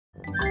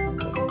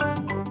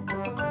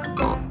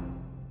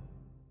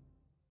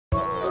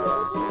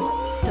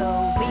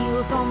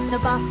wheels on the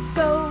bus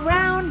go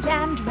round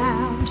and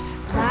round,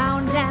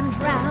 round and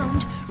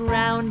round,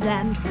 round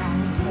and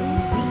round. The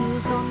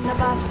wheels on the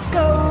bus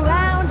go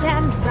round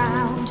and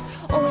round,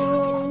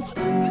 all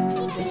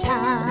through the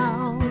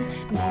town.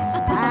 Miss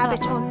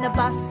Rabbit on the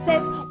bus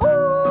says,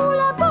 all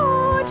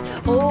aboard,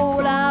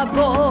 all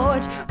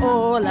aboard,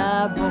 all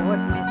aboard.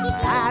 Miss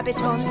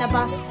Rabbit on the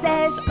bus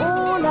says,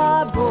 all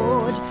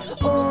aboard,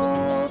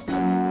 all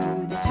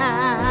through the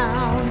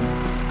town.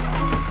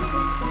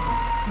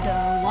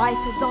 The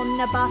wipers on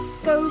the bus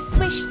go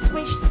swish,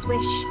 swish,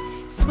 swish,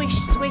 swish,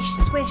 swish,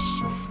 swish,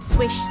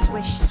 swish,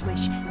 swish,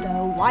 swish.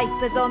 The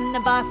wipers on the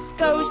bus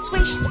go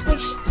swish,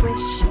 swish,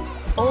 swish,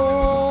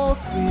 all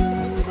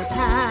through the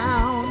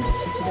town.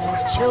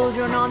 The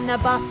children on the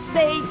bus,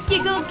 they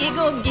giggle,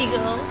 giggle,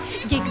 giggle,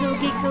 giggle,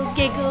 giggle,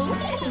 giggle,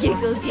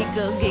 giggle,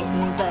 giggle,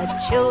 giggle.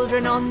 The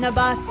children on the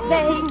bus,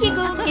 they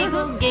giggle,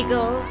 giggle,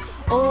 giggle,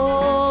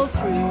 all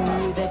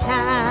through the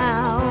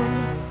town.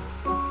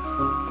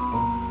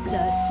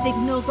 The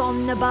signals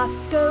on the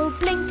bus go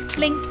blink,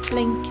 blink,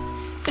 blink,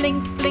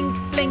 blink, blink,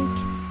 blink,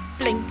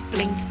 blink,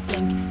 blink,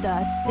 blink.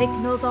 The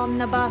signals on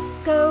the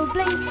bus go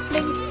blink,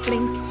 blink,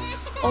 blink,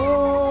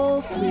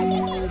 all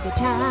through the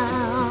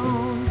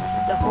town.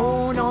 The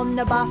horn on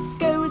the bus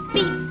goes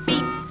beep,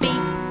 beep,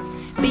 beep,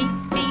 beep,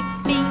 beep,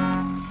 beep,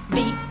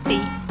 beep,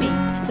 beep,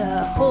 beep.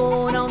 The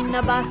horn on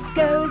the bus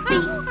goes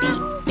beep,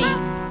 beep,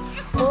 beep,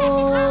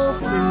 all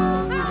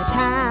through the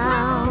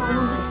town.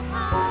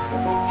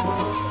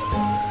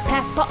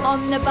 Peppa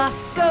on the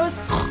bus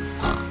goes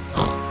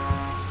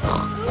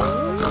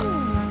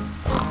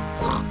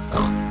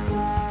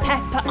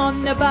Peppa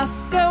on the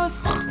bus goes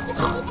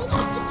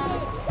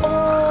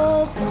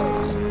all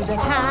through the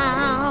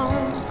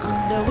town.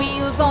 The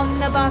wheels on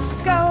the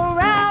bus go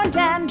round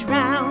and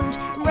round,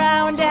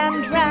 round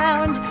and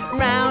round,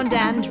 round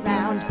and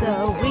round.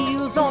 The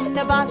wheels on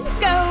the bus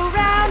go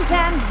round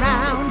and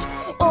round,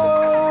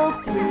 all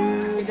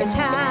through the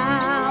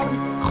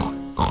town.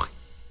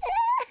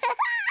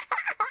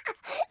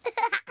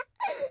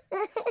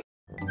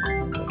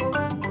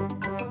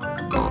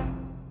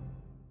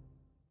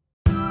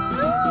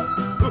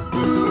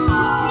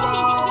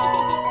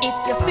 If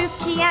you're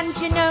spooky and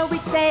you know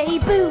it, say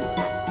boo.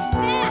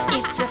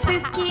 If you're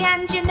spooky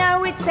and you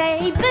know it,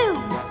 say boo.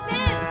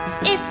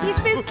 If you're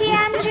spooky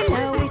and you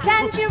know it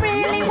and you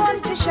really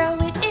want to show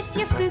it, if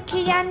you're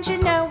spooky and you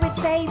know it,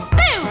 say boo.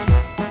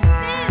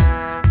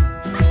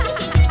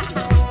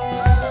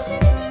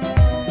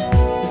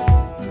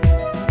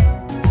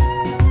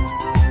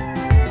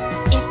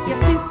 If you're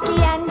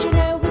spooky and you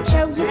know it,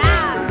 show your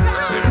face.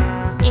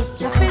 If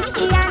you're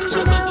spooky and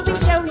you know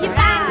it, show your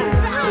face.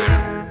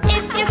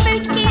 If you're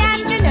spooky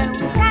and you know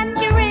it and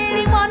you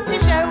really want to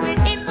show it,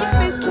 if you're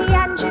spooky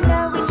and you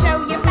know it, show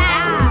your face.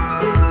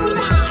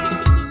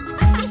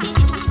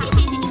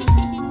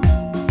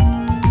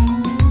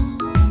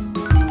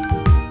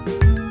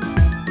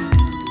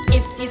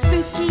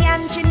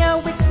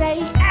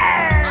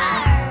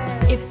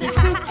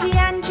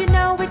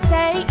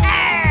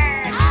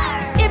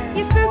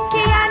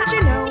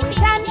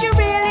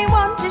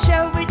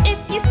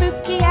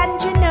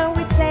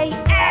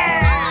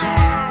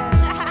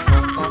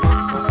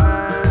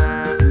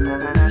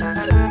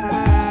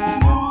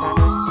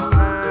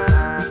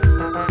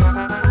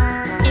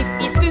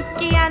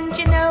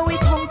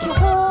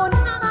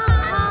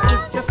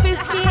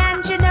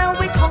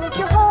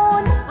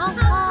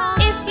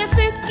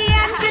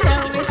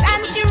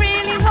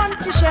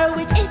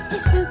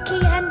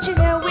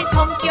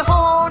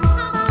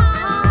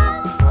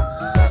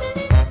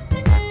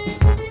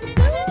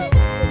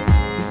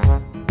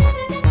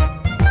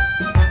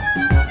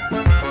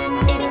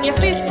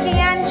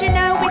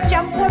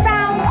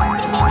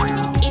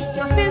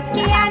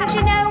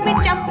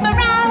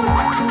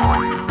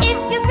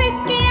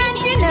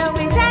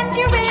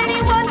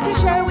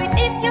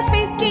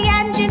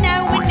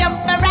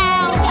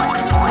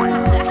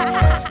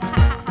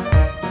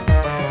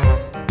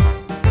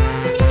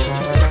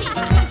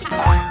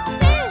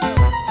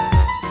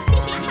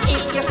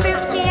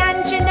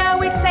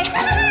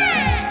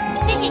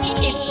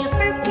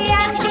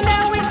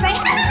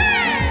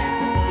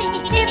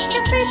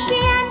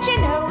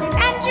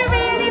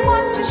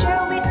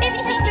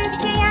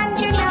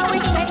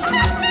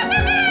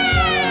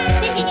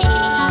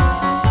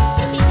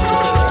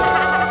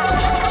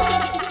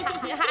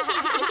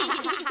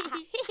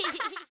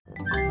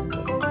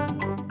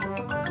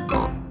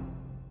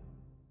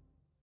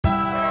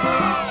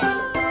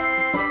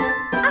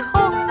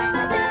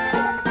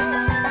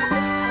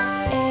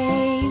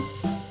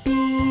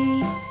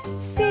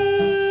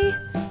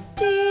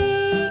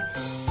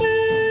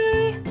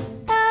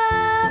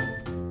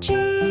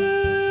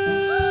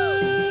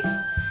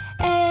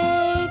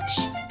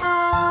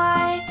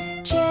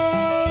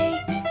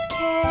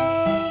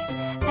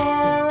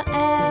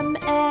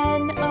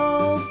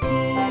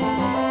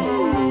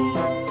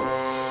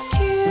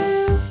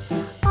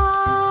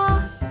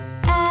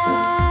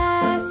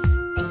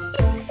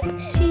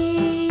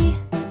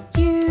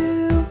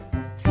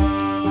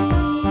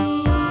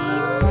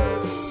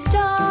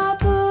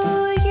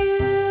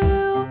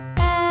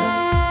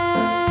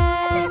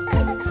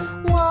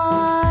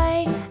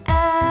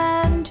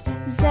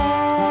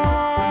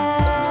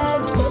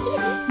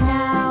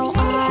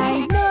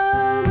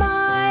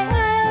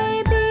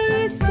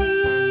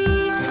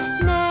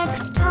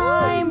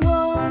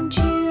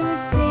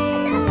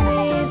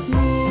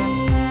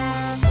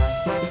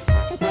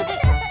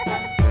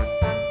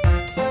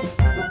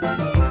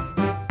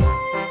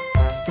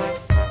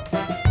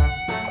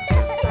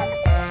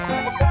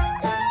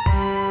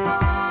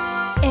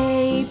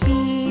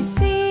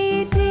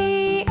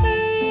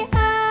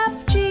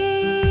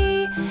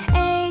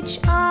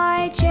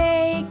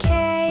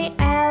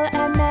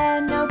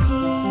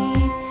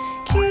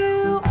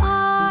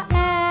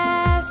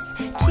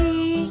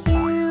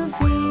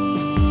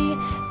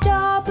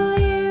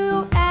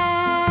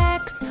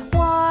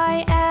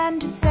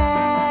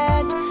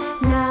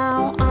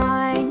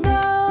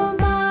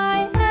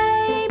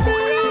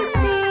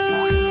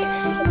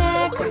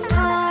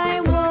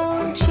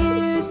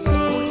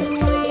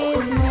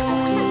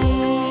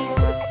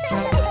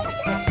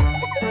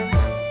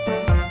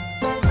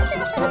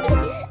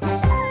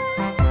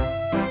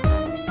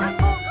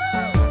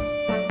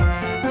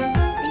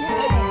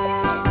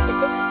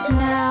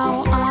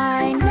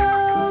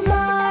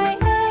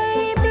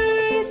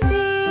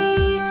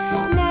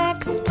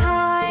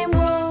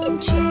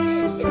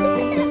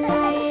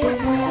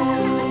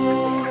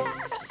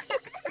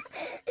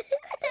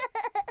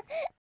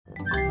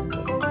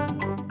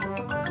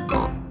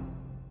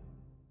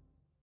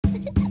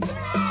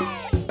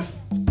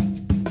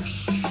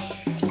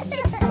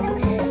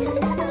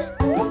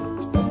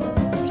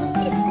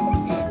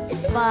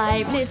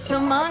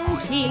 little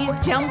monkeys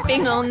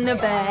jumping on the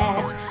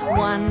bed.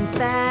 One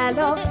fell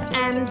off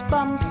and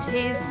bumped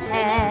his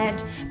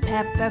head.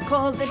 Peppa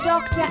called the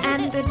doctor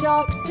and the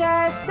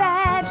doctor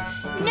said,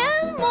 "No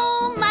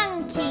more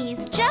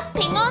monkeys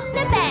jumping on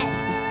the bed."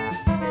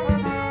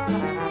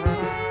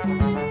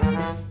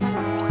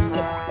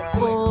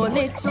 4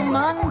 little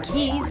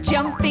monkeys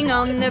jumping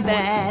on the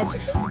bed.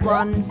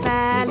 One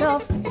fell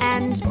off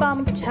and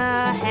bumped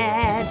her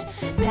head.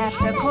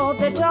 Peppa called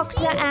the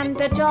doctor and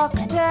the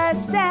doctor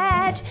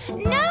said,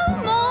 "No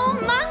more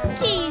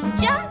monkeys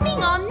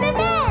jumping on the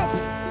bed."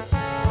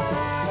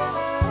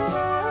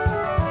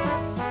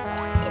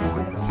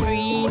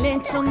 3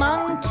 little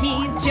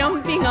monkeys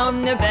jumping on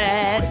the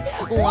bed.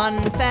 One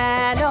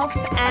fell off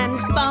and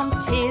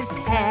bumped his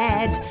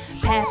head.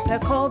 Peppa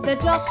called the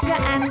doctor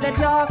and the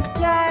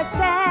doctor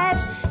said,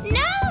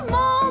 "No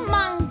more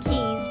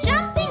monkeys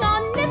jumping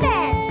on the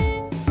bed."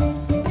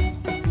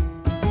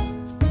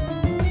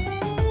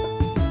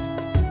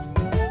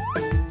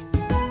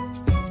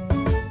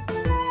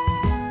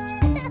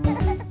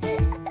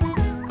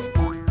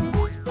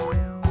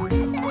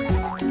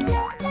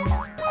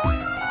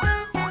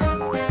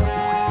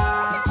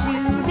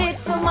 2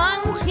 little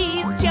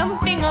monkeys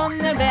jumping on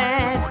the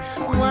bed.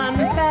 One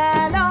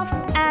fell off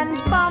and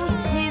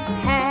bumped his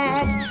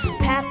head.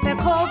 Peppa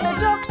called the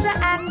doctor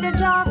and the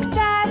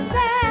doctor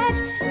said,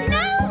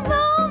 "No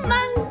more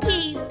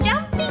monkeys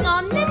jumping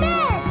on the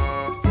bed."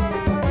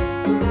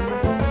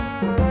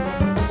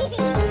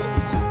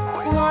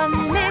 1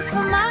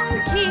 little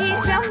monkey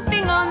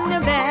jumping on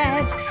the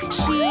bed.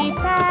 She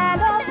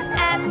fell off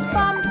and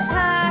bumped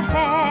her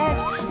head.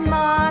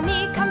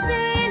 Mommy comes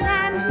in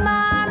and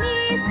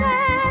Mommy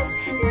says,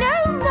 "No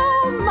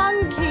more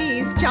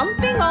monkeys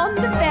jumping on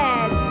the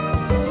bed."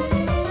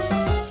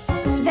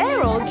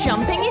 They're all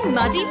jumping in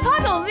muddy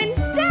puddles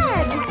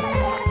instead.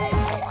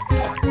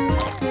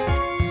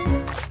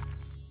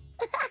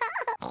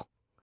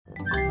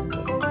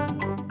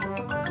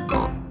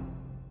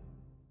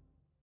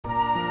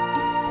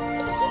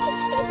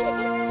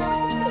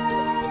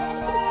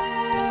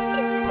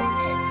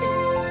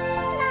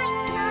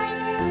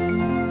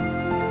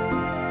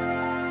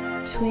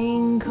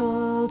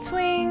 Twinkle,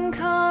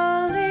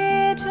 twinkle,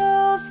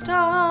 little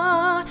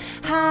star,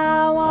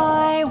 how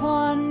I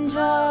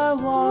wonder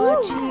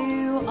what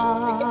you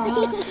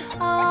are.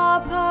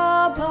 Up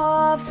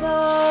above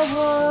the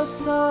world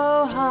so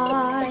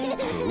high,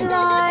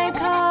 like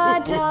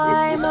a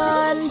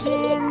diamond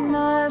in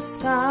the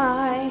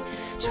sky.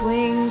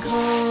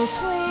 Twinkle,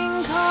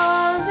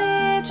 twinkle,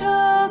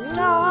 little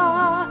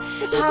star,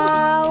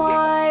 how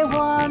I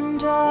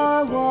wonder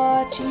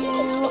what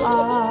you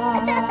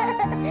are.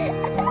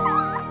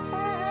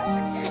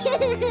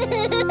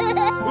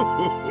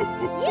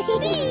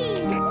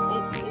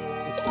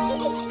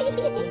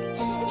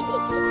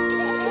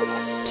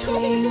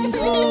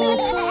 Twinkle,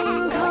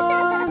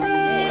 twinkle,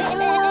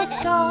 little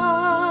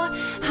star,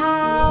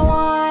 how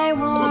I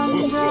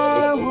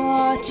wonder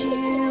what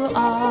you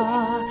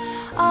are.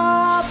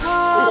 Up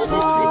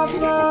above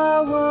the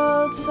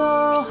world so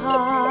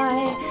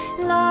high,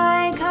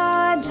 like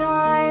a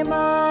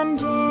diamond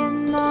in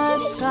the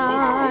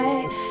sky.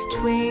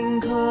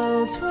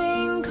 Twinkle,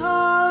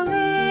 twinkle,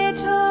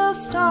 little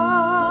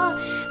star,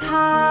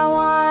 how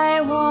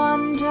I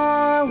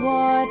wonder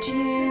what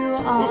you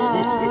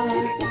are.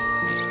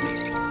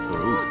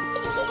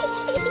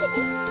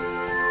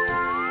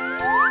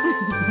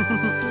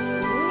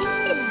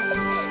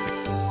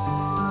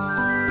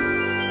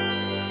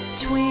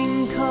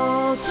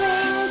 Twinkle,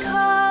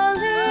 twinkle,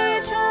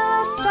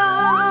 little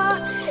star,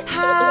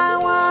 how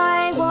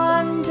I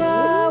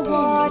wonder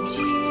what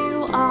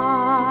you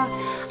are.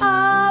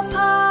 Up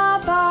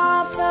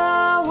above the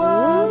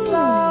world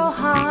so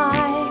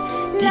high,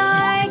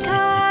 like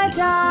a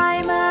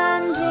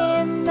diamond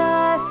in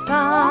the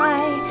sky.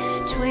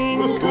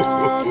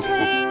 Twinkle,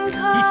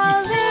 twinkle,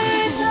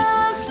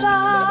 little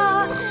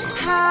star,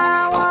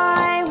 how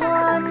I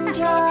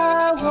wonder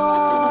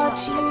what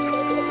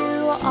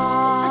you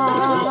are.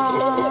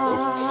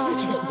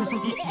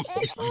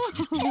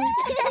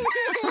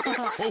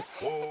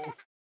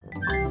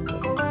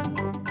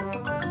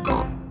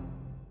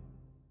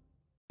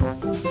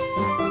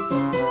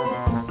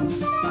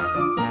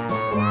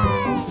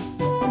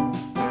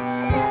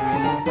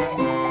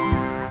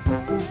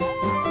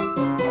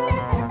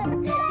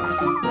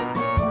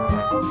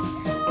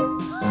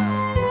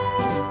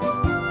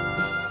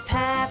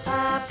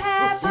 Peppa,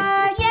 Peppa,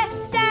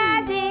 yes,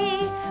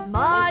 Daddy.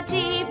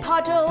 Muddy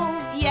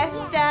puddles, yes,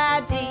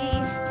 Daddy.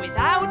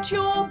 Without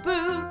your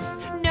boots,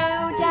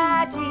 no,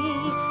 Daddy.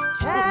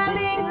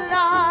 Telling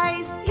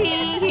lies,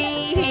 hee,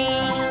 hee,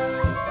 hee.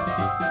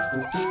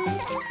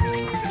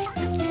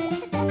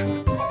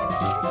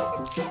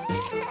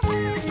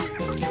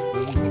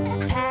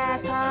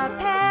 Peppa,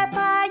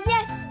 Peppa,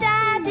 yes,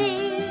 Daddy.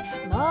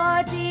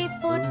 Muddy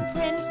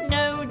footprints,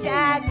 no,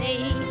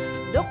 Daddy.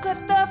 Look at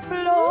the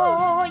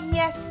floor,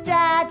 yes,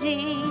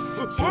 Daddy.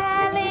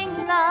 Telling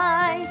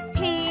lies,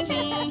 hee,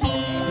 hee,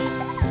 hee.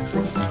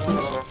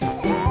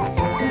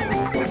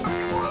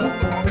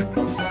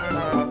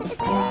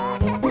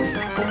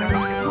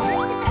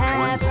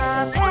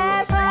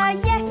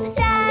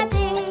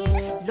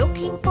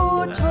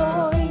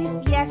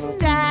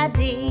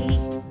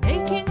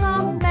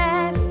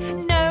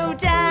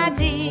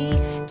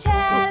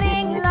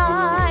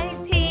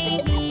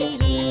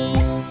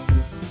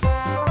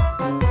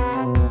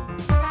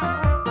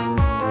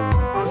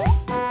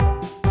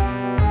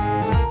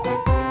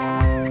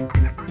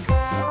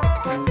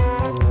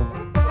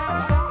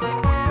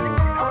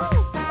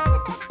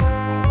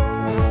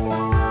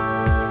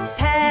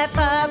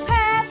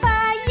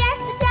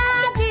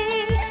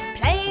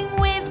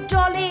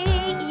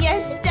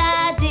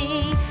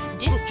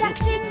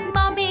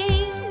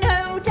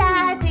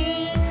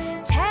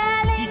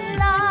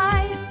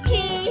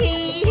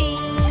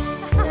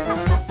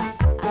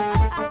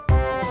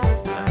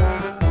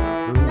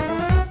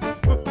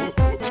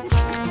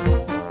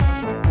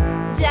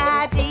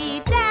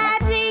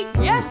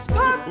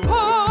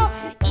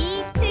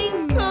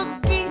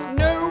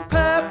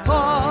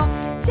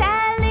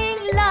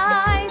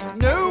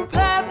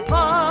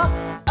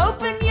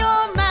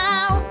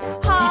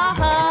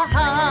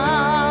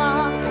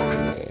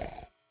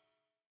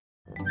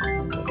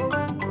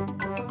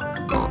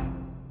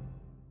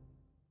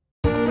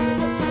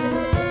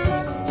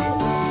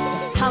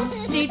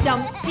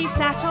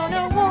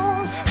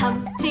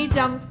 Humpty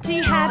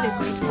Dumpty had a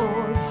great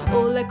fall.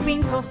 All the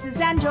Queen's horses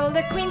and all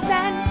the Queen's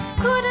men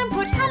couldn't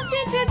put Humpty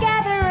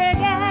together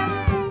again.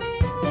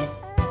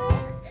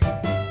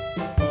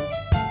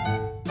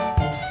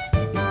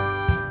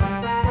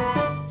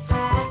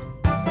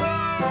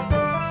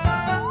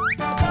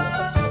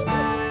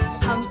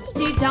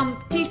 Humpty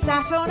Dumpty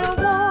sat on a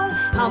wall.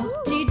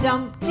 Humpty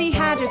Dumpty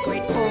had a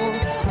great fall.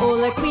 All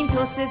the Queen's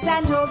horses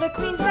and all the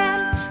Queen's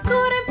men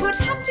couldn't put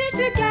Humpty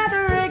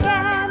together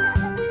again.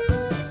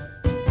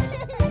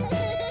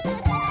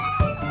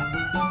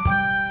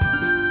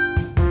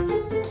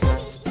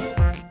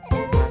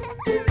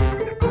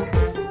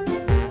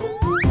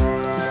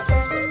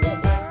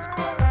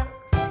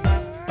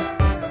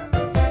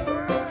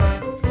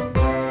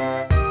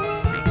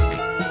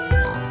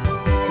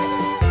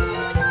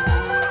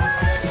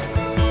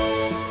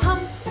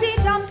 Humpty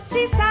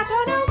Dumpty sat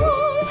on a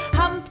wall.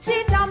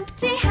 Humpty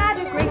Dumpty had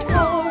a great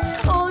fall.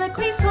 All the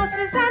Queen's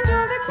horses and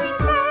all the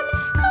Queen's men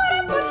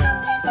couldn't put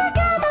Humpty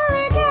together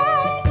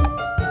again.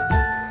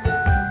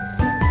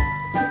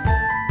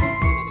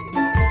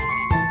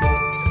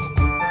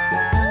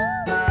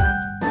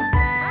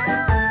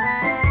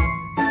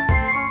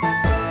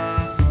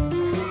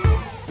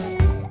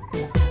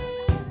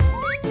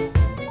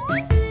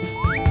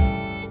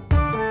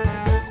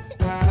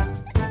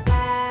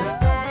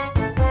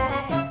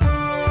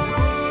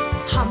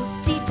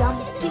 Humpty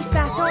Dumpty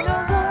sat on a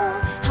wall.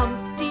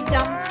 Humpty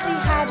Dumpty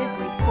had a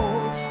great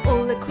fall.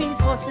 All the Queen's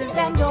horses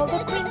and all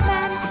the Queen's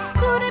men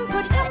couldn't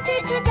put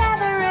Humpty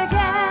together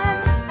again.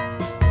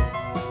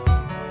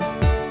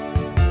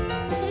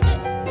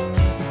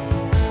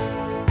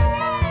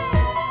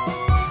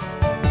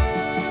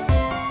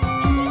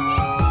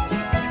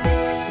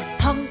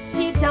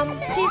 Humpty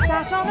Dumpty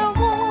sat on a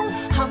wall.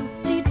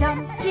 Humpty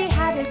Dumpty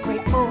had a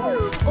great fall.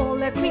 All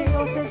the Queen's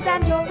horses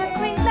and all the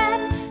Queen's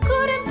men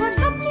couldn't put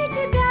Humpty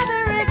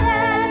together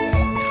again.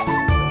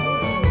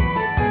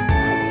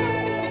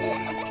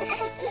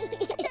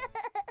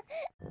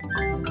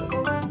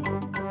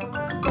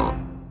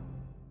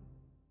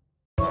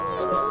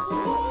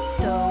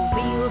 The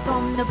wheels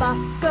on the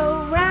bus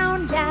go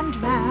round and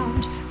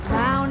round,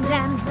 round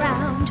and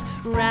round,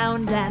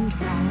 round and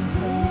round.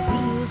 The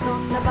wheels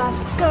on the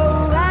bus go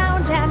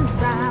round and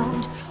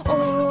round,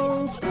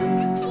 all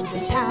through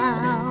the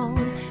town.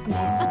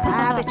 Miss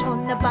Rabbit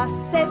on the bus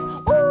says,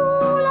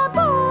 all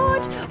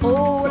aboard,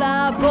 all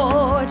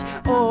aboard,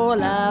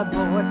 all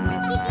aboard.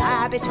 Miss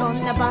Rabbit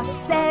on the bus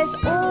says,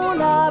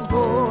 all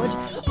aboard,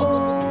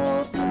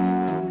 all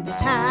through the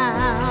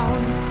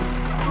town.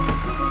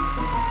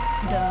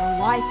 The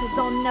wipers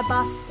on the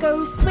bus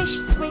go swish,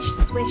 swish,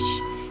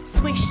 swish,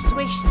 swish,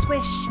 swish,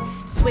 swish,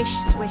 swish,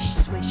 swish,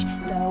 swish.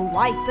 The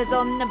wipers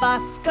on the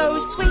bus go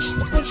swish,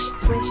 swish,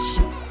 swish,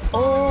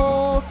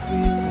 all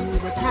through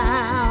the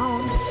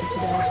town.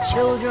 The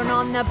children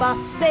on the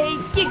bus, they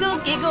giggle,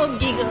 giggle,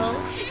 giggle,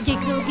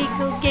 giggle,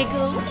 giggle,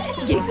 giggle,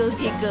 giggle,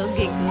 giggle,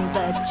 giggle.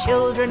 The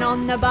children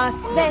on the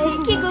bus, they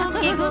giggle,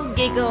 giggle,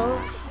 giggle,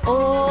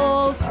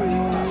 all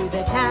through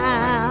the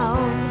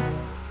town.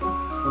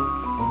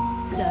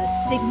 The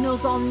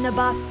signals on the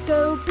bus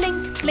go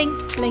blink,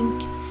 blink,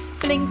 blink,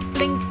 blink,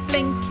 blink,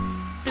 blink,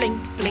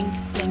 blink, blink,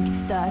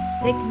 blink. The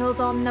signals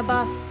on the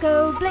bus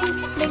go blink,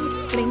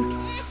 blink, blink,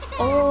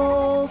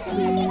 all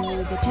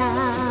through the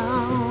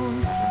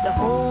town. The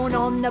horn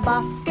on the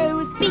bus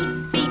goes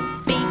beep, beep,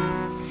 beep,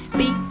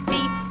 beep,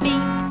 beep,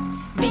 beep,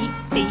 beep,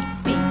 beep,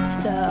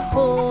 beep. The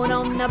horn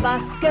on the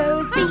bus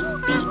goes beep,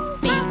 beep,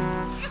 beep,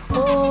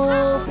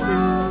 all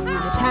through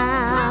the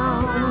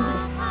town.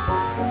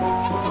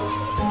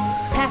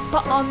 Peppa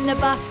on the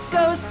bus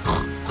goes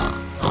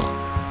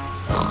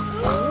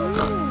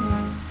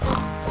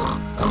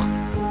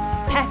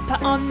Peppa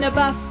on the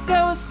bus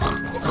goes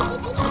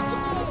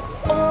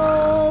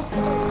all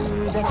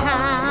through the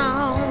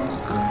town.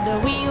 The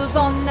wheels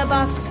on the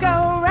bus go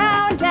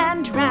round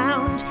and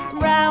round,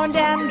 round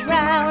and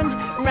round,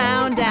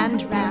 round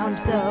and round.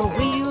 The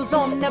wheels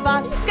on the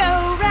bus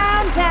go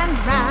round and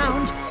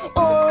round,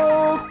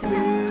 all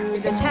through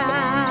the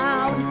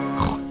town.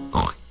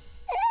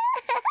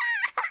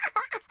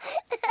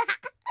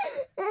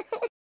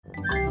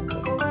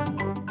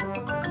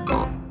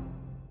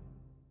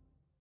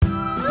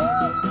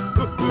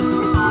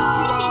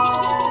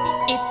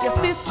 If you're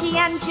spooky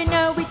and you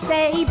know it,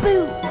 say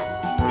boo.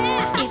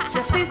 If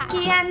you're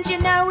spooky and you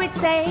know it,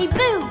 say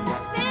boo.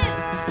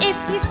 If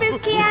you're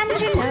spooky and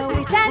you know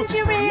it and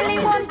you really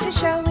want to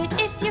show it,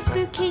 if you're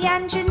spooky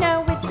and you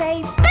know it,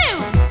 say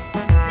boo.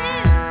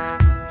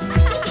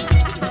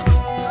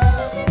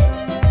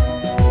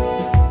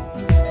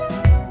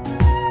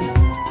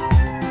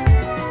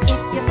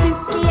 If you're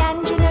spooky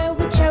and you know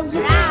it, show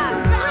your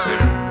fang.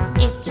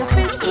 If you're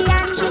spooky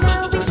and you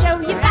know it, show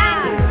your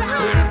fang.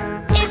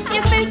 If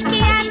you're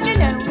spooky and you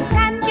know it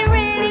and you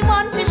really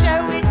want to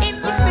show it, if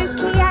you're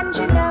spooky and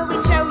you know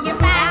it, show your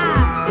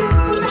fangs.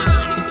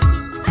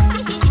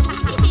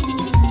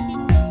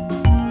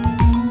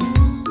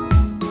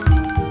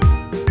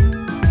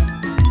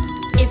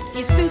 If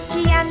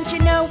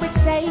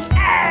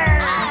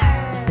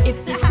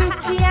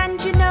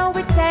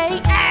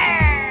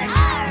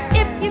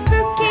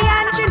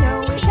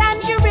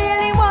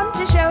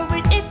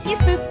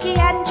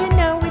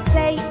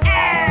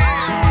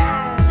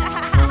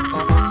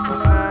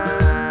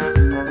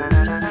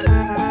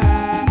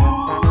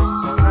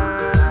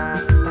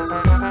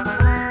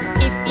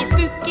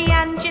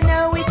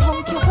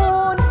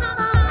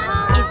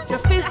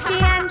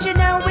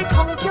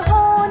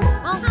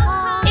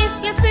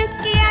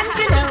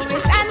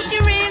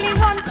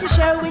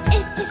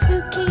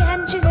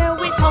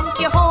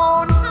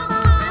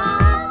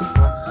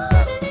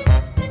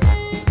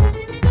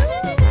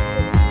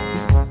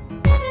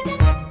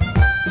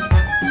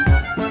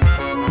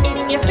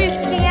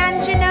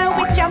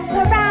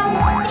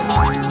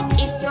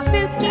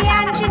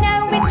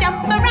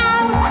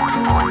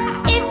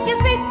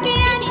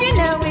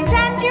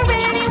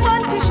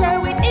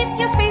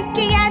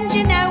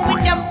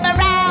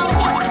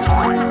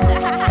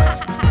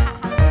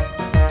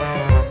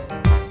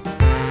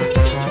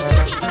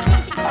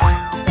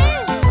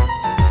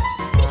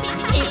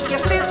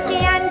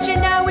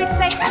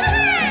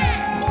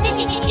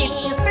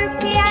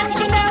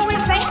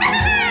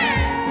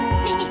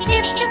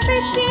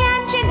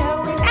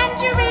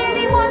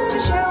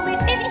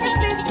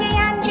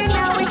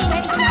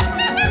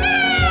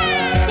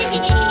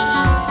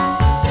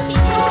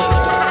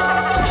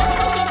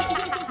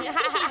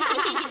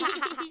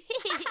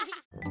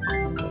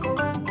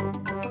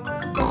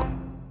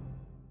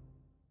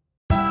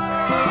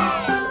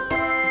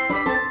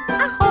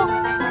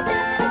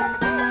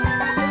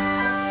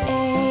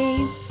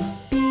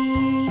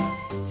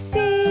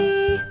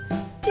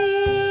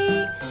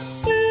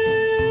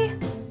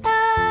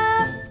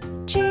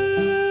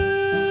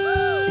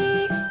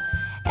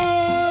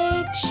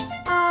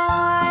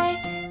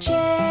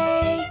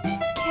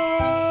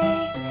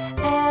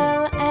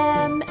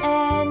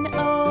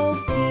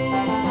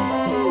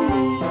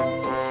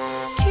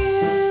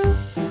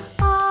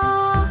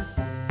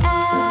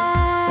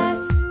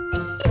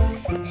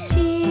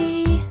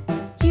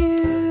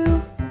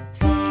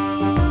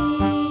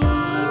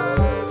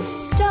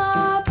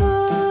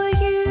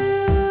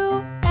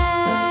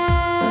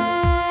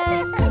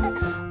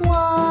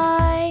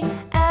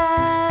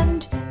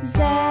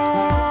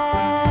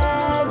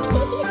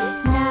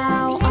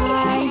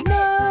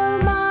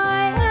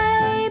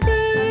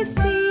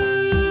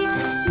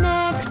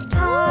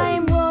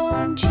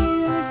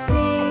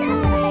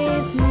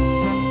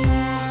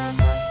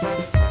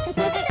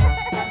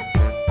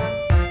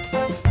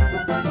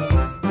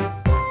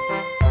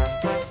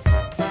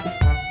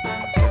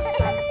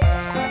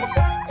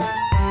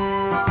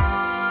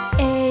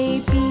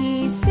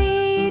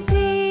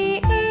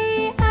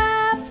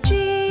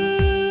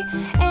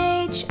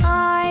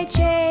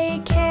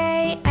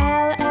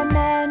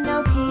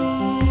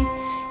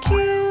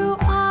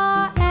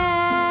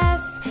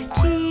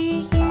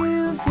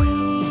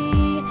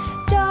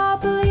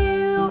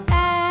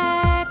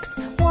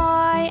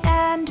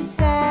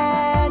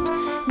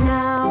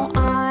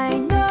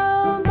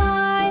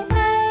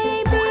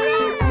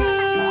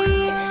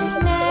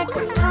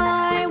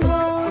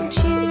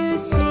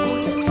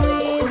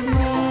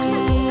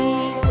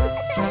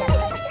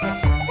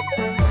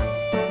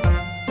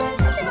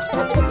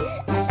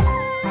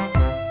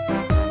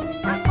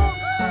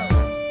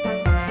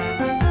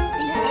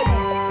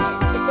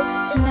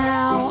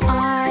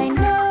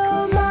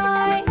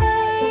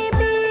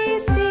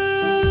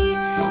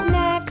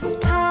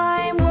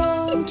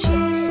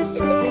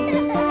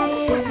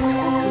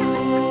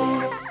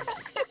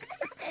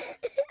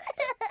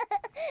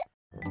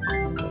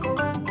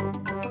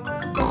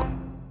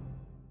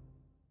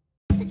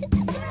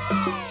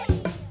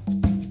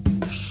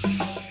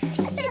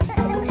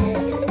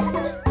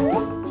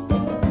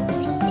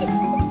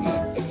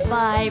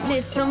 5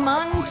 little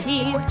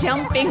monkeys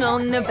jumping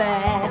on the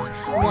bed.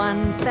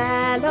 One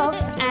fell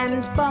off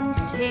and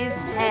bumped his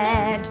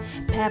head.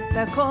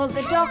 Peppa called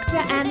the doctor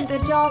and the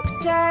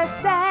doctor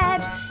said,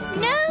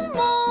 No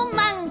more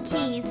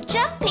monkeys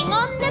jumping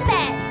on the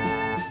bed.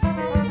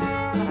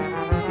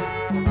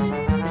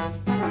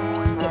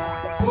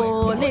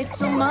 4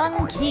 little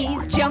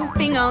monkeys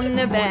jumping on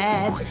the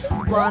bed.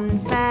 One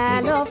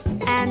fell off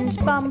and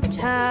bumped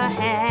her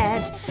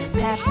head.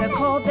 Peppa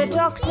called the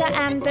doctor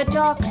and the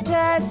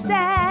doctor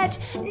said,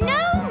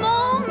 No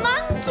more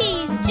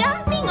monkeys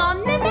jumping on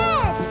the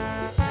bed.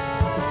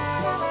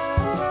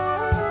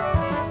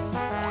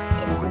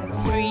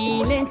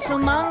 3 little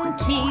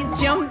monkeys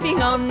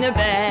jumping on the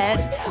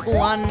bed.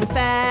 One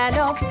fell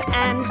off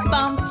and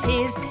bumped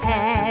his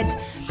head.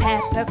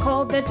 Peppa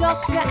called the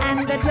doctor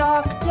and the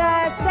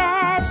doctor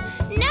said,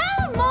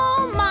 No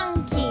more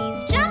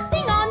monkeys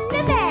jumping on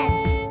the bed.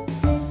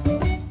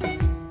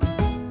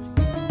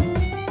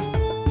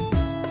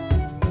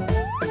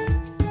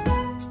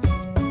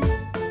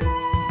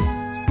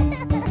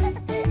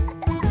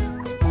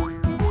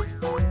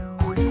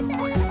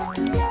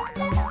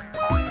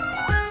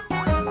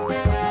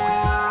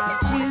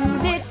 2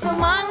 little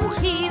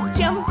monkeys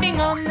jumping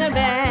on the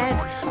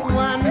bed.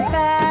 One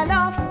fell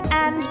off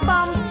and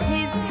bumped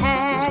his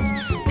head.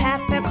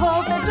 Peppa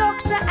called the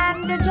doctor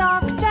and the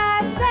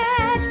doctor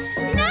said,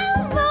 No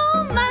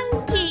more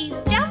monkeys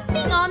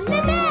jumping on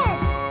the bed.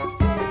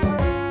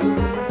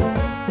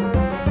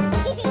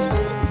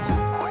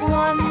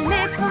 1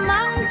 little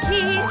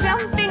monkey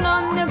jumping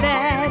on the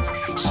bed.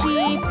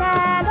 She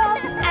fell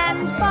off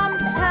and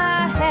bumped her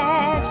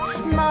head.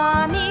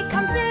 Mommy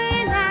comes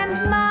in and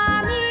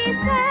Mommy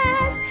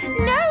says,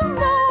 No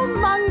more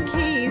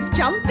monkeys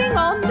jumping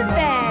on the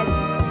bed.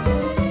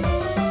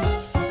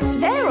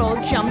 They're all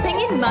jumping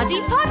in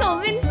muddy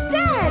puddles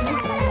instead.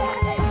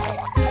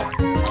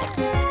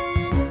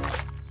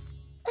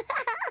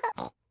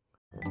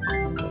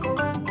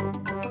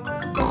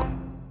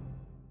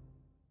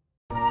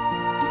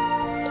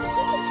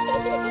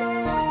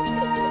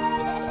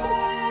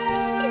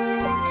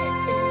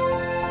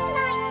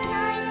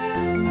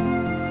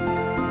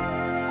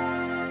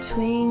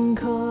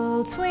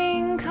 Twinkle,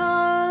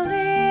 twinkle,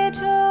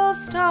 little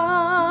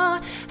star,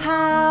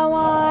 how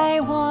I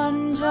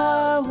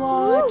wonder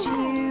what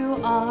you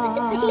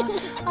are.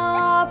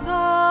 Up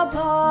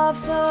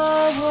above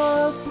the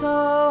world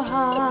so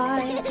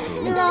high,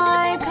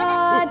 like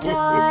a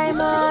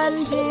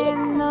diamond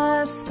in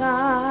the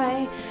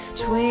sky.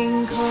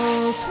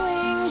 Twinkle,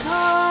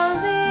 twinkle,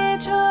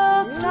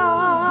 little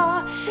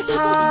star,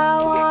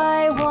 how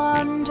I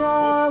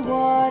wonder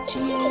what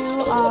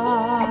you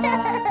are.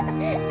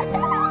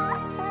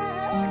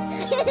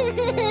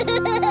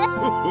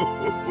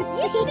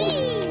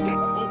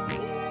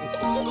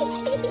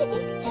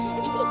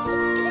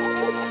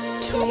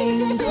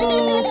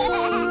 Twinkle,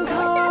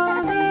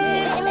 twinkle,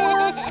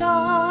 little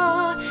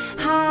star,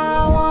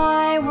 how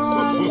I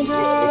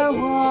wonder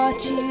what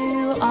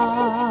you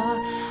are.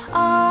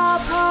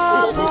 Up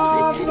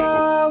above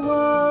the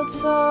world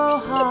so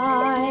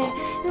high,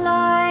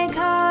 like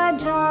a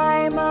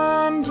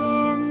diamond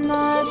in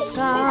the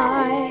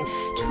sky.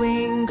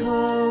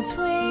 Twinkle,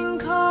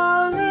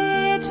 twinkle,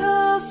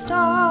 little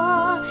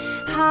star,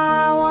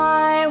 how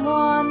I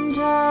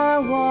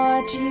wonder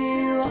what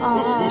you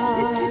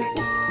are.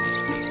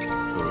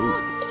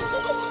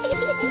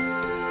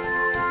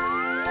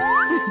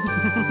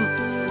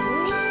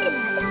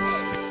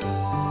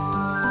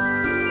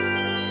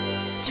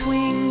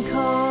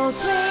 Twinkle,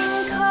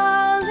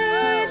 twinkle,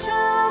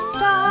 little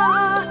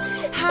star,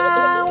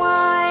 how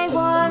I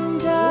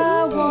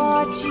wonder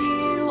what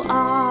you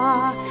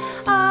are.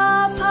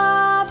 Up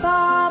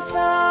above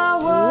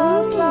the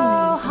world so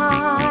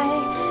high,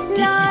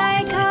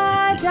 like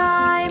a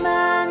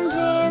diamond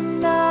in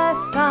the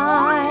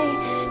sky.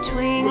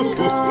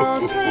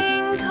 Twinkle,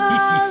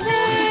 twinkle,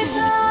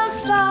 little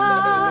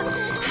star,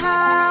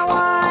 how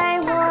I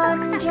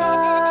wonder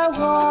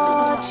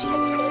what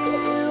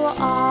you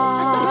are.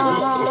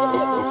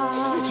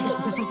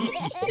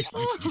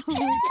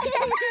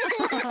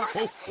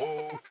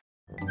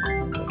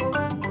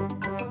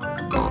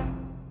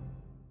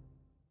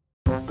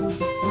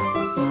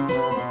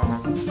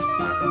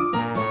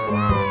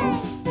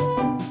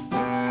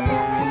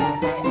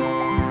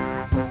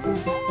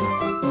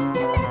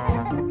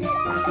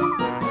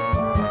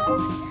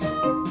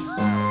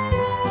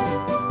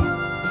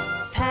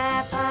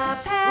 Peppa,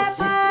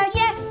 Peppa,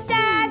 yes,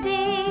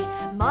 Daddy.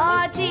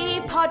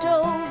 Muddy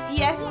puddles,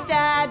 yes,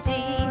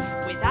 Daddy.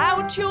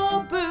 Without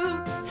your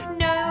boots,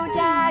 no,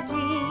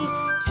 Daddy.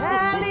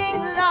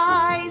 Telling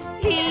lies,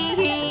 hee,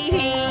 hee,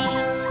 hee.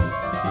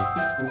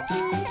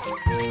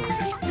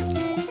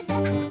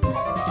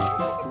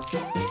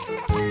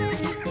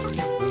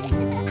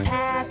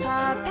 Peppa,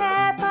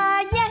 Peppa,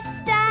 yes,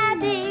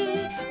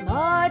 Daddy.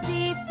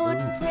 Muddy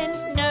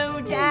footprints,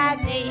 no,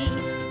 Daddy.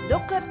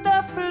 Look at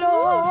the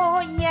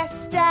floor,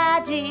 yes,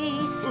 Daddy.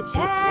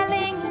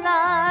 Telling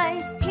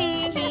lies,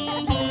 hee,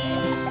 hee, hee.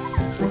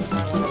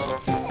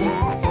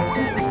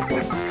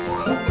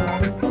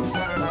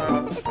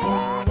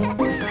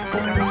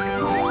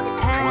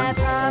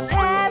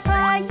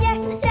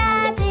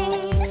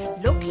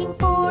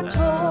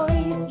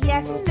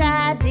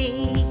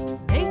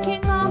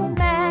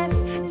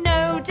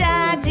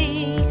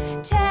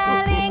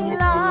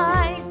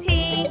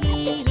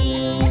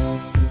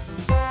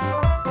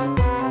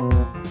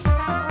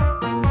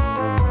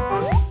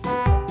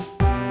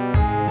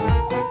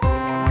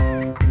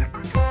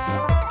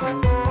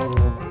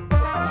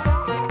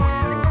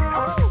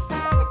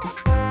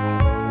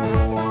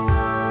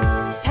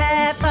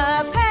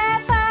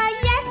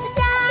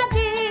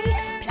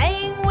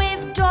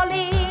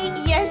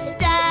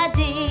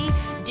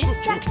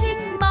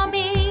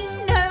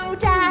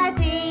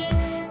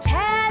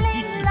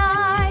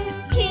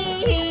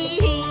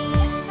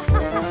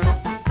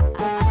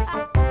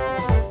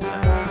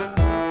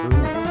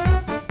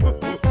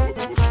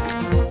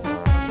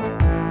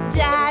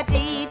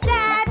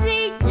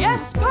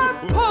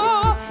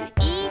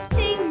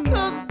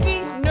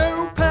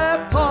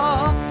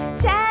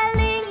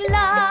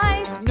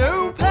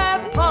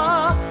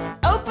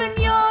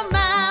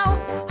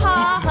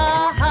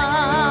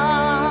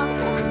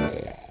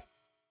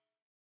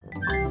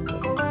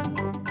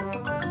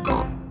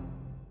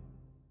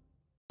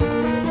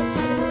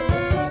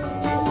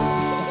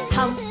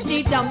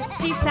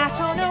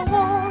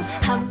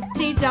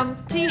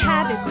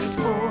 great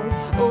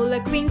fall. All the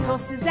Queen's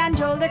horses and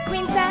all the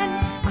Queen's men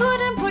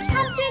couldn't put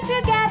Humpty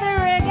together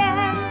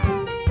again.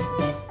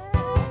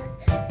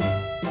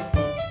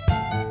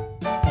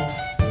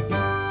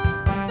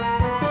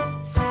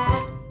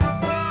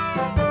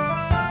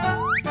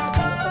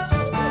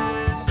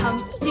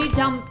 Humpty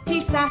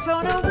Dumpty sat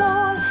on a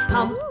wall.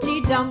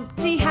 Humpty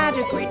Dumpty had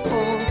a great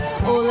fall.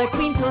 All the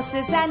Queen's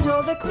horses and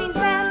all the Queen's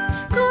men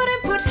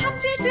couldn't put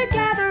Humpty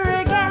together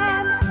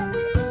again.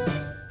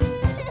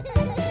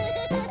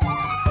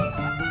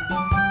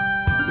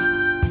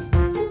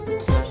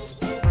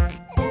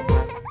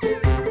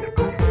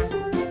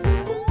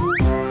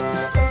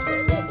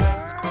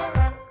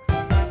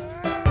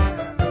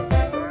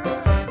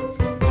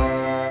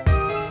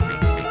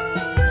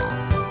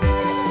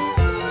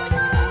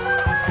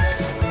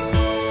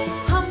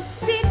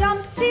 Humpty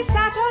Dumpty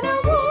sat on a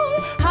wall.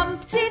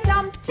 Humpty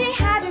Dumpty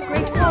had a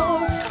great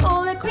fall.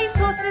 All the Queen's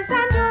horses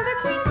and all the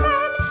Queen's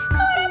men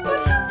couldn't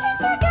put Humpty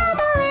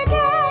together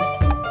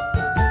again.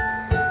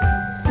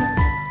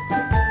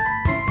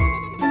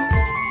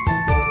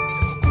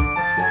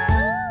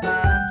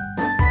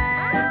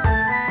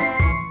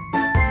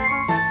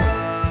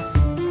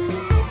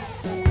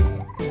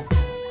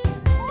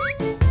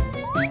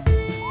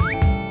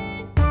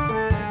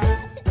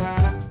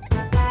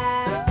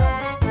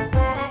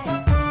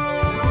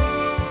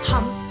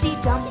 Humpty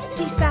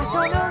Dumpty sat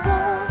on a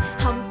wall.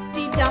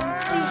 Humpty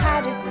Dumpty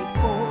had a great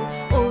fall.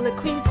 All the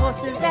Queen's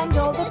horses and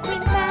all the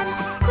Queen's men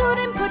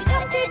couldn't put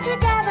Humpty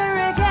together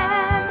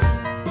again.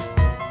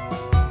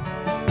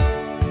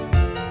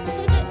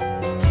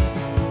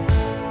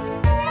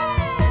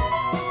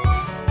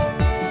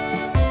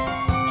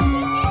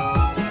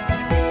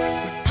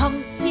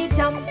 Humpty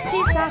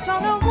Dumpty sat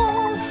on a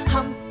wall.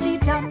 Humpty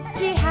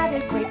Dumpty had a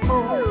great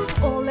fall.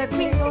 All the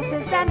Queen's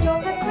horses and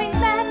all the Queen's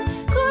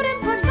men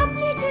couldn't put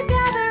Humpty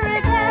together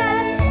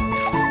again.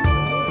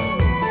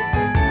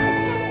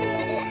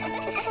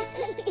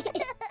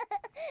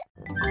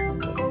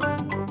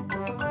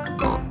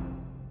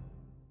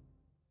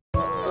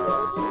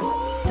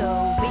 The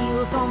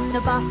wheels on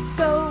the bus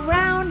go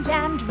round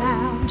and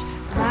round,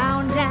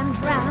 round and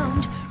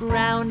round,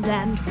 round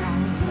and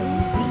round. The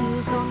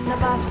wheels on the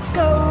bus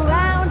go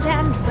round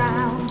and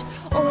round,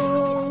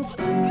 all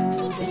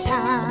through the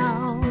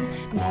town.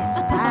 Miss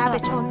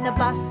Rabbit on the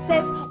bus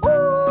says,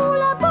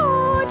 all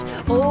aboard,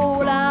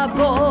 all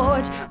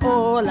aboard,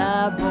 all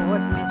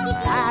aboard. Miss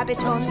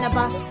Rabbit on the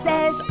bus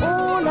says,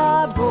 all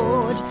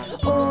aboard,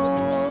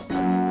 all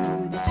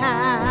through the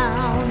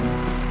town.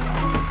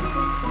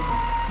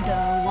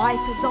 The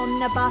wipers on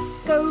the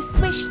bus go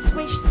swish,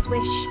 swish,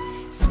 swish,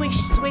 swish,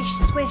 swish,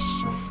 swish,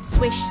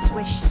 swish,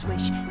 swish,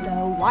 swish.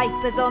 The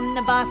wipers on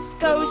the bus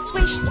go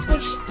swish,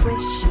 swish,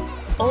 swish,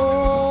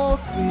 all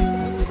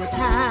through the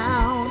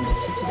town.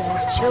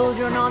 The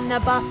children on the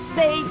bus,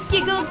 they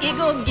giggle,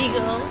 giggle,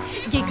 giggle,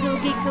 giggle,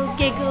 giggle,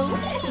 giggle,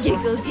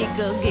 giggle,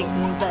 giggle,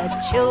 giggle.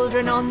 The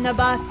children on the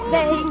bus,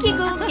 they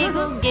giggle,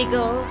 giggle,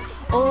 giggle,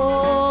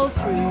 all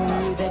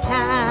through the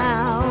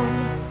town.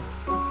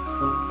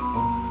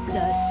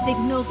 The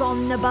signals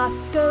on the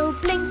bus go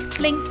blink,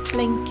 blink,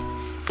 blink,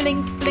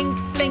 blink, blink,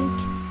 blink,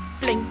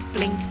 blink,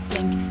 blink,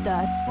 blink.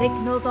 The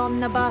signals on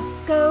the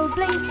bus go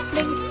blink,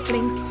 blink,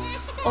 blink,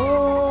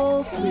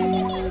 all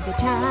through the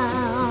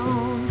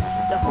town.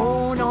 The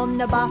horn on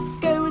the bus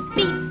goes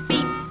beep,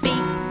 beep,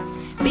 beep,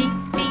 beep,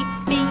 beep,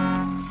 beep,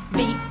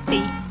 beep,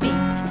 beep,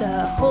 beep.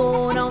 The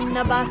horn on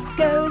the bus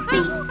goes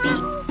beep,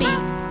 beep,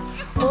 beep,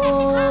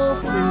 all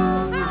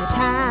through the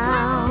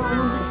town.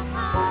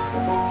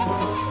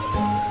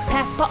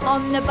 Peppa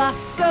on the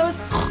bus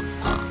goes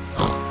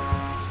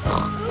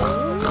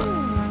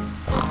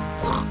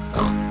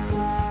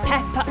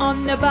Peppa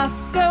on the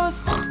bus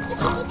goes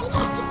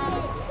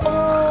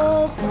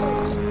all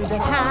through the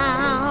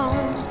town.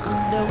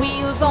 The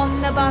wheels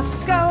on the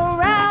bus go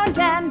round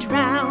and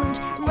round,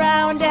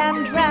 round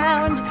and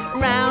round,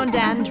 round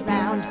and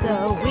round.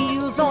 The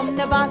wheels on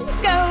the bus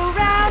go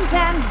round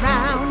and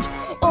round,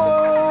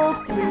 all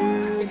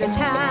through the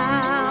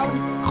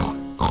town.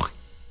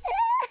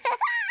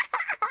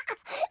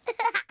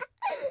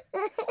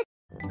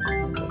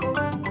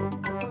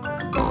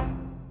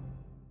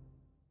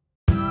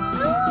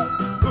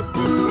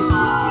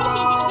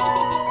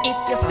 If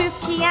you're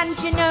spooky and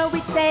you know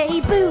it,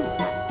 say boo.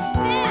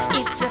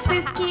 If you're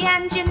spooky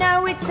and you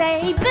know it,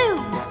 say boo.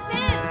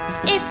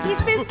 If you're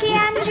spooky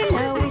and you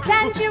know it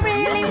and you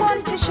really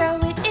want to show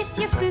it, if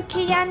you're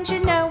spooky and you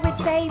know it,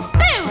 say boo.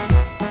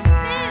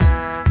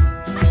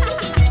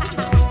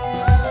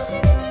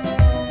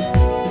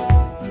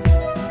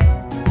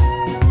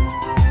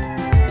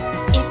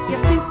 If you're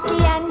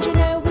spooky and you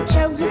know it,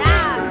 show your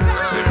fan.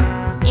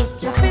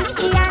 If you're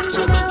spooky and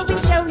you know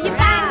it, show your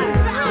fan.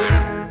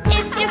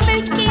 If you're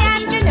spooky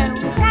and you know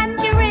it and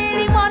you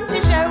really want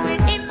to show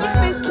it, if you're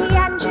spooky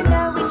and you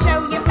know it,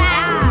 show your fans.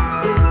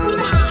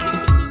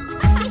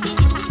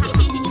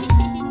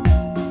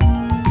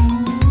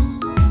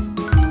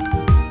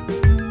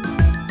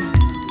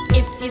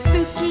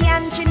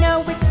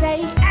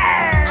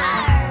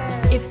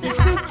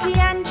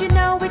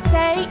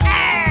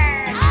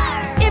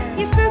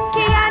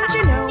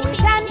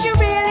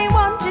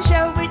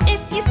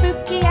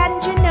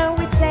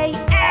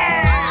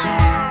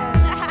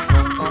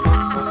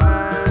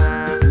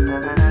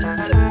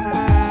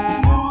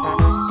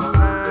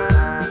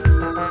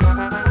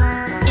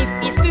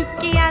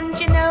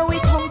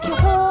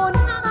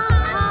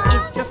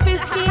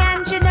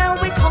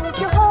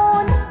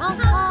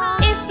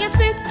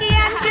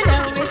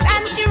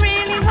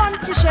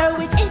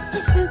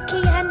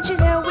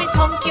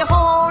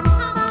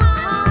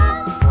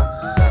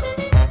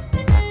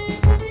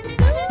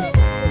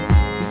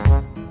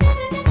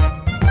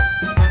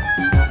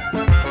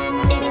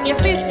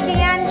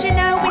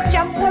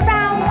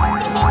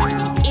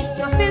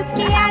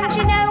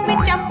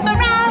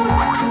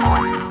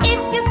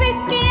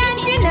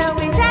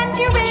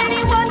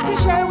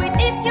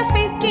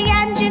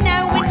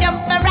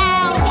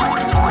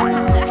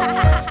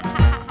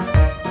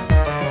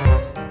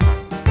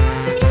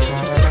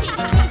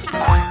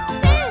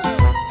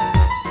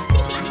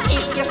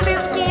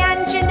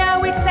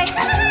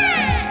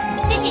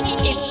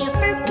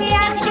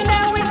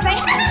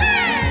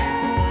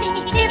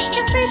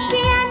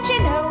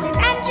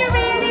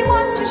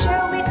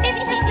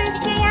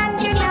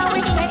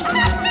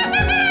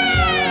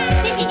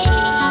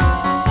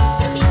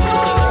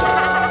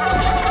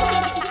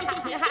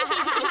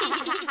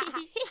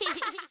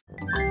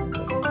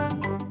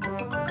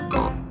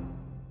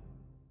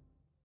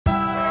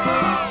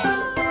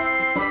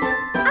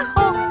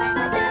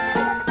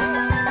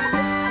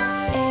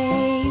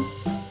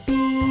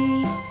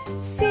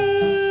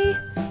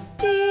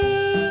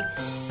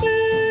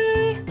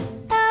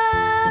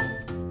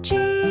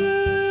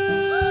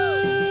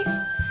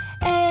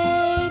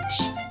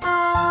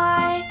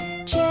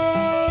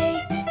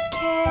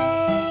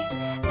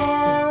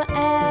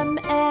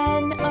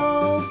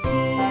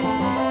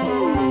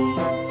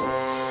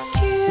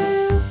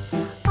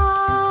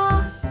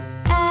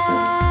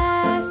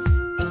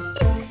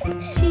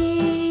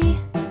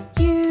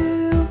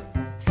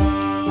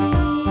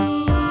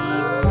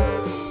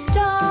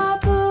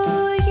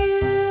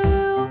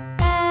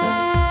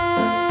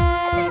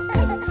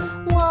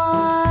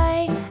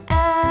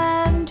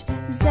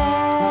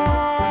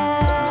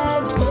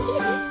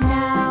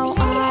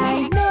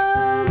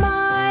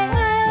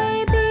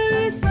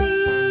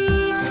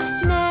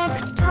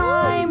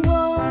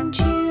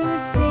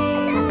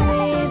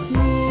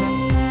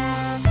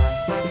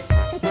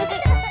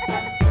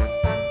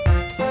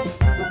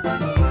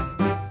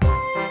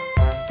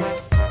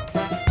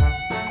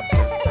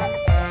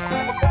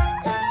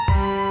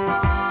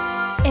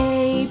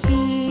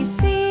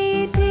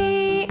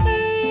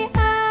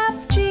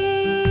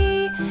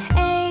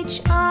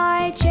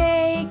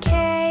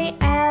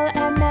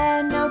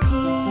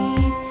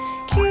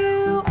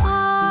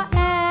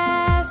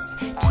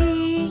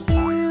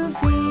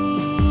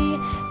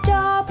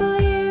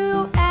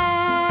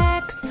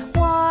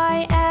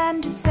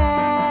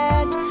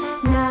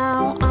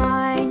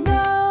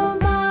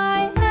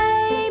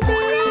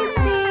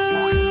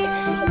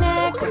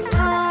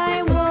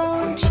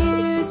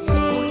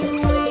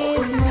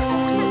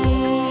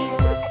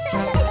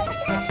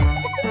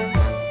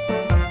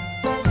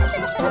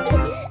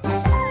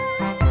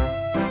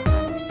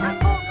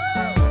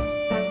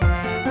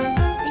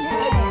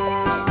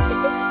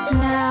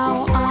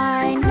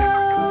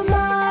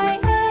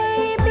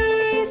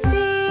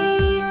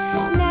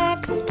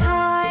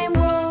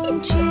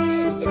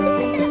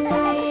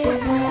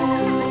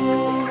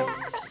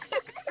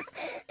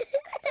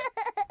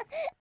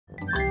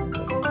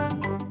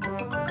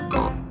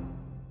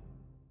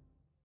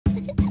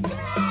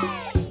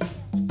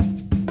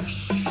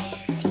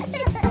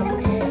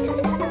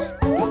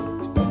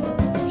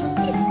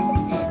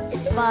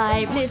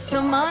 5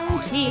 little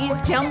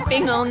monkeys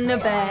jumping on the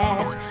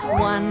bed.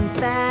 One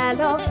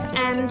fell off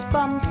and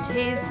bumped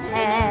his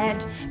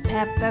head.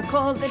 Peppa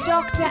called the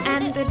doctor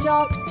and the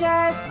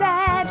doctor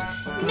said,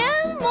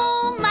 No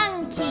more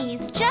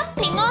monkeys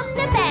jumping on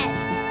the bed.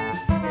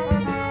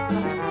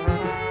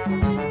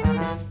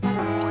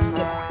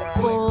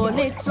 4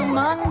 little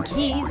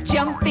monkeys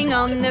jumping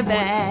on the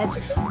bed.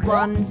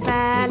 One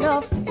fell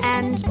off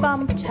and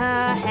bumped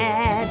her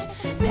head.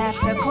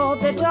 Peppa called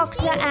the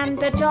doctor and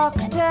the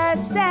doctor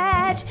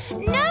said,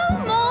 No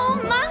more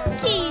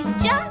monkeys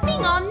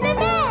jumping on the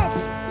bed.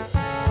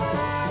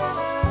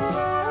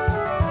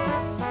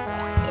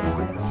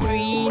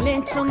 3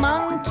 little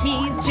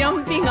monkeys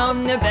jumping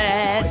on the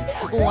bed.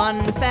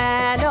 One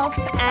fell off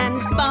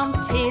and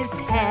bumped his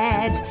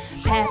head.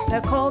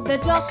 Peppa called the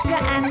doctor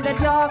and the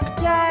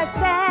doctor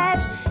said,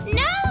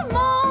 No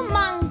more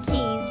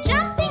monkeys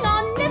jumping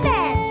on the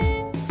bed.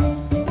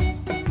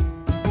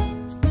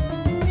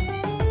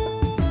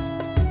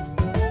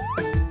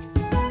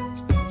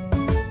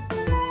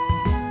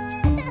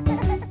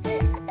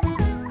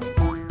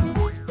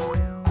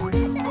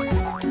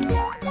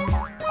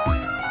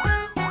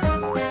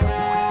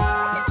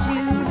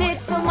 2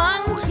 little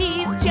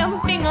monkeys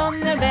jumping on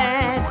the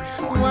bed.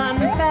 One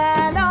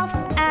fell off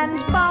and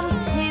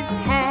bumped his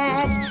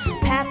head.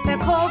 Peppa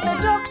called the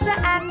doctor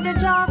and the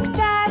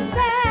doctor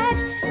said,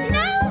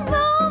 No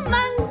more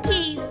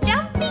monkeys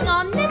jumping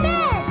on the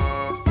bed.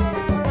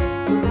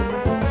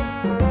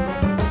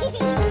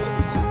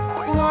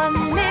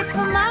 1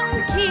 little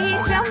monkey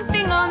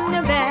jumping on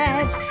the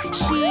bed.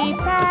 She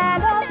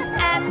fell off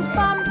and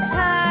bumped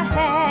her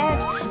head.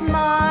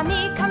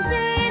 Mommy comes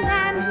in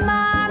and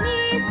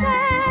Mommy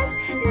says,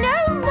 No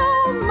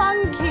more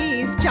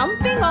monkeys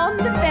jumping on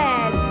the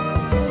bed.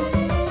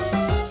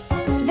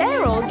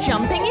 They're all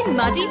jumping in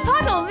muddy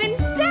puddles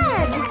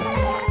instead.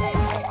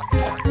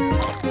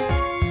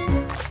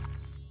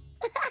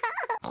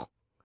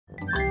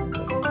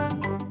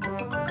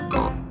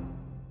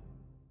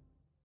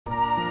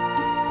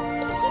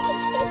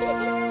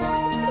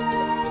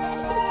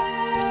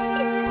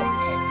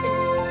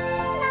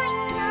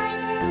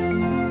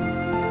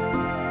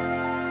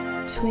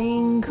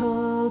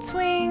 Twinkle,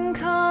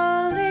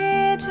 twinkle,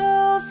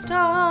 little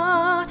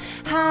star,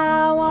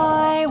 how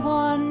I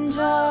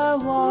wonder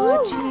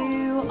what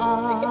you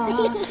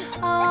are.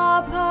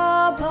 Up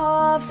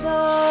above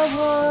the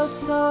world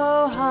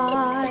so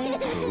high,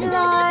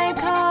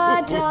 like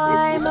a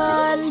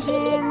diamond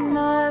in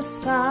the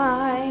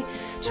sky.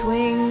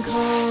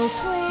 Twinkle,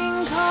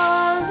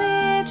 twinkle,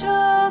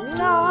 little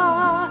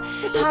star,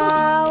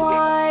 how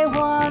I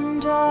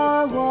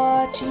wonder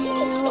what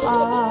you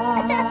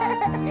are.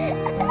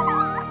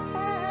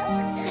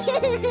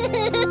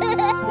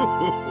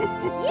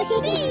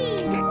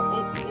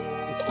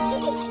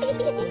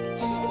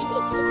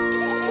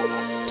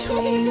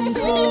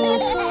 Twinkle,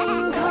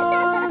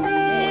 twinkle,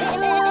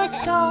 little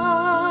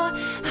star,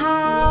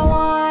 how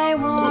I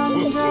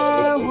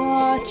wonder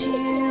what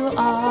you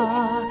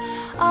are.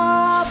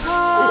 Up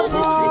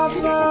above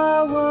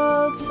the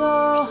world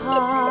so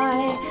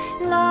high,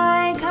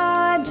 like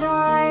a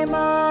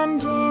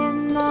diamond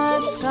in the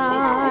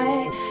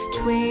sky.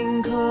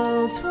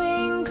 Twinkle,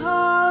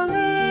 twinkle,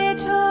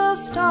 little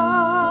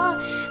star,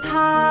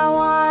 how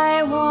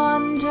I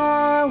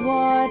wonder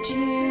what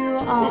you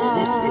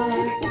are.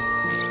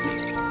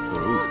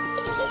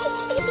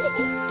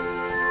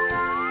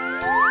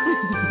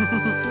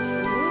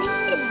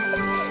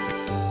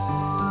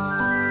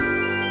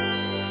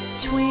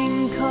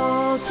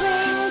 Twinkle,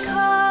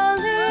 twinkle,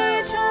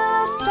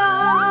 little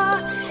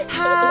star,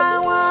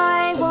 how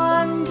I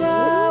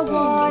wonder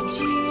what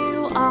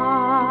you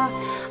are.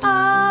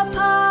 Up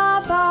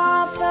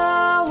above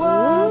the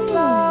world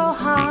so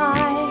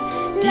high,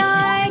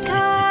 like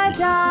a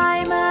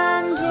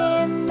diamond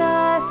in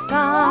the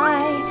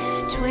sky.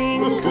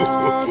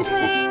 Twinkle,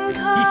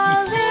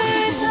 twinkle,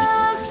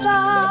 little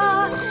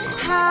star,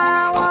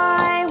 how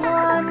I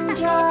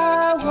wonder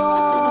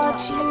what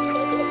you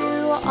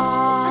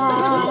are.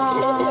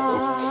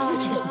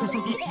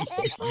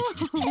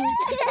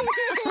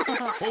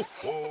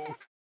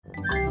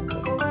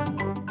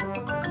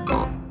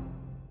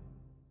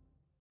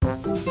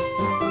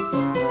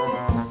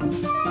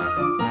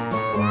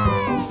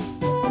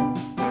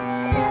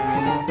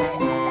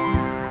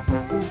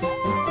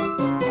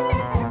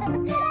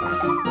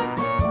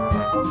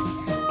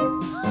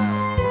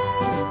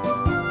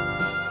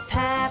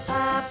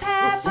 Peppa,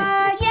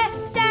 Peppa,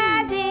 yes,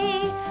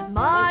 Daddy.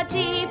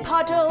 Muddy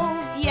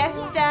puddles,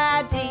 yes,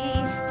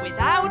 Daddy.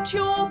 Without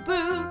your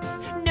boots,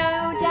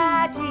 no,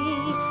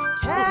 Daddy.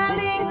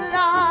 Telling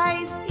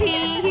lies,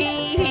 hee,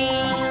 hee,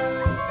 hee.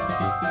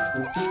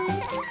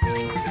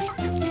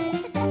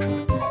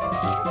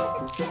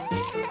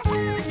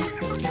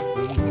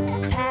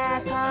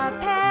 Peppa,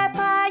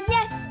 Peppa,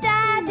 yes,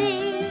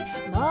 Daddy.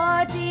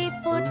 Muddy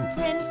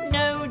footprints,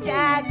 no,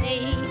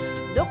 Daddy.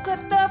 Look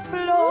at the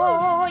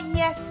floor,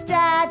 yes,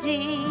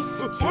 Daddy.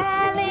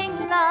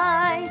 Telling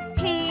lies,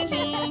 hee,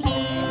 hee,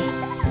 hee.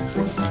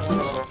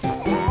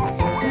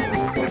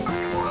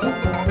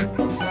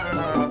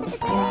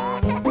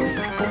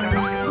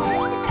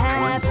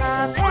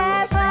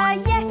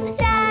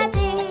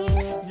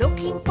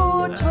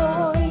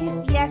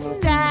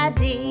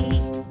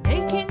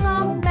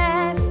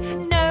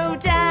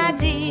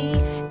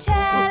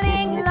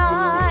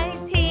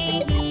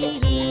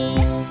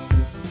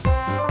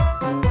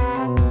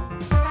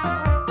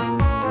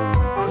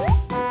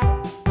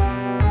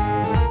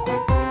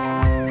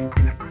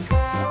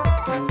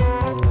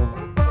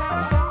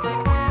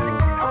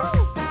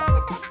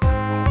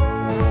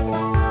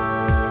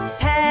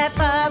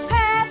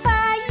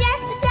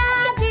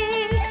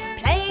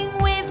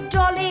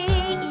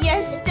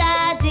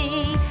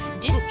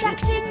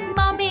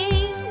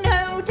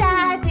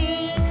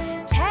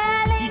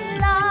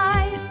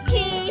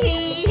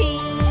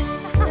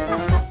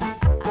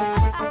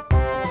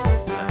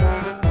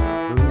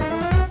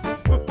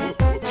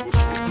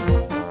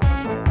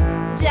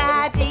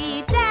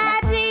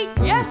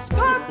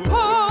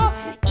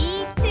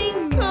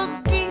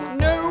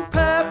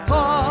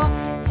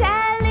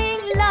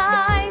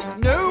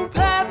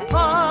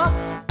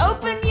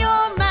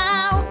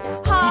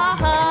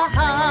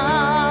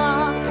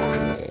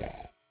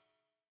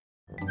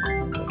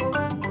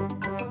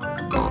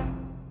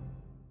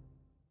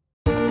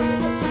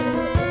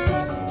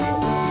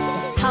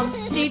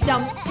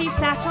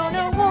 sat on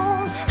a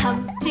wall.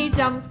 Humpty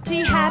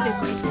Dumpty had a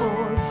great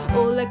fall.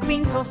 All the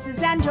Queen's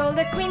horses and all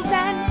the Queen's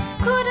men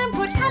couldn't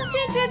put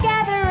Humpty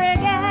together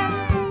again.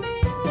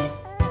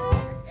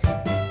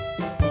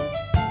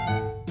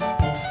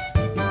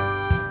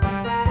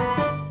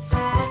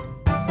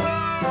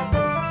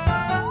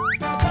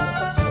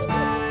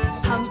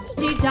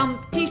 Humpty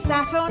Dumpty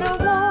sat on a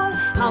wall.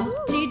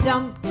 Humpty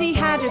Dumpty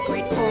had a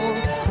great fall.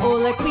 All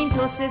the Queen's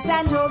horses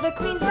and all the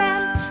Queen's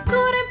men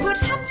couldn't put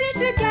Humpty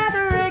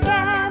together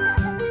again.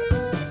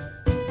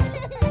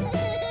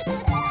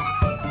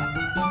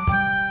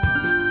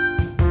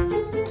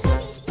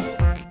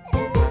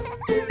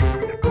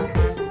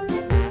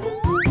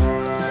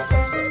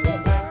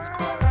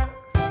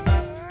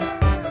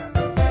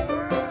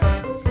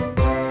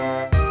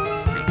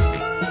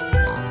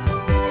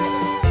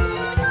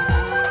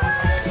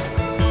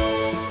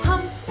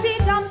 Humpty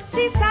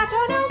Dumpty sat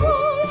on a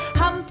wall.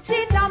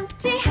 Humpty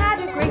Dumpty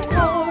had a great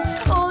fall.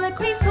 All the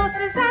Queen's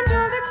horses and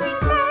all the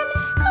Queen's men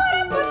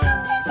couldn't put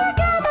Humpty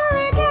together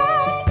again.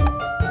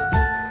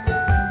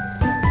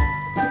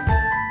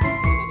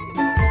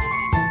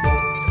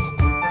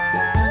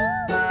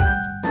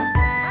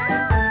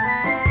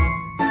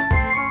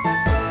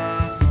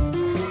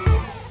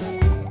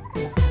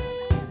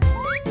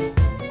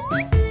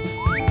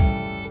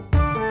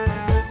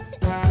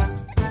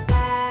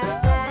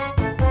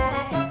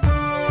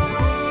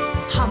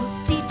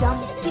 Humpty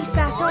Dumpty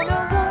sat on a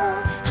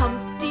wall.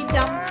 Humpty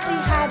Dumpty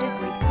had a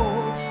great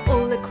fall.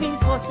 All the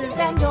Queen's horses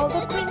and all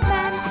the Queen's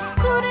men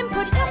couldn't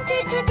put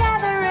Humpty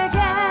together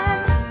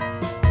again.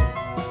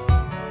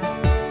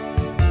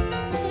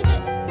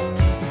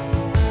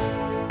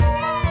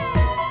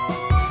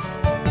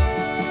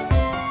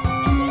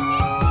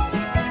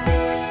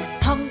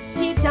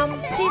 Humpty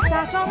Dumpty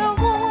sat on a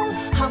wall.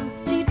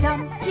 Humpty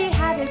Dumpty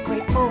had a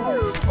great fall.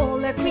 All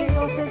the Queen's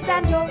horses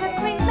and all the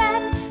Queen's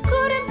men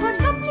couldn't put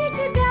Humpty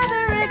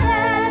together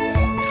again.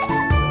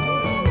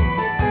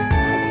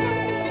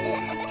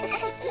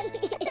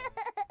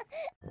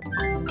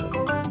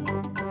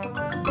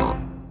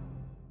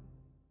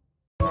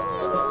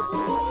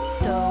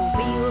 The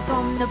wheels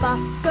on the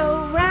bus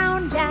go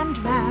round and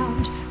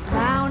round,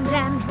 round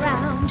and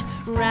round,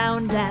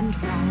 round and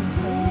round.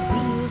 The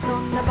wheels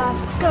on the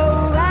bus go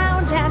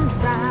round and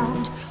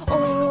round,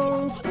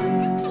 all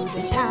through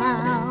the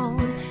town.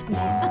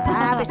 Miss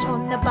Rabbit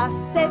on the bus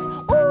says,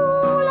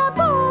 all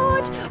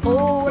aboard,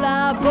 all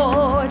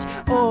aboard,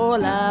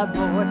 all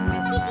aboard.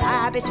 Miss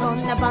Rabbit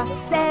on the bus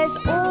says,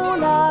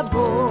 all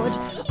aboard,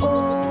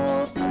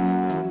 all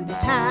through the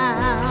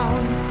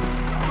town.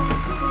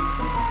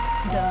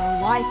 The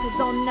wipers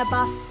on the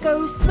bus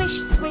go swish,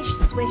 swish,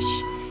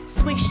 swish,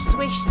 swish,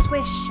 swish,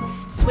 swish,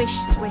 swish,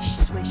 swish,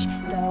 swish.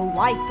 The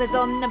wipers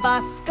on the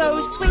bus go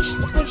swish,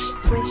 swish,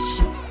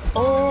 swish,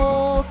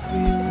 all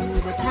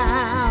through the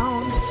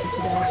town.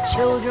 The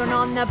children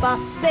on the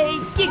bus, they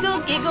giggle,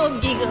 giggle,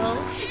 giggle,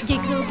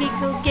 giggle,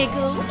 giggle,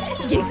 giggle,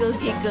 giggle,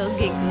 giggle,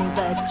 giggle.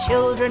 The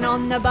children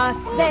on the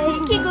bus, they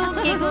giggle,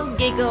 giggle,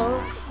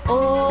 giggle,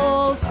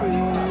 all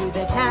through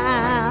the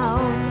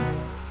town.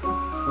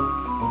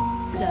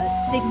 The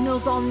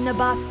signals on the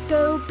bus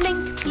go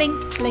blink,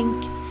 blink,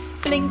 blink,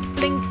 blink,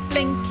 blink,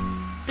 blink,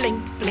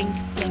 blink, blink,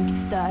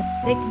 blink. The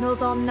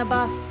signals on the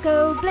bus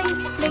go blink,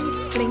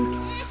 blink, blink,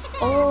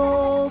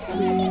 all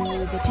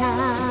through the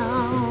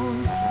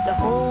town. The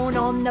horn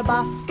on the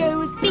bus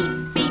goes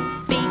beep, beep,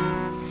 beep,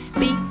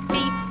 beep,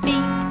 beep,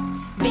 beep,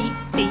 beep,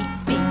 beep,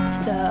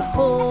 beep. The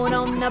horn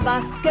on the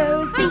bus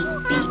goes beep,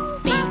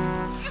 beep, beep,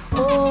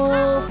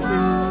 all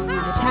through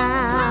the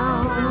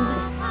town.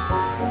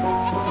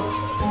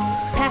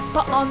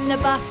 Peppa on the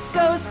bus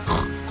goes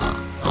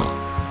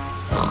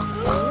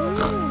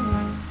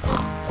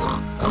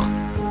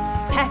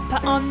Peppa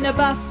on the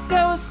bus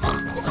goes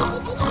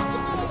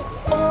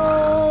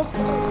all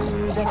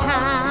through the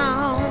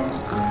town.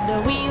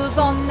 The wheels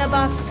on the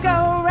bus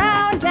go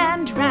round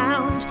and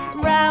round,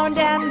 round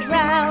and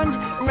round,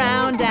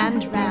 round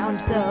and round.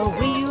 The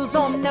wheels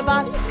on the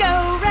bus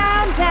go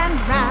round and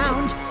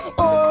round,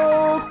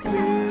 all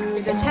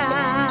through the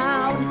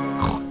town.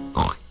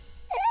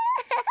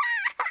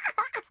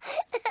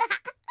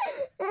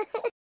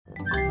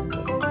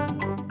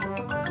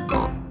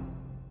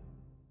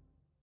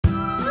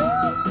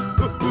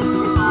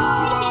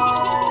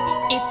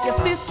 If you're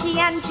spooky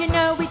and you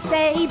know it,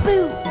 say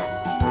boo.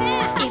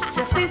 If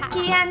you're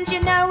spooky and you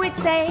know it,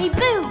 say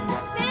boo.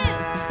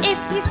 If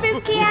you're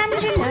spooky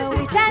and you know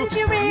it and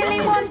you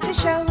really want to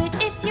show it,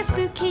 if you're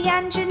spooky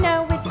and you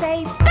know it,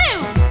 say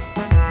boo.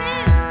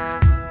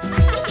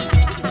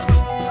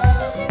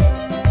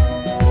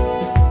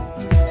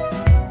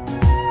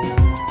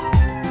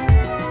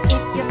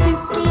 If you're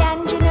spooky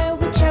and you know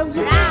it, show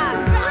your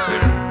frown.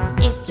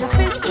 If you're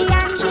spooky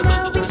and you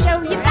know it,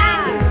 show your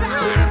frown.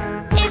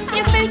 If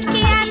you're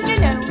spooky and you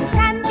know it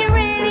and you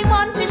really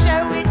want to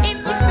show it, if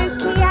you're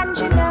spooky and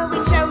you know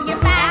it, show your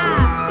frown.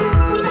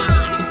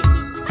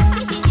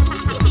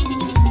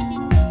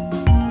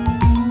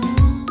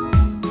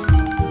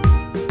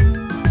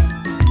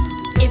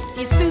 If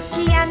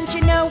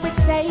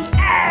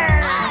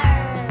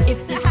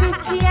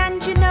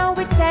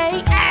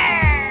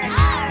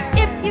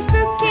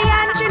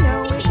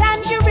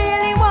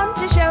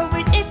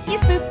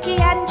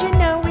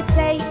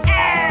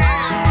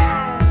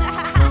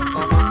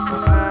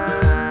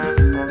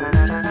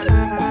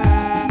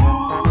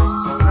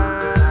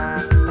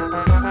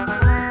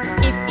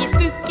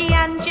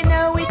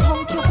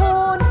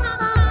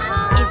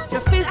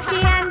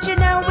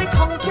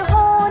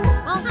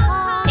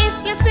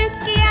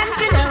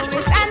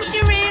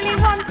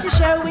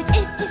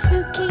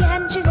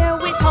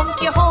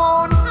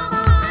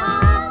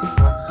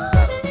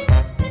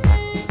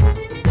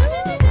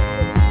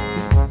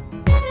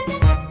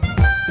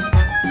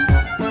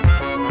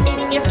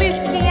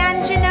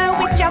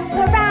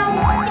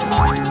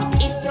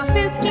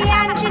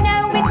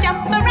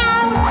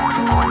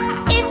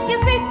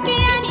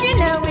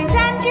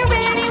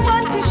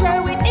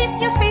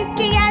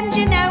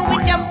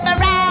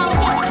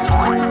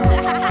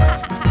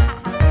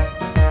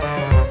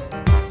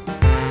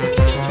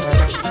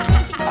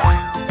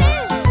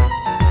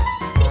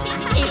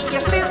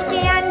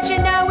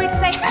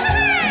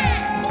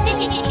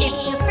If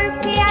you're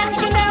spooky and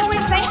you know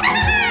it, say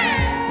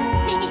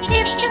ha-ha!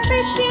 If you're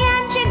spooky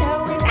and you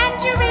know it,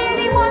 and you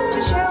really want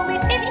to show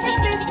it, if you're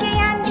spooky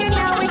and you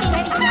know it,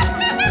 say ha-ha!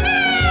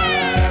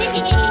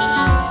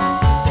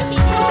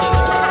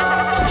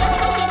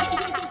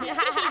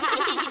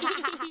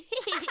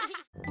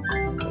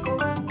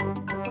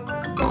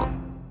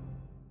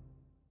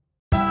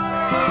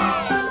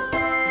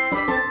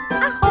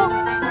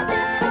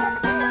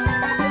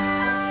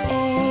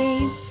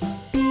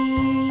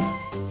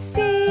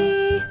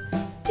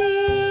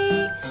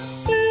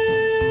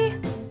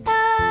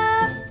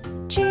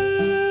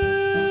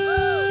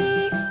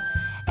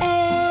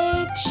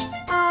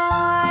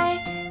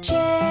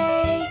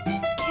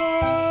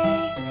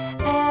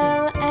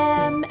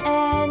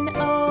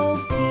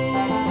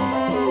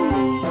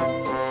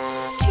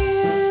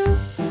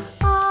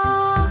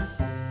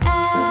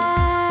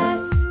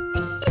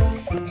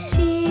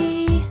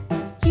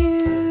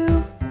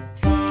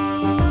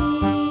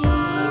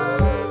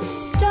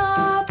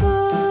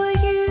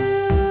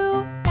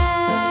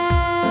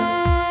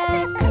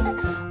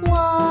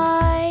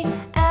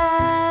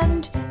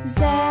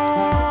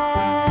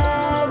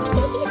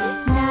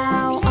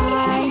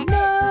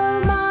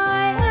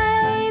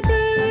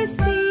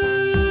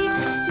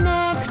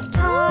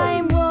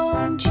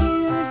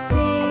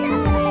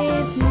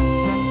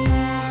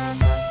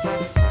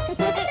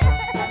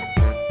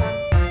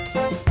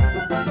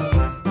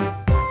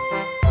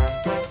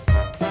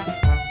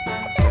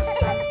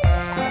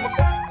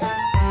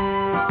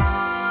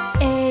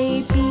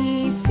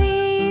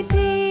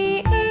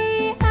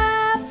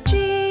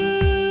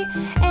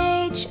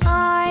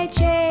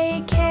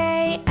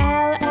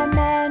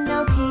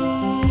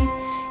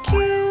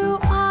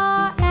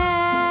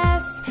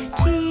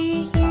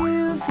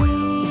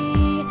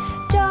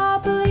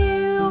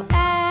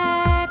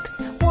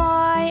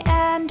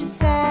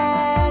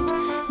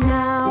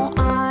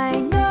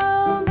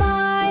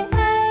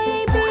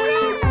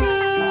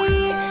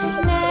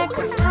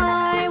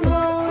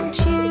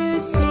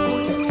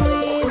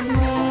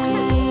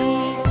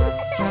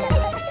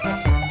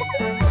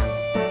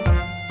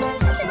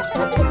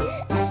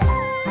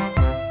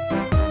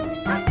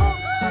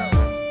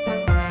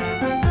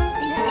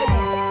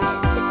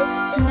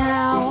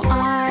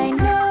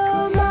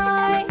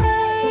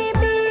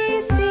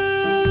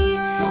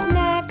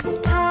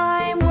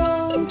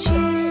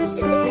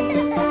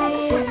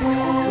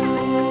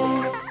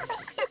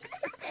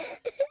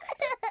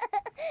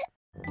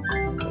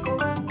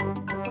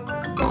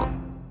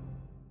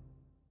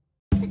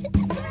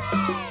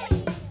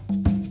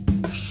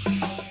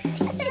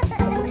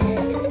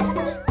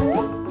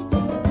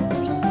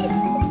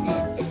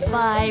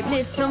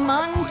 Little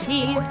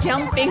monkeys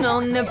jumping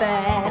on the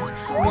bed.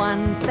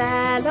 One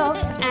fell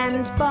off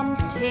and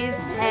bumped his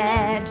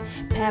head.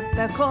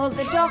 Peppa called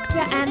the doctor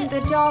and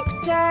the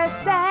doctor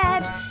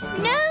said,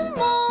 No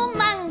more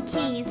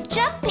monkeys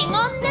jumping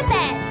on the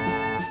bed.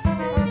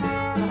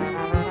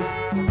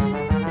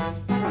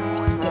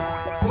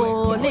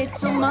 4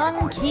 little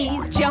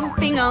monkeys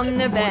jumping on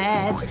the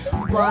bed.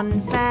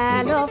 One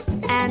fell off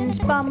and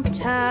bumped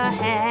her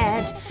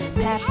head.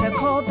 Peppa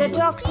called the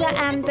doctor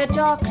and the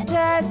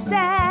doctor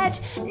said,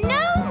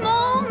 No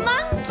more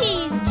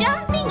monkeys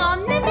jumping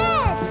on the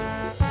bed.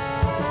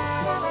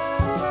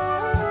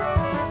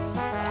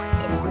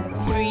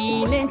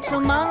 3 little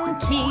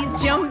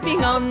monkeys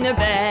jumping on the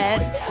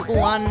bed.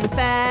 One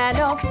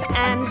fell off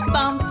and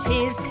bumped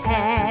his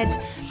head.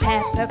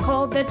 Peppa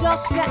called the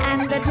doctor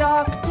and the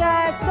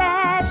doctor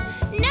said,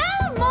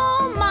 No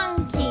more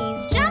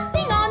monkeys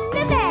jumping on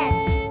the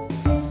bed.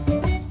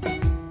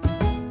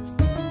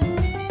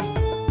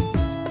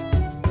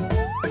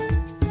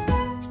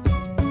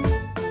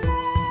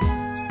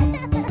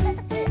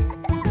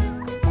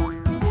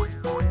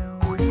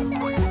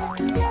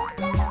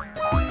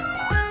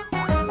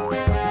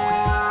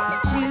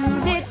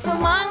 2 little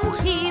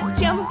monkeys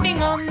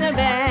jumping on the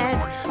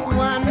bed.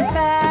 One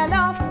fell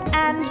off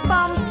and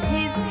bumped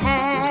his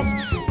head.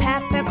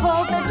 Peppa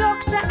called the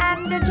doctor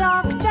and the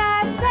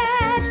doctor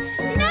said,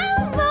 No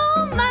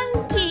more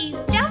monkeys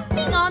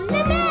jumping on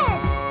the bed.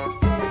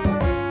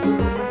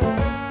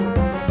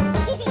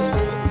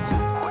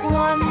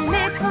 1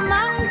 little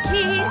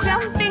monkey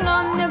jumping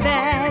on the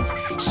bed.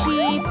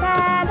 She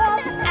fell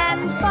off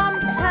and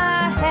bumped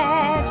her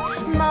head.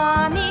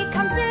 Mommy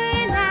comes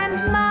in and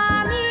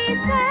Mommy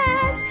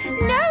says,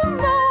 No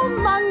more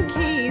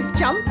monkeys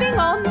jumping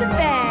on the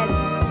bed.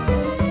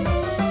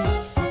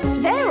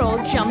 They're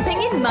all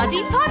jumping in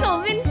muddy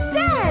puddles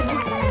instead.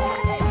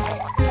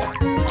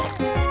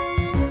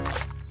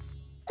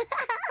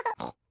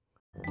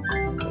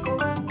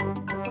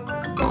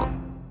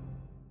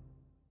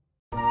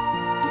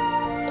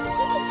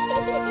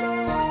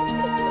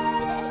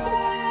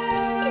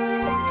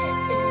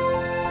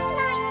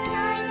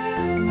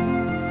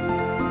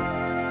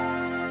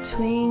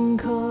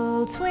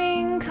 Twinkle,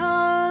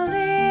 twinkle,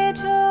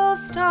 little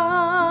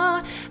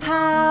star,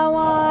 how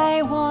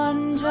I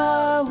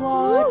wonder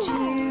what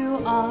you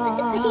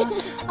are.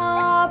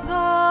 Up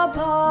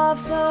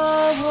above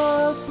the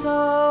world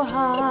so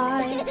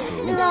high,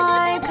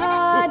 like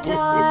a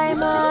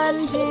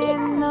diamond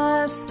in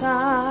the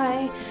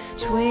sky.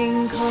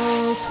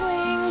 Twinkle,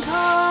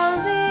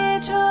 twinkle,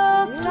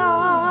 little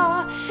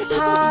star,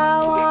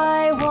 how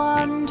I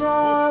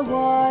wonder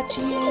what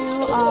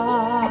you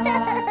are.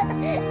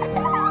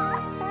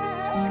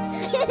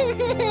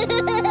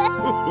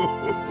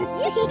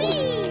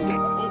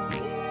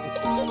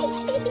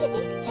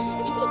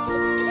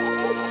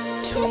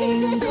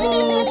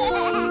 Twinkle,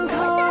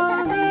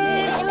 twinkle,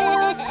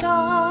 little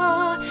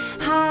star,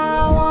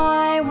 how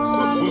I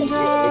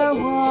wonder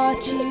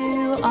what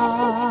you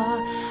are.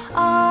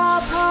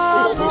 Up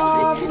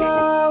above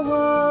the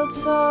world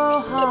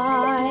so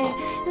high,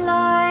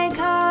 like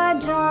a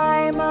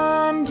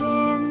diamond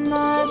in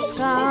the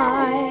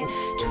sky.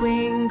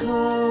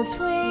 Twinkle,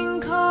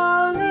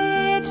 twinkle,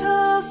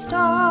 little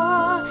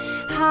star,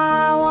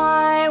 how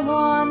I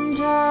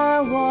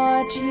wonder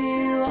what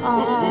you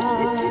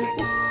are.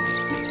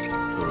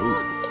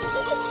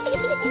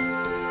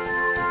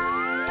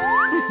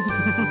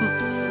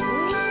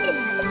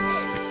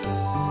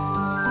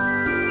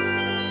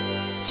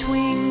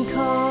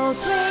 Twinkle,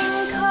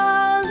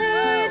 twinkle,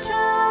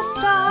 little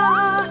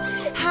star,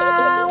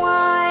 how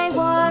I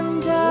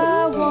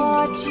wonder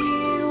what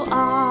you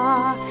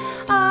are.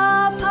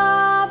 Up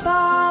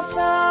above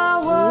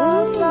the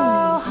world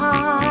so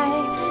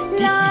high,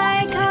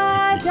 like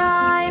a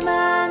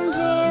diamond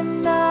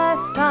in the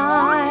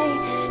sky.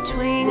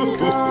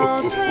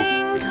 Twinkle,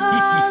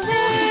 twinkle,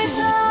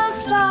 little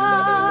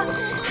star,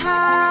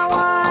 how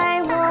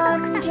I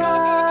wonder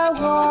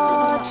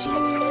what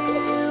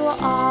you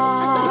are.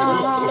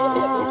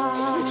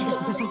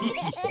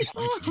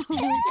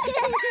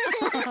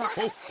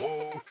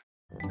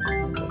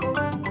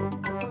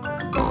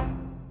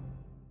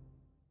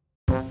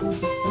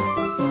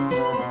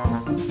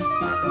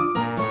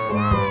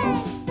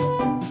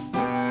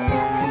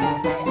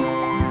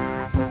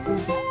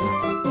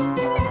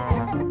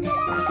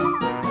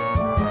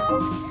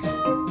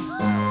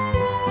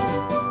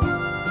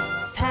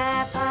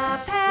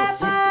 Peppa,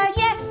 Peppa,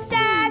 yes,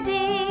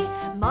 Daddy.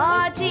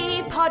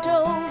 Muddy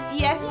puddles,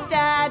 yes,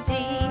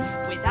 Daddy.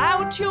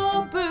 Without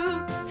your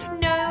boots,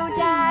 no,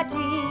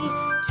 Daddy.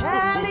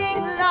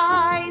 Telling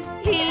lies,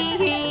 hee,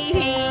 hee,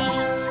 hee.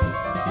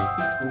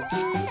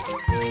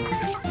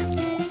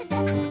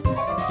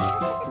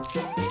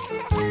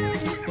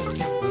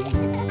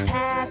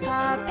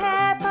 Peppa,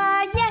 Peppa,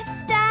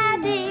 yes,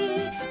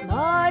 Daddy.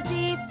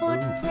 Muddy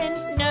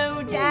footprints,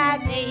 no,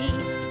 Daddy.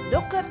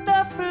 Look at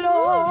the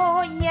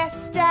floor,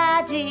 yes,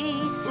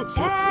 Daddy.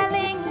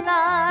 Telling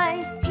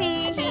lies,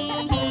 hee,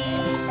 hee, hee.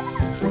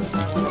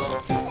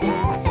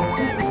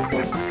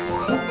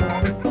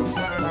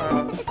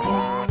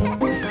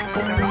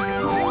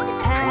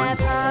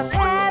 Peppa,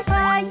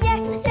 Peppa,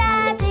 yes,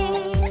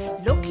 Daddy.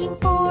 Looking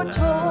for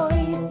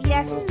toys,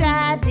 yes,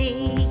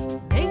 Daddy.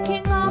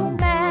 Making a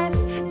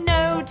mess,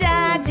 no,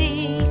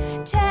 Daddy.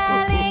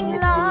 Telling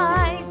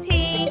lies,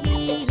 hee,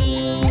 hee,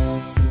 hee.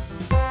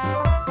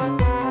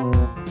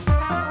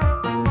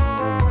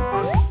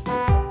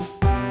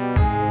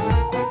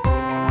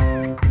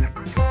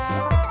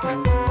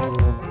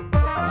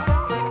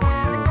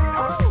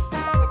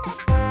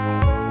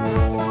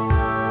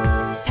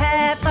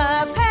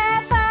 Peppa,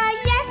 Peppa,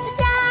 yes,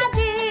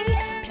 Daddy.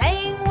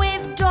 Playing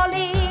with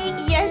Dolly,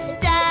 yes,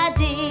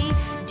 Daddy.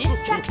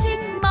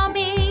 Distracting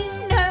Mummy,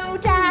 no,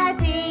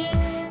 Daddy.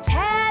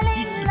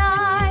 Telling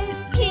lies,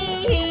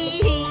 hee,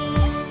 hee, hee.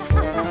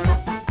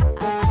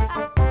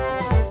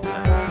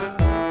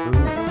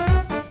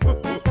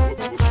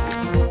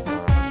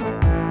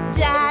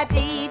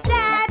 Daddy,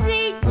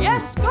 Daddy,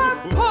 yes,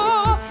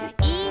 Peppa.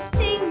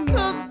 Eating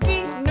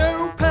cookies,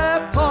 no,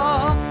 Peppa.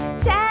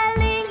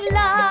 Telling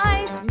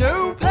lies,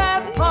 no,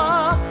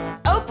 Peppa.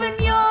 Open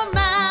your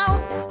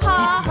mouth,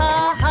 ha,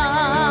 ha, ha.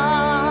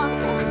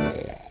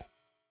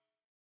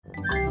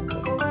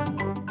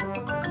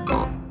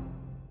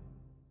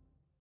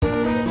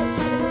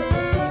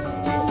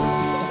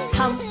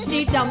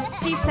 Humpty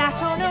Dumpty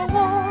sat on a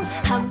wall.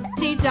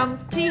 Humpty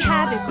Dumpty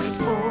had a great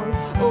fall.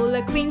 All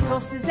the Queen's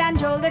horses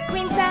and all the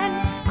Queen's men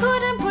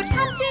couldn't put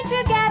Humpty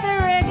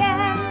together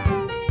again.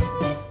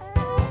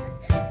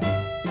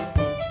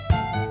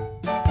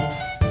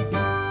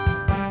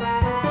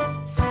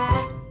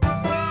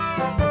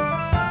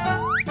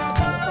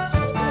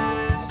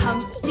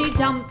 Humpty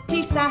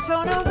Dumpty sat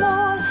on a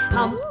wall.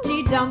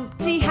 Humpty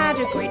Dumpty had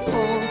a great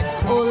fall.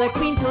 All the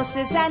Queen's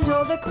horses and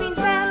all the Queen's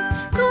men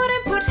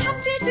couldn't put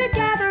Humpty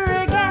together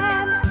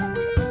again.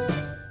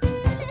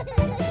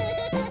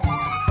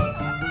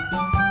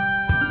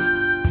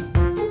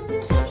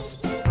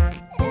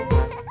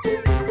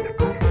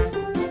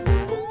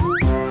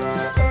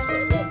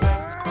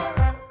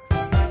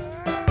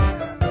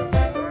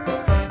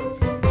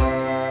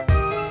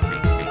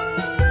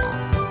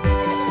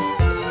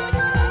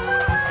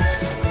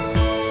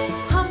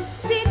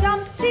 Humpty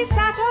Dumpty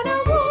sat on a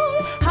wall.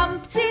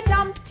 Humpty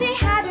Dumpty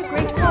had a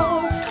great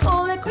fall.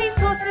 All the Queen's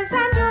horses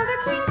and all the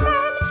Queen's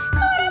men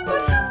couldn't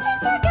put Humpty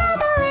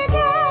together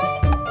again.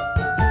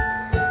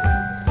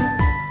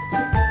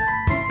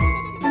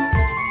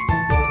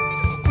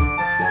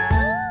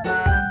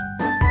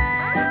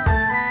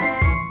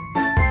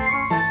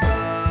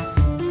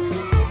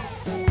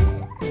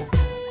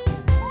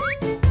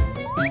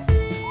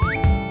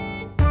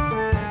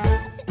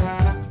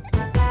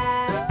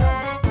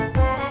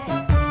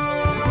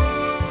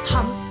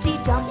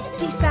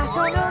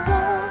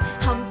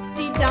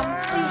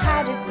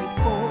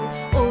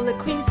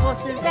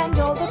 horses and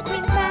all the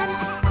Queen's men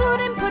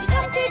couldn't put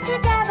Humpty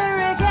together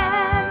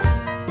again.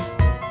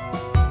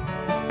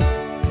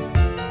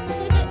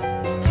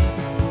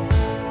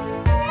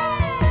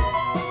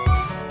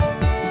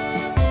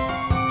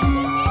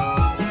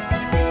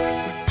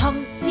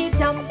 Humpty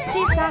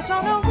Dumpty sat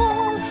on a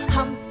wall.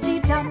 Humpty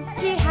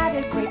Dumpty had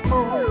a great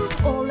fall.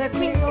 All the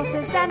Queen's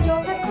horses and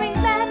all the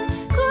Queen's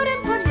men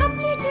couldn't put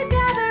Humpty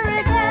together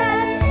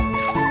again.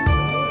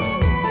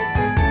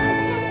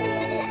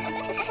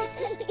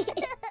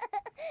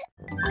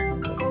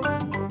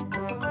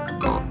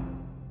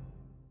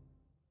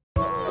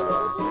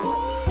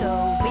 The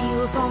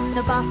wheels on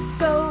the bus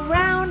go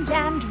round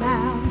and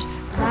round,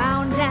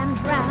 round and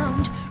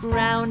round,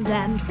 round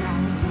and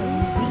round. The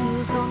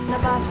wheels on the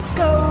bus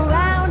go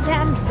round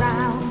and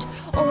round,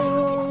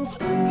 all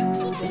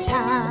through the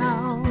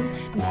town.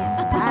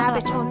 Miss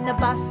Rabbit on the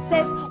bus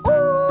says,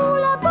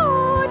 all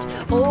aboard,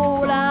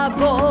 all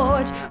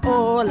aboard,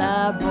 all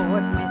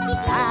aboard. Miss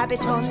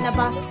Rabbit on the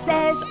bus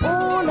says,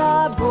 all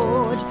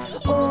aboard,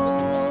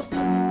 all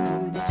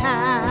through the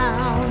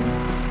town.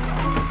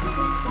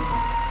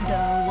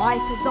 The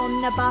wipers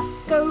on the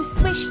bus go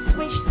swish,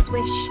 swish,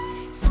 swish,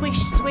 swish,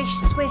 swish,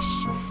 swish,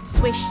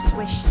 swish,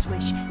 swish,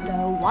 swish.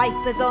 The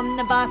wipers on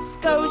the bus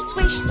go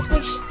swish,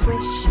 swish,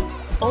 swish,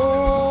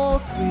 all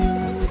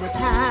through the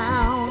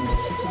town.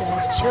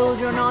 The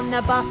children on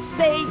the bus,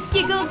 they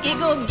giggle,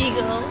 giggle,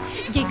 giggle,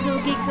 giggle,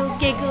 giggle,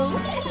 giggle,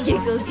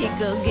 giggle,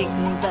 giggle,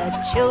 giggle. The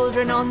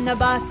children on the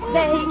bus,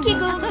 they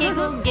giggle,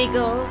 giggle,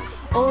 giggle,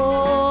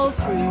 all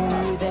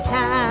through the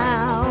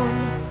town.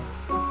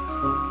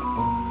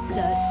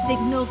 The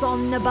signals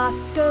on the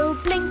bus go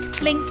blink,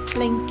 blink,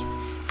 blink,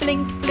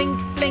 blink, blink,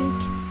 blink,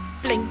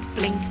 blink,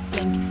 blink,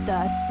 blink.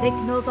 The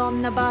signals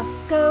on the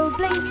bus go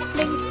blink,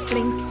 blink,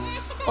 blink,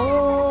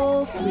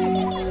 all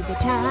through the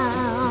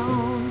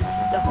town.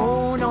 The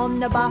horn on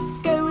the bus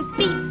goes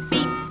beep,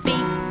 beep,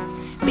 beep,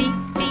 beep,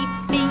 beep,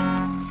 beep,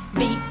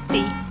 beep,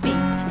 beep,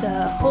 beep.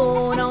 The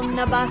horn on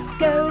the bus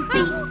goes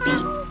beep,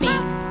 beep,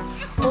 beep,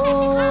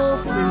 all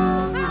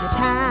through the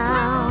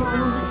town.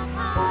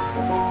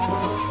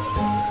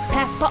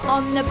 Peppa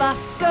on the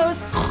bus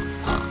goes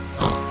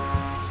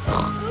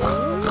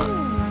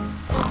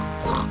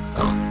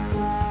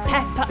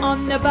Peppa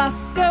on the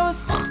bus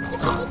goes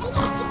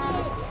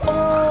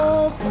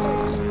all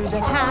through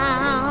the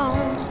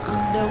town.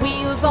 The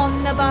wheels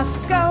on the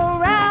bus go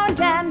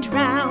round and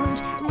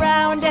round,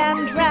 round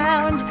and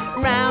round,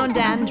 round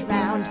and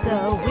round.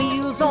 The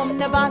wheels on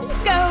the bus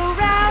go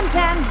round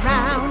and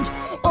round,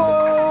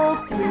 all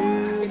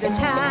through the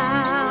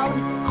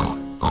town.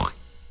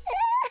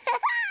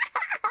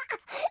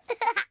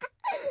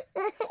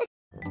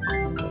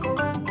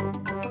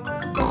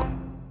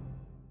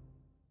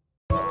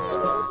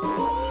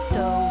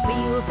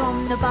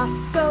 On the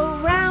bus go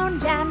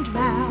round and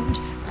round,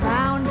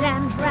 round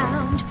and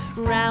round,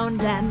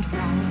 round and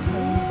round.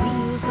 The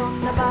wheels on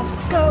the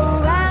bus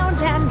go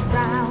round and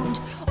round,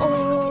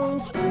 all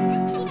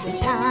through the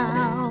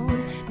town.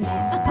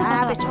 Miss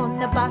Rabbit on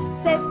the bus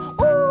says,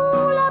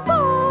 all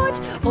aboard,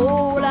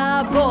 all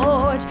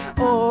aboard,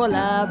 all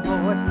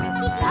aboard.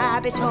 Miss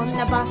Rabbit on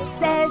the bus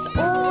says,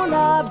 all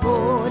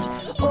aboard,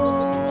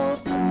 all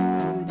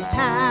through the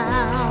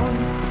town.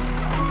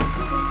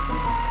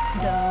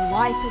 The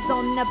wipers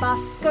on the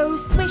bus go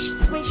swish,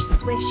 swish,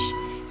 swish,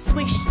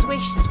 swish,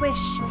 swish,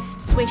 swish,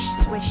 swish,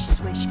 swish,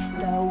 swish.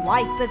 The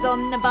wipers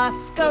on the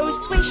bus go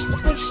swish,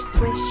 swish,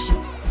 swish,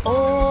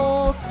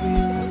 all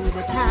through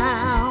the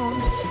town.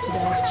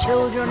 The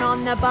children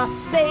on the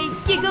bus, they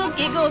giggle,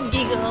 giggle,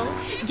 giggle,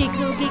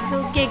 giggle,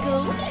 giggle,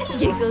 giggle,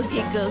 giggle,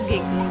 giggle,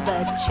 giggle.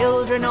 The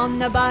children on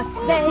the bus,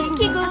 they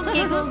giggle,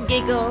 giggle,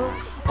 giggle,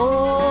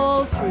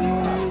 all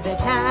through the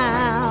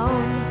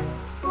town.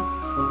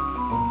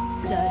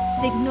 The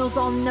signals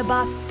on the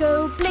bus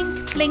go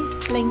blink,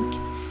 blink, blink,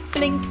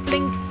 blink,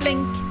 blink,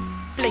 blink,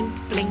 blink,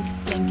 blink,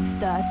 blink.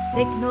 The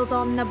signals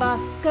on the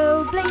bus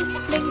go blink,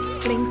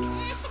 blink, blink,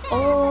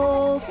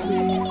 all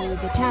through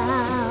the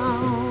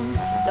town.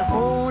 The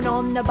horn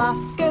on the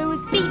bus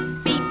goes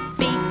beep, beep,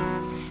 beep,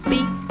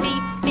 beep,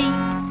 beep, beep,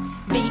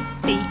 beep,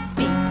 beep,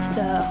 beep.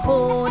 The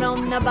horn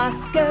on the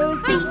bus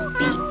goes beep,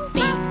 beep,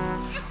 beep,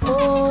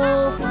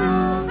 all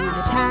through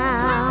the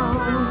town.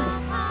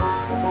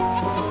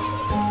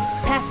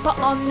 Peppa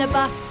on the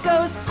bus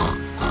goes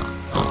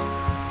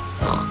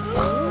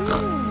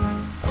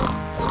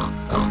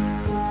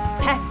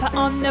Peppa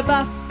on the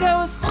bus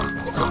goes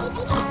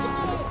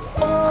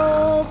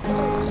all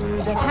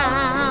through the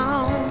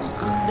town.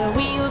 The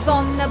wheels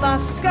on the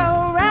bus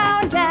go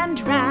round and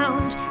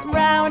round,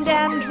 round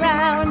and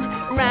round,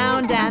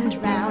 round and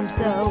round.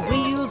 The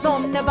wheels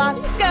on the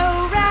bus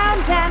go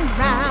round and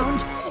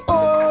round,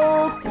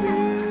 all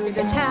through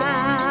the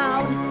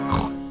town.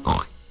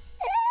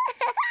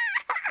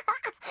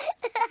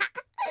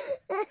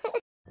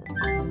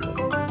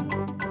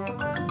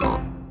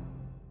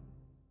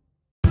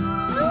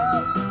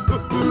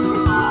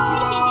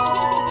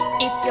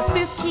 If you're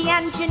spooky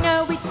and you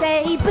know it,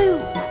 say boo.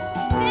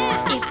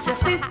 If you're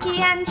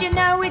spooky and you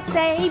know it,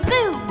 say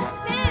boo.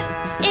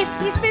 If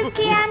you're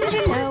spooky and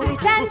you know it,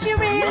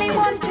 really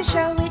want to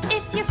show it.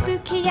 If you're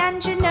spooky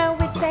and you know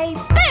it, say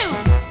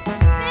boo!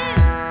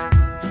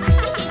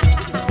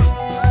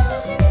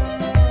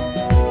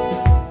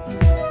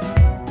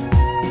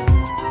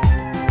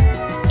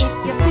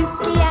 If you're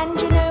spooky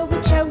and you know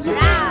it, show your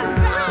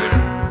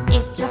fan.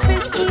 If you're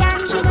spooky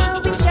and you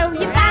know it, show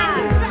your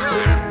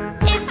fan.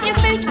 If you're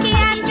spooky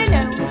and you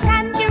know it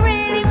and you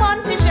really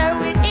want to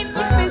show it. If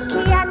you're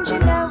spooky and you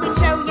know it,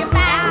 show your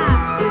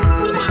fans.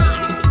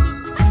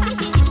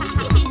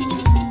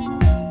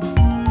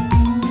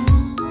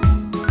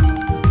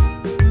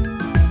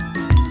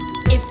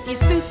 If you're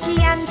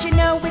spooky and you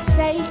know it,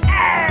 say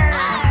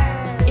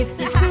arr. If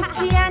you're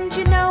spooky and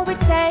you know it,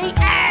 say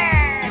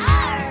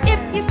arr.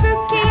 If you're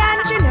spooky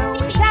and you know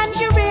it and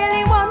you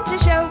really want to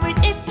show it.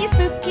 If you're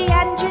spooky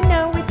and you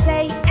know it,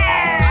 say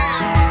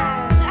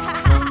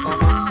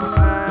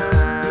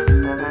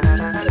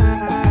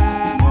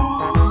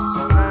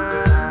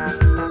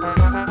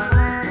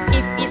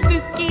if you're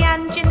spooky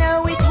and you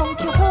know it,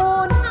 honk your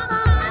horn.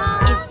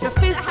 If you're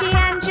spooky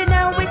and you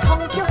know it,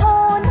 honk your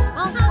horn.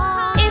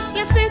 If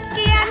you're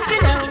spooky and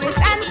you know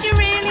it and you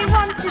really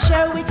want to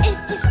show it.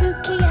 If you're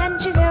spooky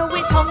and you know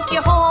it, honk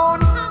your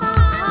horn.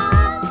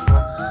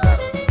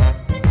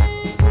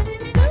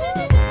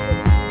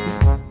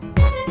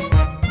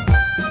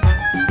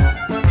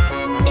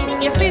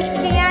 If you're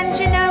spooky and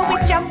you know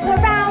it, jump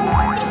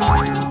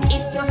around.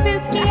 If you're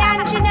spooky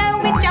and you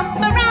know it, jump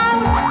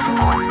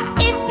around.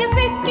 If you're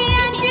spooky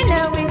and you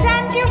know it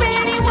and you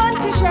really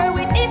want to show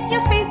it. If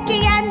you're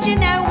spooky and you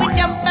know it,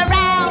 jump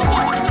around.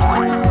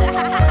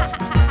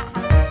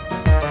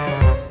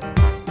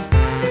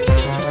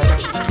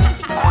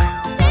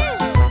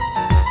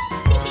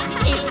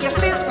 If you're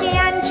spooky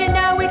and you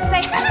know it,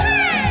 say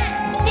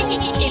ha-ha.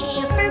 If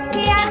you're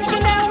spooky and you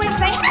know it,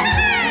 say ha-ha.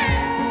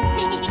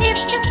 If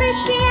you're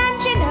spooky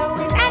and you know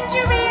it and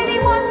you really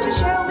want to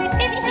show it.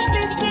 If you're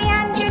spooky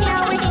and you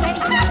know it, say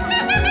A,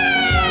 B,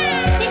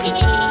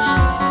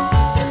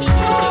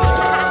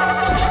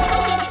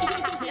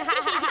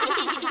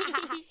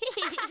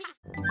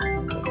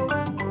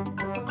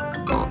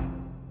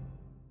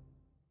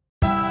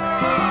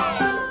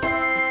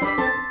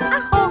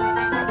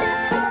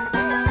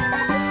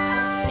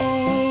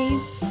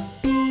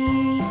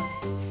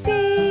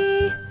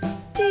 C,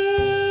 D,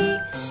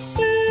 E,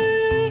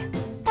 F,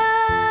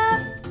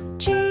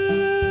 G,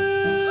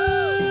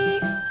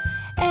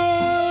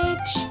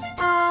 H,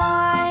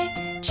 I,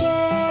 J,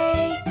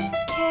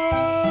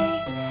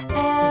 K,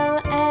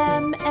 L,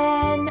 M,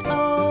 N,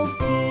 O,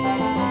 P,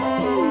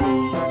 Q,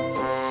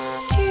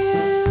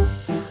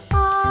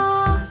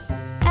 R,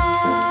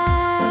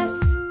 S,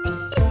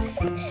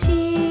 T,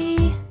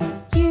 U, V,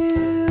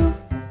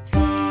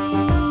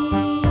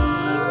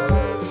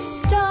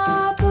 W,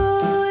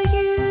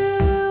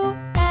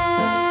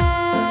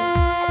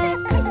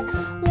 X,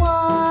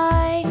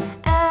 Y,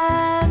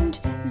 and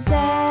Z.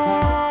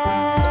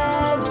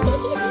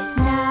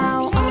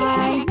 Now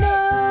I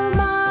know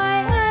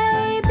my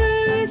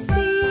ABC.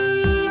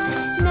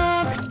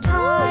 Next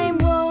time,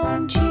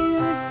 won't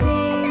you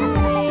sing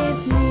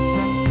with me?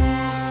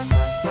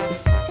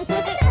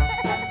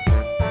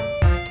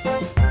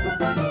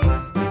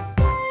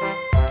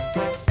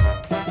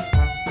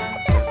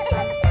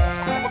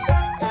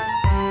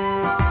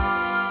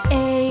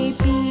 A,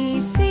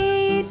 B,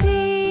 C,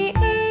 D,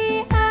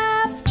 E,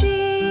 F,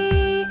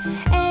 G,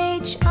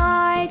 H,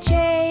 I,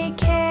 J,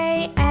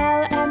 K,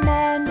 L, M,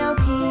 N, O,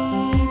 P,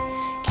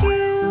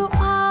 Q,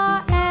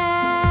 R,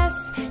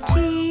 S,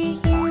 T,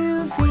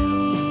 U,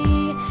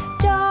 V,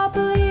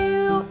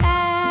 W,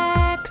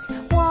 X,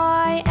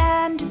 Y,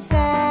 and Z.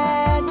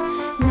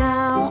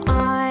 Now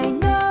I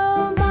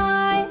know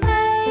my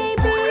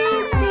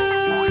ABC.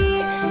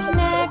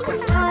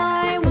 Next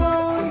time,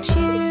 won't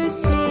you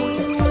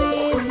sing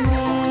with me?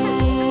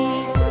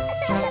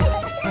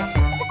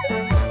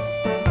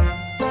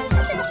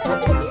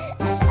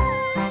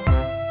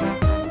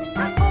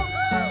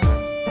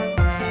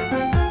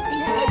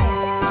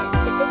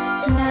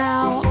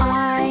 Now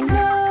I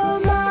know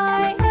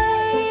my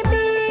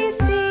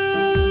ABC.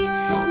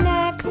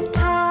 Next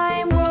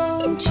time,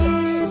 won't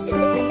you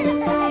sing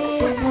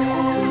with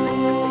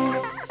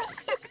me?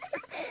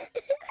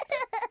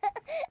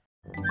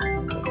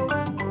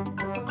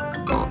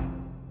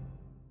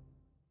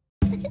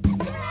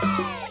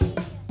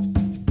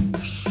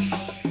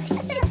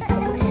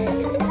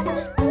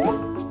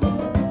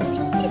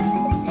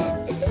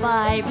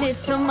 Five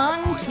little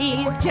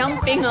monkeys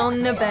jumping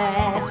on the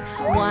bed.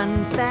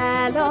 One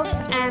fell off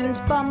and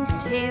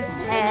bumped his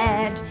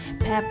head.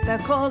 Peppa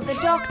called the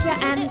doctor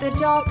and the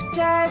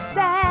doctor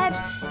said,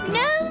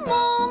 No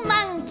more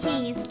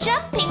monkeys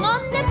jumping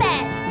on the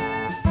bed.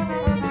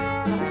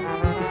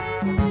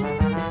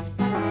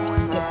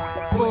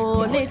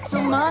 Four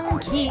little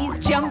monkeys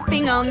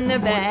jumping on the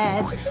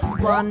bed.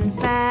 One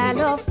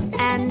fell off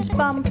and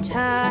bumped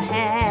her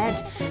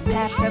head.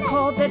 Peppa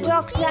called the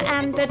doctor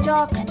and the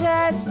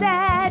doctor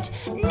said,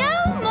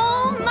 No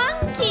more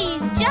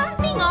monkeys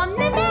jumping on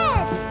the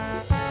bed.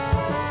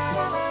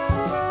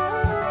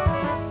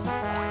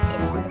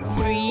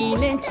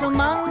 little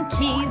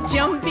monkeys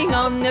jumping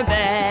on the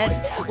bed.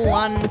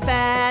 One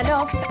fell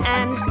off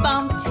and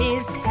bumped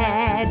his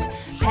head.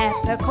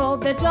 Peppa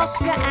called the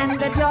doctor and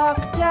the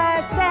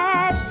doctor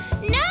said,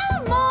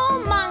 No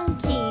more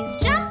monkeys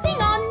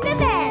jumping on the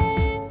bed.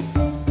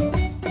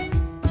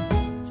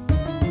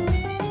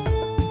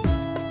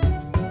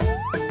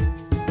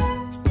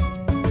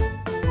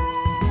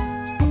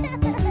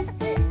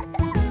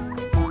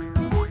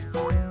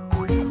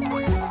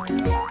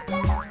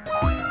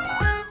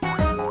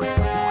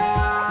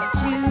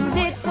 Two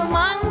little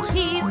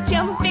monkeys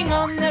jumping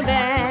on the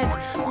bed.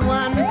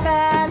 One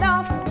fell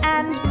off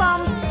and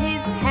bumped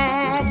his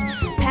head.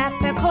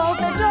 Peppa called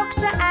the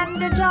doctor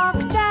and the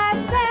doctor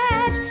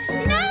said,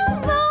 No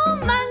more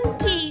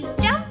monkeys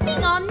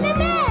jumping on the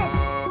bed.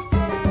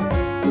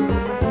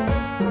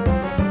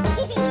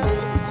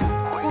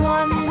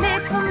 one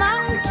little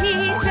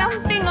monkey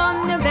jumping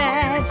on the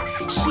bed.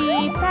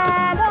 She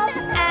fell off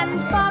and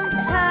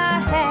bumped her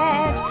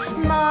head.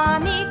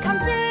 Mommy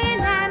comes in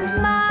and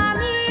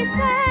Mommy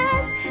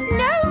says,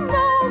 No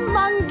more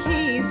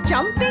monkeys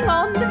jumping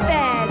on the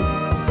bed.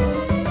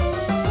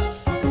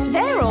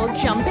 They're all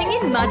jumping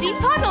in muddy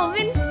puddles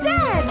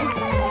instead.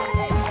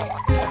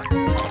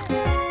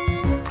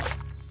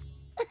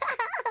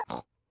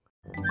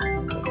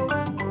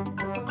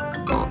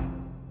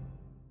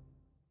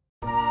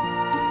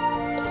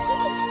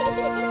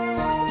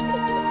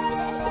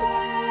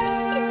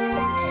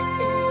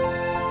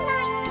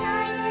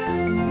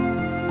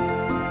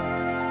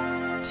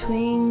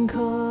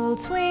 Twinkle,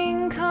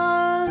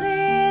 twinkle,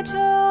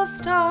 little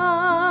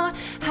star,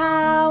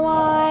 how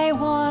I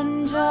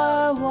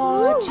wonder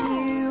what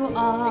you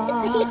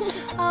are.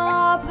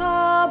 Up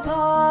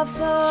above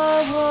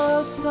the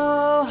world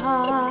so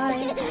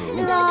high,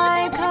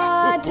 like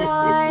a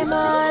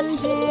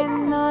diamond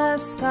in the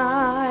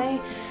sky.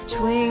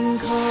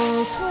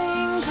 Twinkle,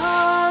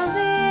 twinkle,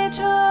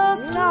 little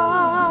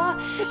star,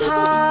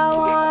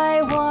 how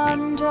I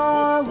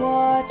wonder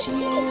what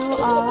you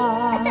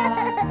are.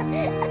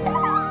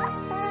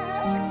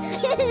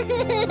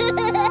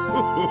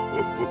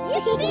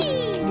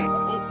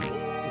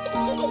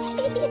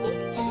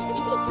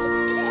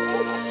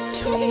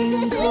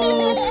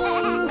 Twinkle,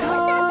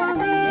 twinkle,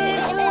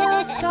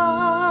 little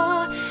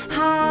star,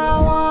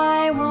 how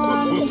I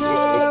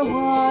wonder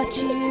what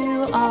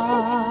you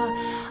are.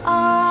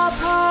 Up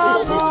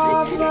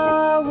above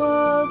the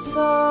world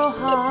so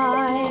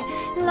high,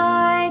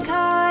 like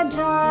a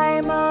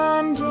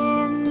diamond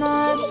in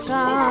the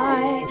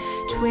sky.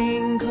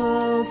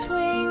 Twinkle,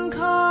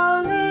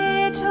 twinkle,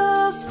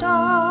 little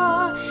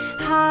star,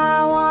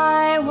 how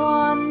I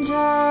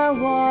wonder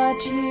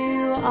what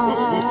you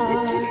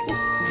are.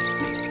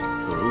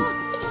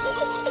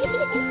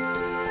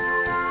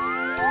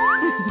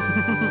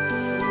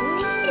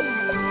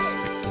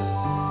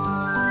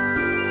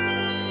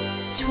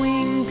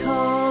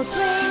 Twinkle,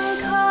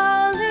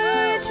 twinkle,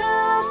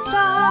 little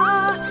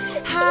star,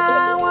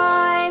 how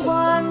I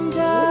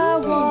wonder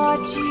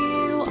what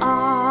you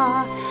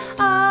are.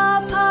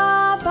 Up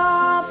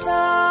above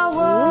the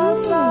world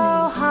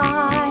so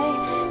high,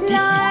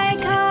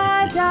 like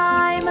a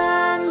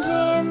diamond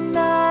in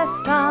the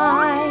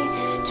sky.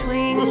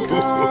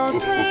 Twinkle,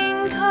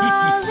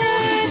 twinkle,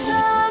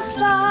 little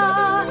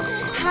star,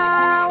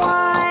 how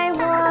I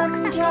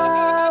wonder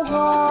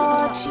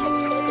what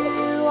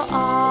you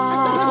are.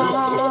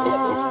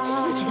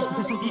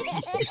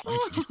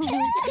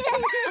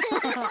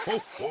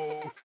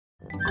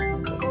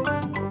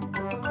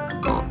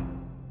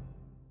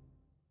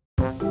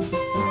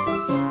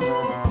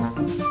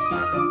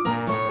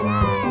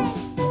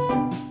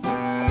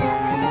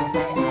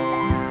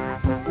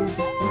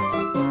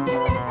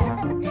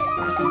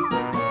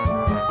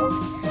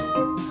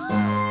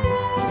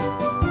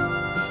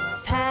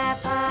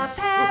 Peppa,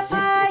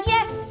 Peppa,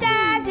 yes,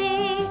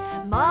 Daddy.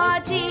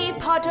 Muddy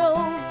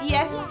puddles,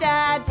 yes,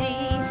 Daddy.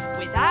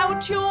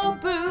 Without your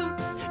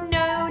boots,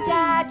 no,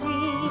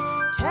 Daddy.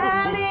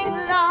 Telling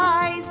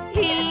lies,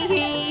 hee,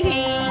 hee,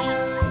 hee.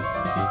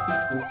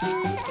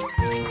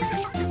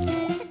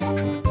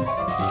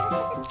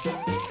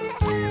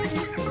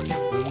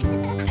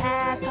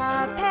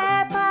 Peppa,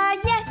 Peppa,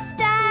 yes,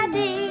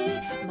 Daddy.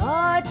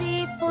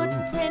 Muddy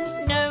footprints,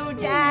 no,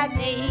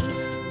 Daddy.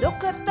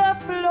 Look at the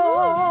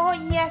floor,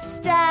 yes,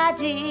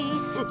 Daddy.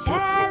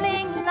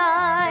 Telling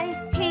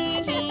lies,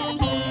 hee, hee,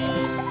 hee.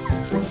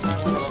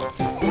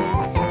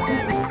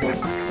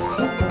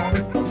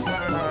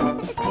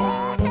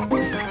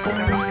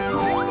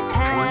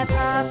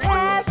 Peppa,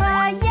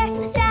 Peppa,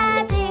 yes,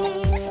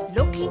 Daddy.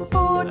 Looking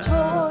for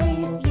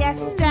toys,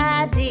 yes,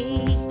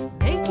 Daddy.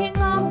 Making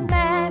a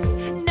mess,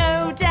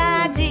 no,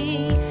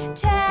 Daddy.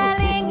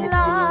 Telling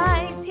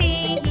lies,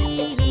 hee,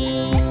 hee,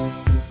 hee.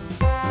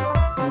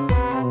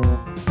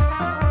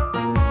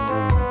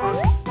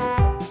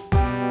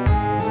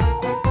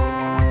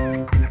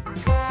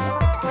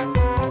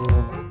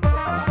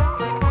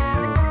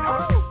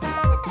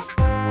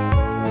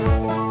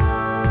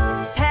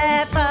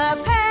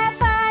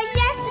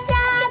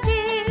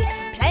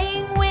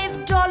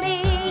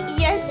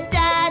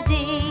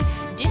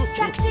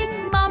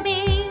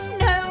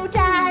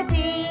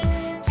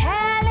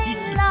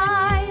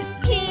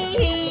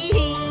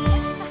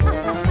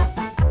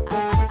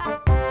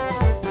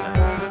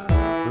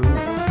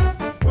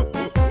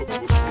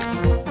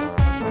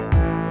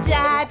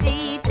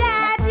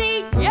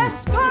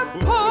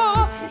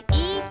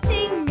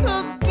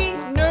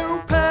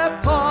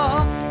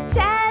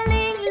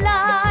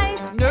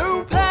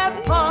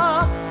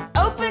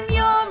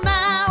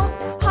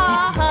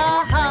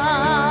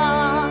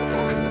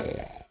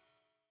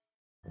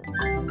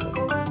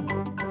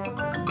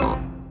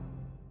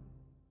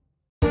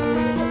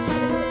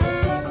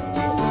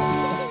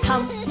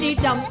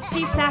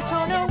 sat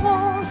on a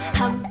wall.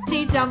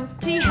 Humpty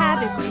Dumpty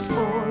had a great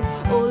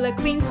fall. All the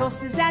Queen's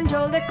horses and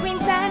all the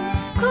Queen's men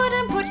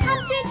couldn't put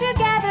Humpty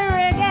together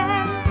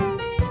again.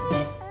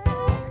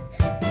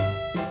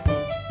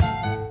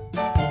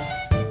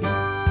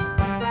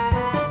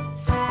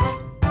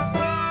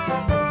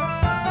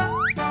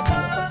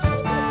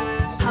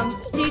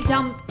 Humpty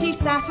Dumpty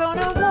sat on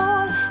a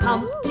wall.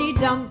 Humpty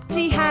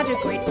Dumpty had a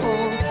great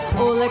fall.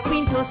 All the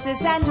Queen's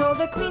horses and all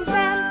the Queen's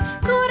men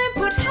couldn't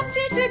put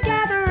Humpty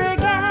together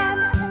again.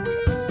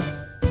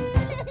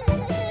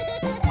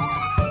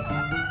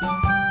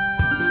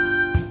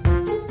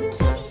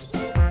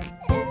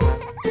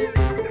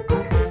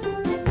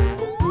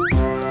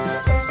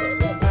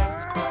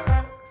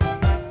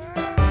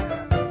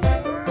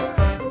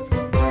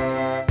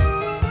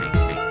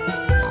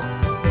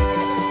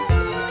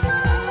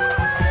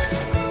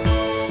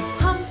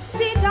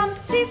 Humpty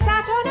Dumpty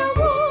sat on a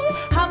wall.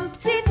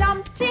 Humpty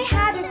Dumpty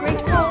had a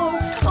great fall.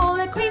 All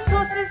the Queen's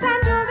horses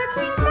and all the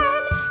Queen's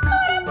men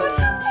couldn't put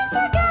Humpty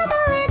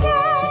together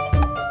again.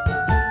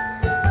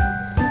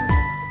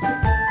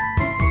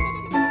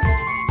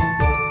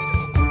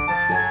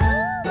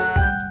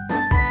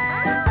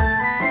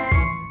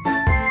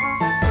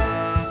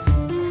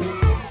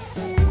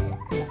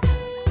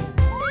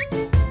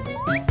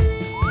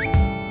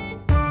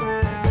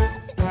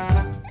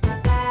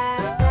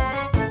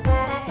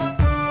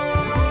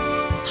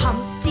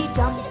 Humpty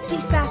Dumpty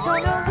sat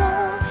on a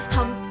wall.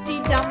 Humpty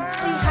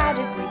Dumpty had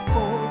a great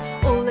fall.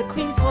 All the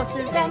Queen's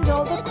horses and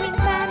all the Queen's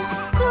men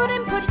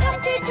couldn't put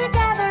Humpty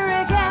together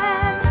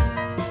again.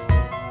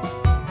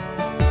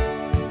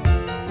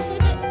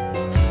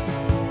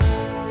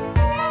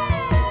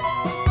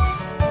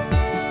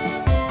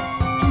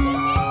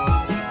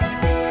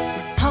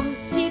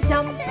 Humpty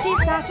Dumpty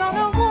sat on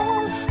a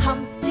wall.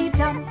 Humpty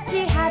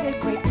Dumpty had a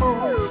great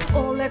fall.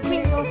 All the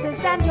Queen's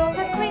horses and all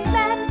the Queen's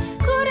men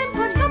couldn't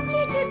put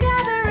Humpty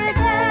together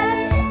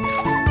again.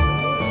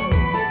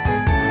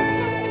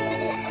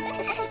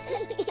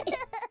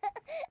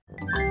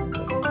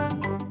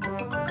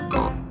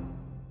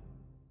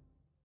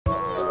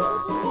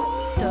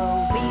 The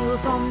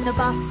wheels on the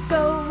bus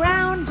go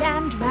round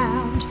and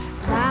round,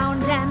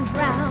 round and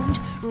round,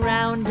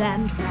 round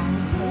and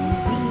round. The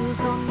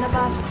wheels on the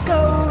bus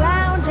go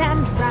round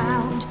and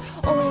round,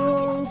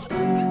 all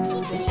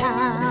through the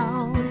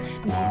town.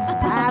 Miss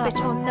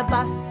Rabbit on the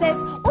bus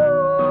says,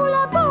 all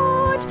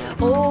aboard,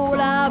 all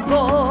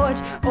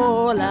aboard,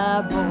 all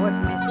aboard.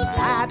 Miss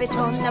Rabbit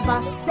on the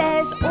bus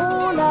says,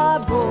 all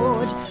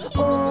aboard,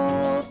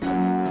 all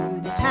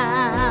through the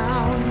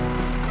town.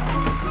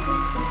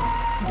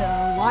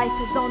 The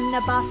wipers on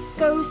the bus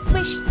go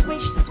swish,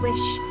 swish,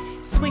 swish,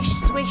 swish,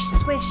 swish,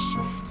 swish,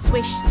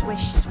 swish,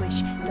 swish,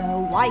 swish.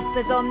 The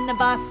wipers on the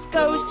bus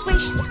go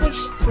swish,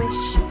 swish,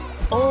 swish,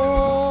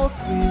 all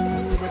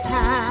through the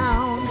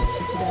town.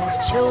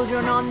 The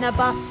children on the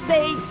bus,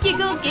 they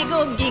giggle,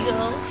 giggle,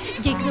 giggle,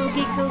 giggle,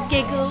 giggle,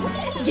 giggle,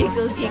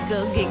 giggle,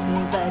 giggle,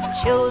 giggle. The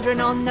children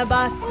on the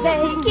bus,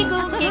 they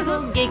giggle,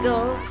 giggle,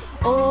 giggle,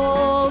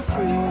 all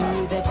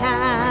through the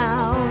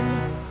town.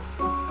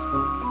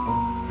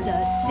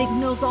 The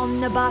signals on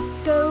the bus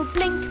go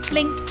blink,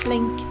 blink,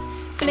 blink,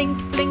 blink,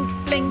 blink,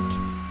 blink,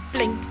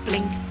 blink,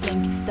 blink,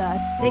 blink. The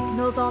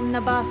signals on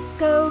the bus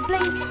go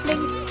blink,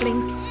 blink,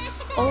 blink,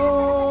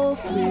 all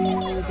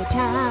through the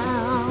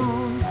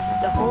town.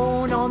 The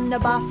horn on the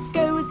bus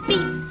goes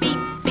beep, beep,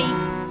 beep,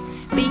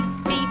 beep,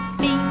 beep,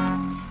 beep,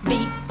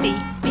 beep,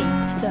 beep,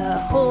 beep. The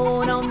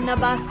horn on the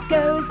bus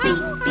goes beep,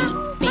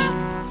 beep, beep,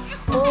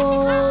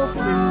 all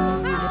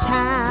through the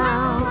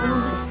town.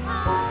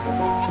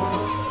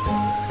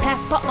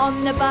 Peppa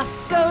on the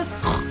bus goes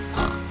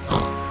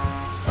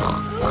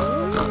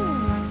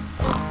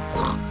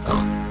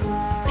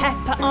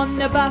Peppa on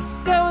the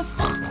bus goes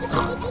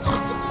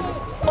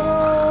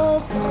all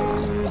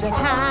through the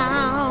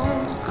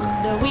town.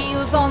 The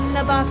wheels on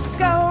the bus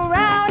go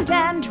round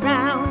and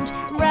round,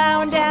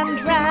 round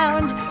and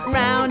round,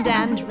 round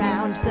and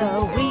round.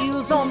 The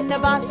wheels on the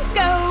bus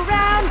go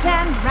round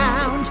and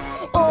round,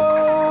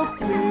 all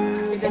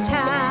through the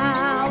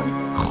town.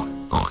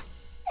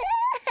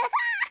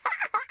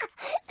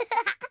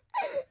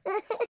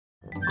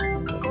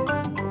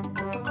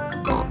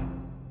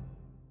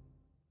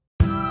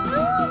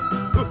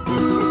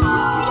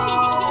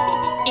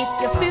 If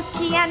you're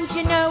spooky and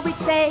you know it,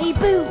 say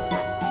boo.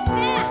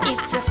 If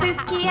you're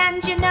spooky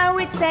and you know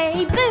it,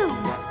 say boo.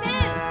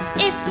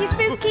 If you're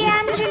spooky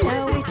and you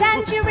know it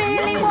and you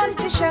really want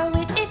to show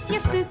it, if you're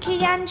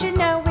spooky and you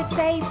know it,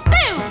 say boo.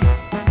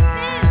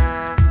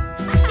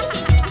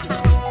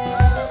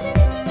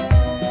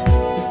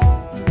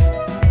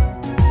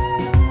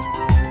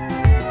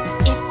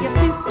 If you're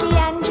spooky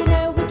and you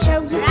know it,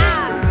 show your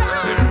fang.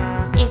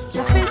 If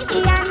you're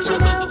spooky and you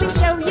know it,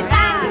 show your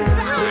fang.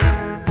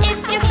 If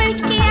you're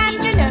spooky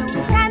and you know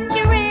it and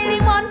you really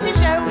want to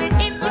show it,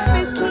 if you're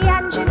spooky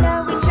and you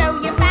know it, show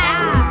your fangs.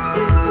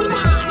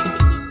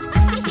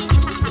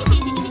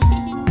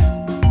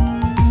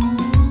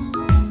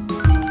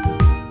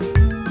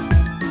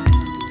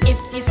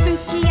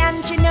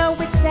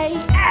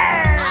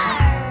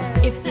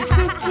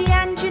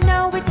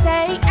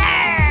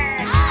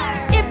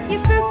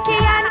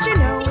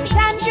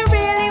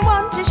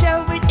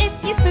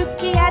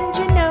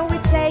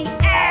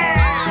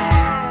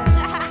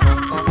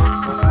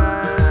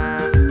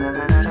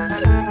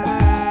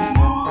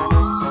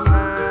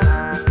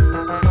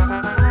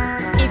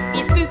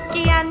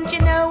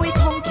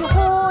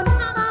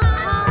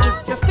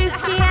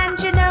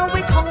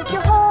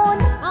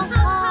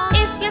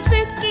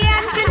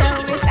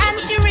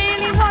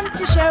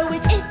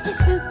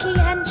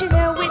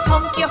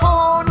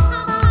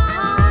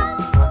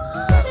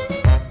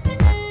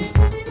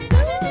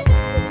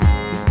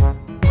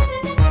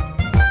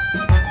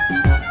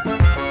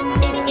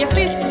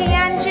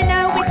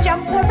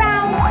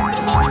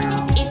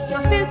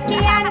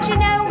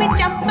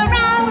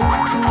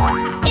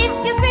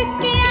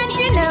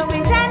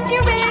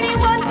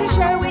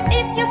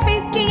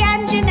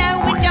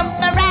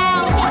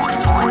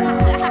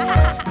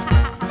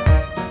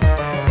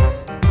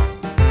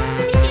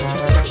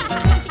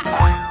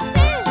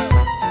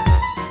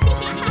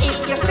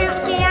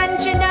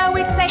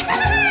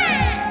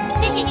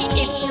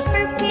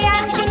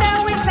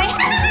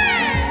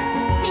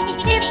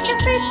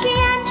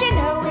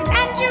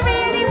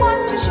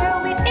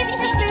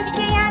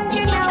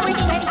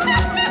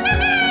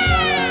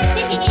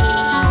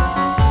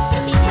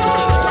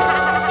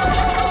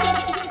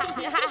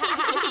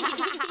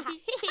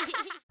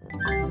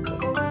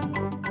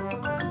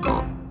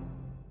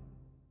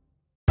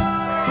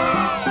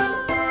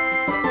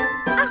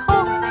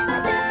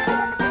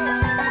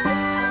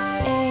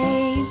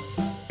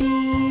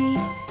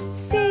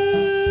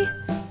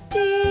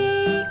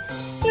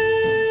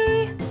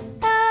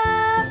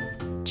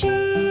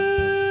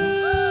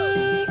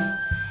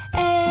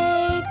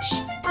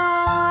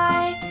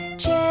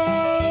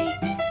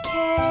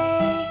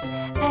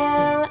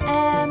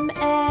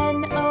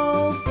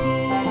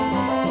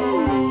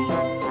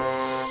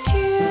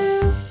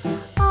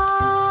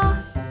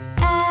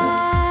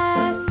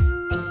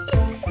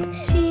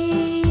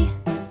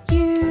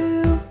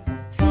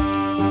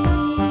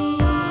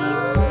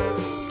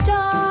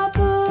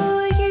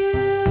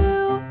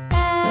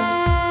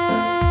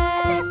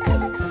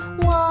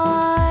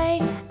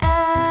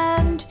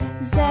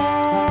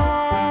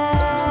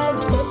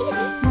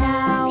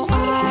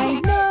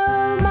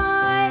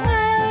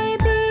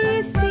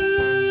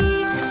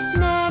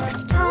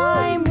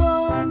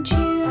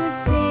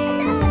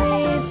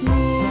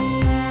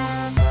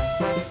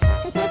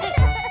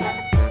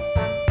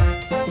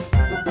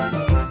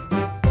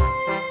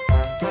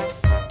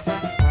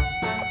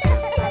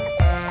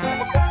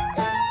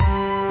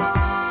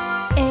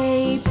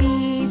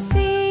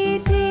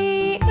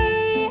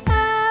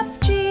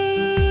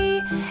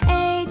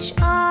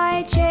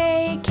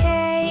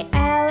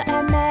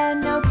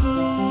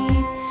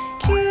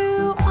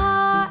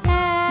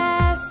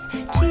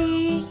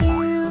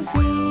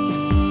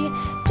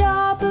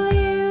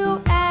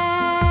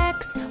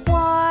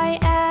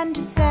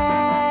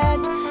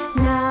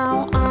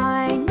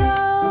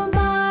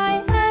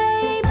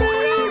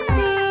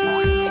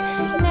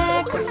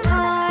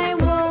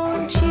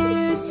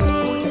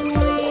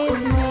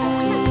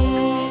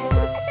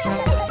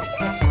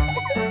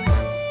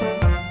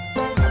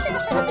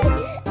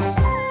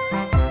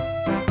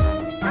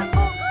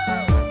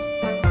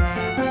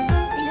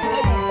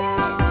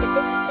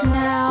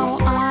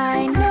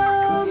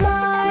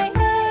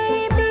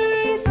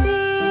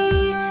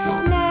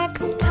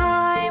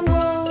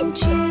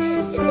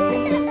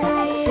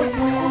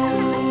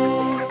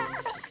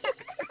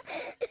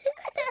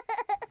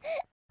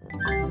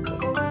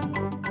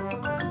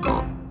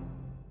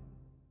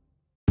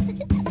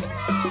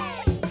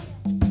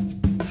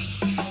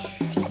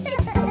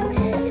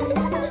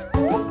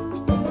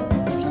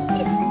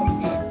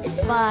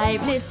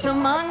 Five little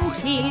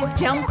monkeys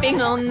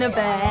jumping on the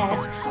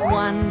bed.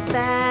 One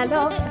fell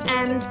off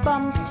and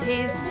bumped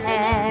his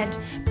head.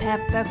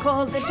 Peppa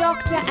called the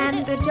doctor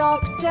and the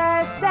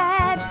doctor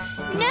said,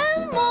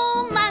 No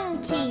more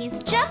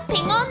monkeys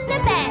jumping on the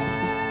bed.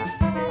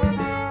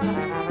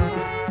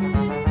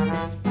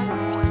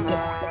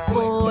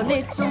 Four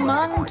little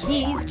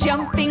monkeys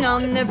jumping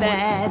on the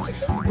bed.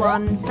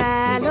 One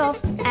fell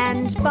off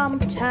and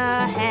bumped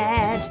her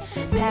head.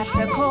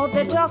 Peppa called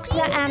the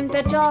doctor and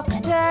the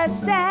doctor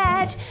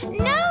said,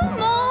 No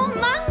more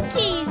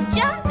monkeys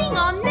jumping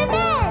on the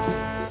bed.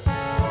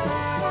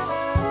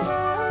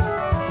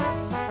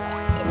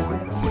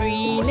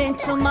 Three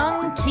little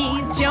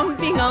monkeys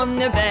jumping on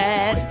the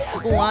bed.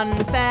 One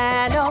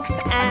fell off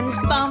and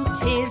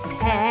bumped his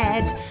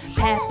head.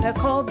 Peppa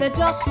called the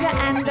doctor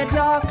and the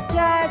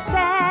doctor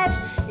said,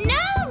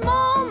 No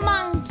more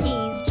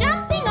monkeys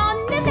jumping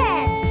on the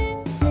bed.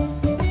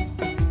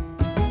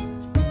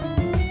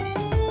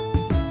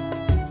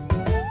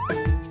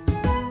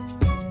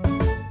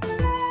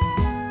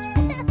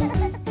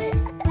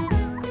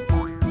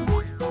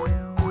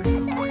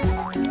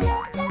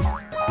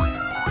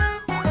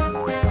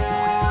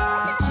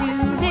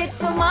 Two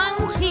little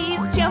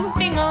monkeys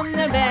jumping on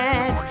the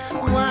bed.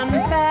 One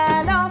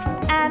fell off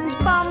and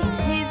bumped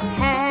his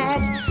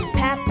head.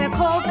 Peppa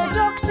called the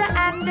doctor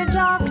and the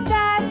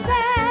doctor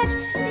said,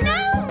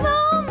 No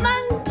more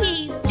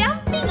monkeys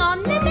jumping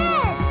on the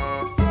bed.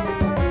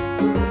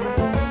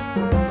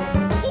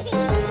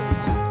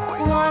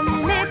 One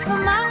little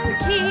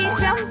monkey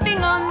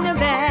jumping on the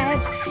bed.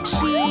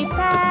 She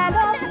fell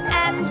off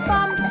and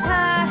bumped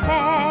her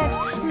head.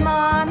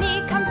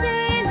 Mommy comes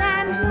in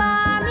and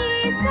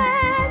Mommy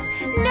says,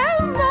 No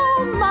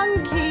more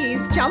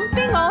monkeys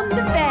jumping on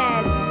the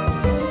bed.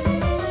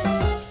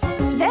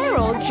 They're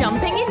all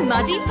jumping in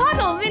muddy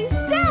puddles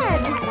instead.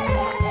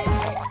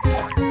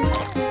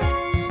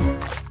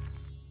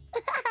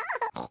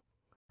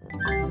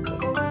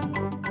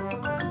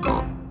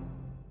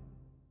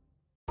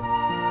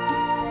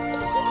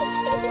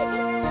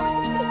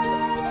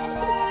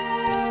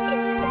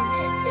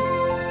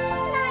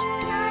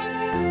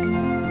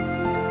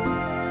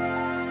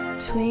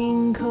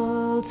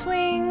 Twinkle,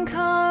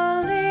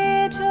 twinkle,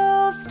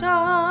 little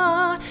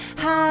star,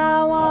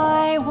 how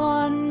I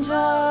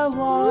wonder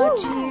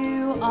what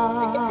you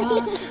are.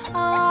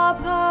 Up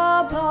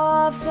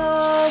above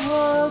the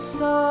world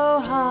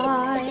so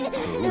high,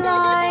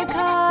 like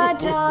a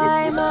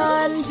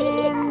diamond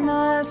in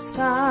the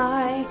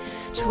sky.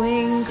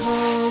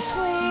 Twinkle,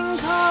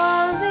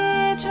 twinkle,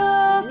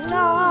 little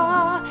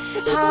star,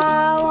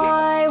 how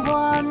I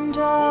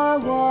wonder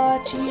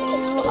what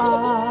you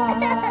are.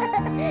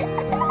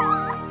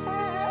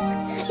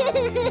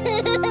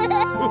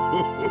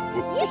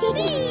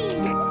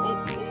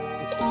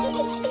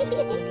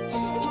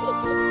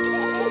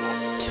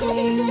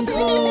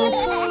 Twinkle,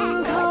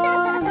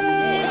 twinkle,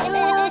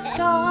 little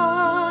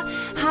star,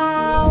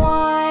 how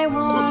I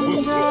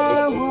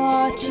wonder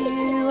what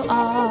you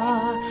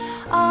are.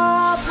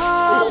 Up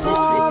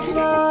above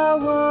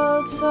the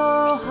world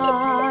so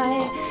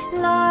high,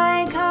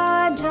 like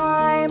a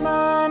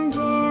diamond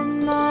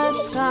in the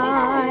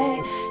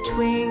sky.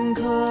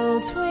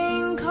 Twinkle,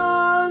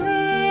 twinkle,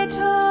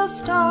 little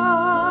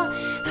star,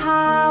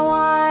 how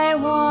I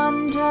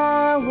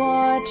wonder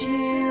what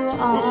you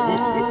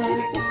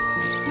are.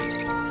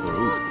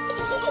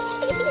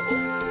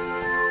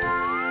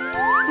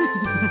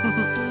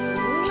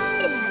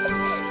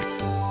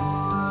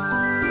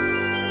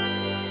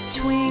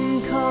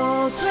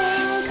 Twinkle,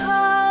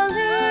 twinkle,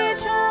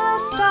 little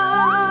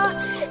star,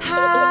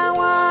 how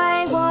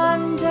I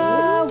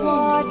wonder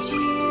what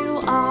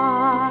you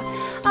are.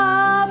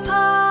 Up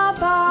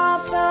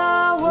above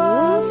the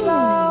world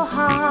so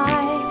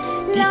high,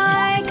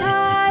 like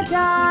a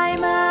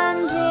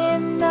diamond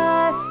in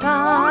the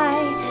sky.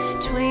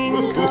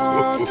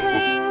 Twinkle,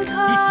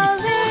 twinkle,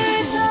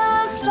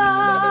 little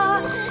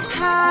star,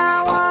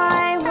 how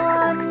I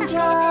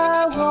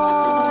wonder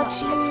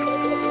what you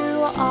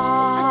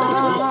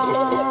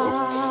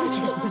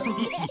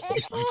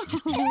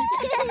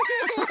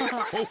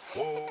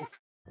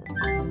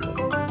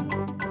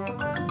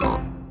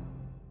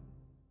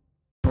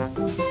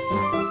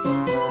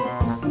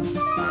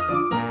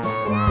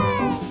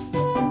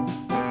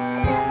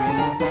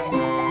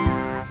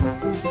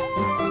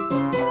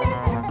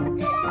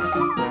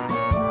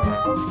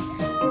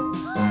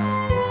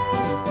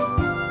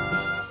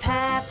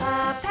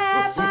Peppa,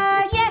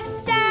 Peppa,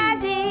 yes,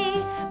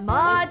 Daddy.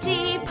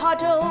 Muddy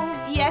puddles,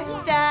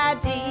 yes,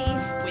 Daddy.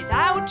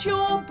 Without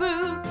your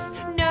boots,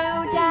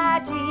 no,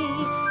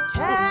 Daddy.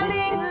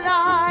 Telling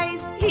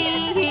lies,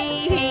 hee,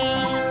 hee, hee.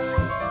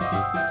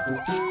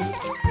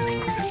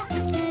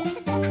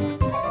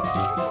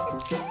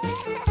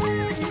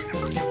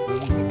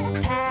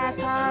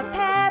 Peppa,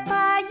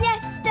 Peppa,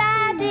 yes,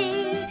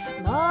 Daddy.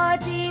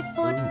 Muddy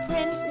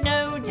footprints,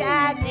 no,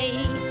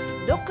 Daddy.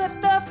 Look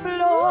at the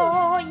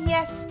floor,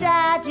 yes,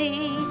 Daddy.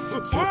 Daddy,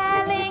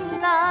 telling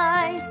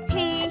lies,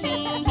 he,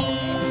 he, he.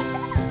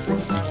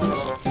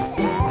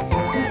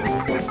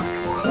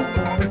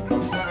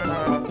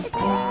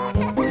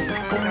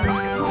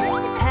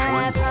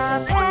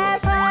 Peppa,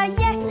 Peppa,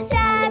 yes,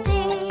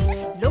 Daddy,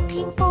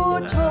 looking for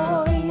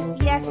toys,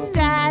 yes,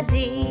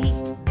 Daddy,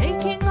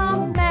 making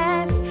a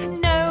mess,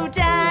 no,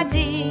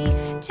 Daddy,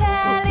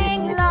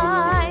 telling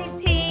lies,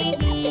 he,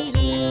 he,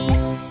 he.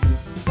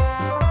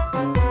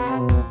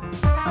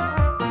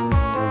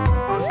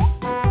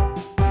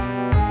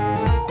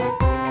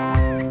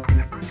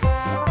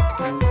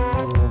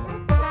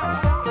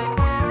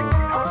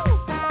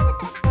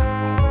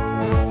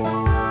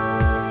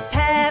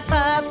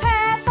 Peppa,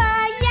 Peppa,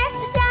 yes,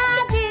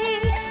 Daddy,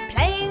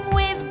 playing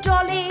with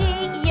Dolly,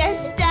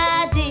 yes,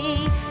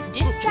 Daddy,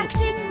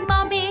 distracting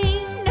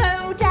Mummy,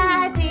 no,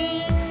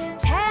 Daddy,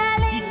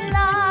 telling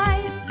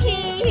lies, he,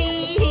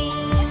 he, he.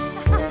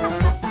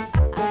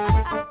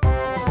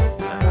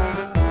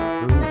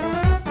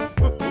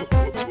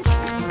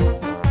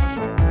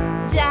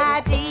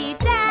 Daddy,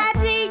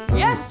 Daddy,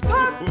 yes,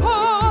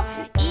 Papa,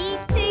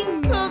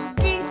 eating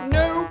cookies,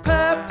 no,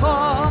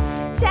 Papa,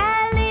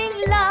 telling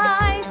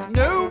lies,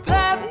 no,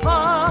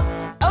 Papa,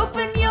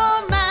 open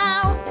your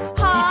mouth,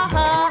 ha,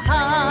 ha,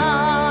 ha.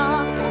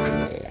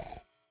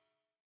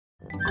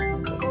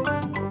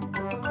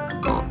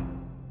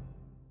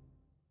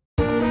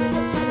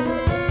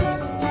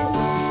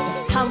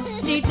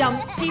 Humpty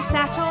Dumpty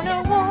sat on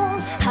a wall.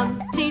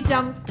 Humpty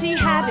Dumpty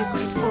had a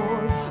great fall.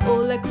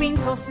 All the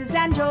Queen's horses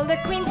and all the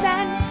Queen's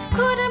men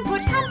couldn't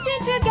put Humpty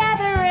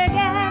together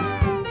again.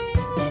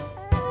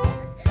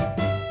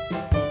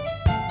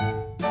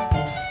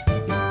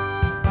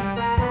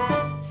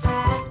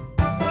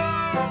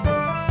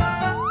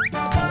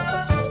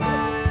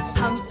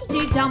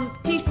 Humpty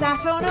Dumpty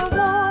sat on a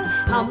wall.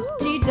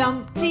 Humpty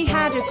Dumpty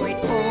had a great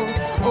fall.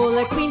 All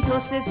the Queen's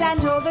horses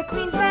and all the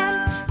Queen's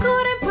men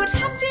couldn't put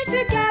Humpty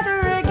together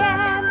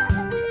again.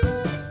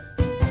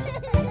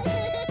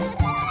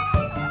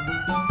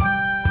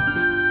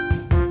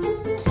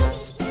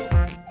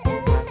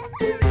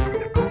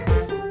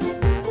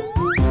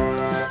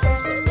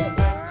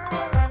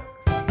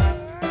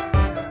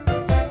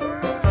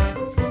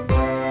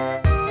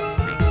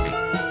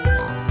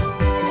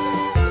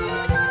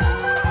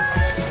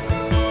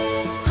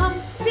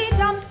 Humpty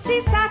Dumpty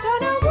sat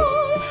on a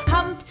wall.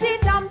 Humpty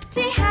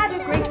Dumpty had a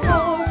great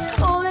fall.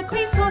 All the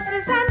Queen's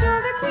horses and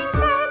all the Queen's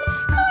men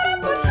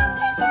couldn't put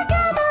Humpty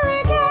together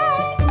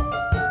again.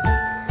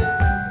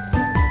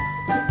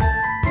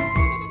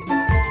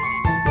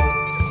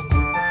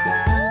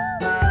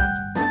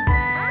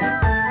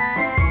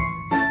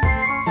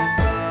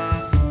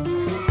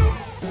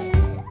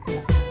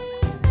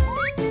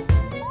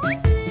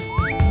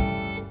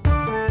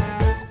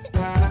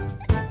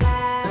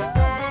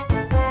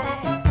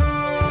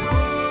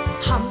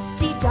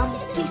 Humpty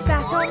Dumpty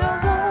sat on a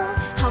wall.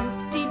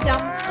 Humpty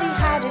Dumpty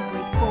had a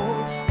great fall.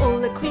 All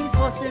the Queen's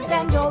horses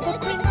and all the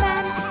Queen's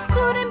men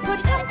couldn't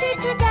put Humpty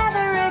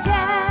together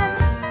again.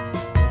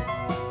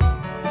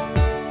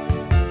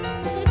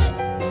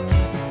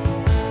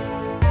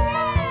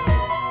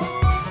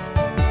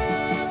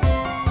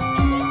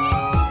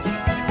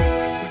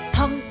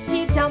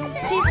 Humpty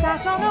Dumpty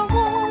sat on a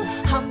wall.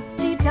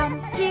 Humpty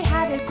Dumpty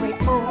had a great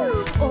fall.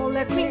 All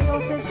the Queen's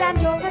horses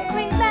and all the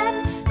Queen's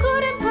men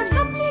couldn't put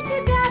Humpty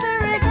together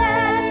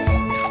again.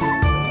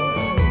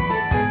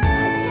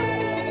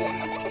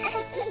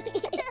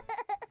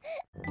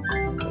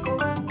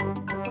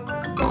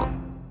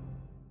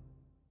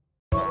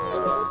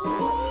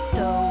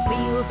 The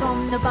wheels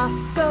on the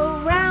bus go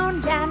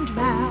round and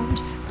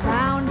round,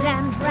 round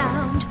and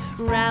round,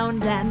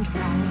 round and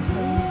round.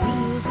 The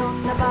wheels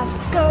on the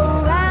bus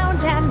go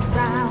round and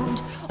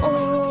round,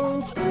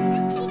 all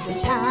through the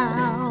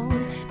town.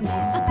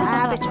 Miss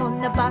Rabbit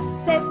on the bus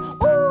says,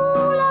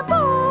 all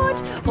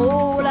aboard,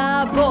 all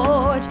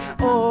aboard,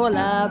 all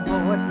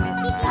aboard.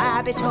 Miss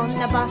Rabbit on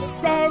the bus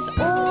says,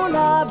 all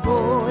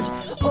aboard,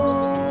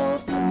 all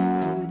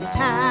through the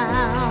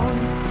town.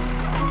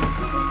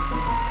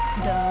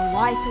 The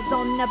wipers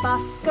on the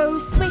bus go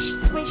swish,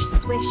 swish,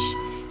 swish,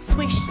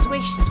 swish,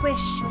 swish,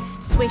 swish,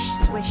 swish,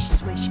 swish,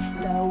 swish.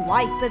 The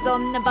wipers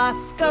on the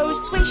bus go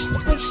swish,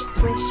 swish,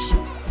 swish,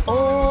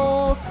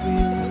 all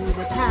through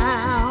the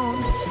town.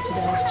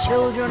 The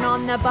children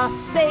on the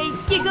bus, they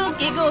giggle,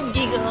 giggle,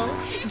 giggle,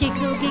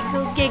 giggle,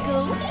 giggle,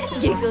 giggle,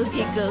 giggle,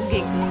 giggle,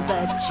 giggle.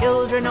 The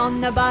children on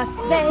the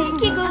bus, they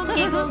giggle,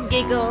 giggle,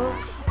 giggle,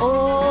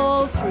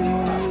 all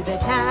through the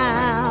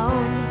town.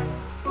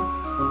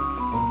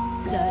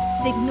 The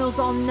signals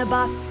on the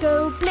bus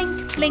go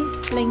blink,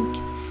 blink, blink,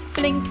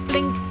 blink,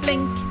 blink,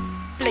 blink,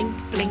 blink,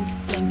 blink,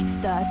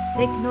 blink. The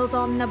signals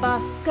on the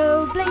bus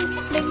go blink,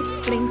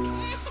 blink, blink,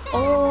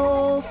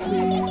 all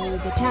through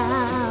the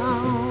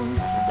town.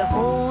 The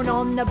horn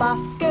on the bus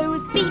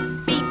goes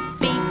beep, beep,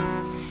 beep,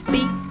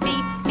 beep,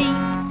 beep, beep,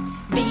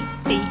 beep,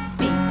 beep,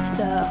 beep.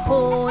 The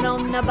horn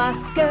on the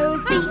bus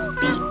goes beep,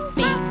 beep,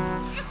 beep,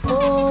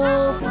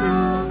 all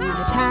through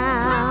the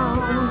town.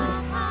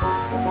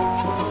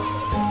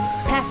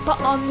 Peppa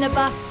on the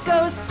bus goes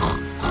goes.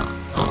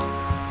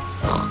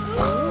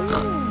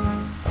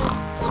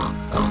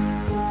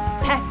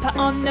 Peppa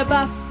on the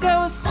bus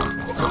goes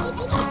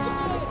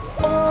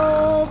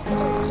all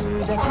through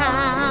the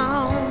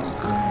town.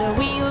 The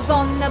wheels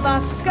on the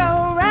bus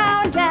go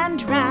round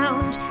and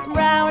round,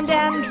 round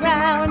and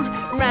round,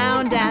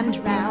 round and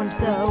round.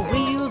 The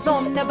wheels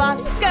on the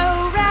bus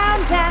go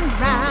round and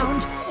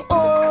round,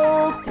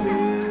 all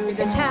through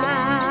the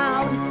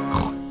town.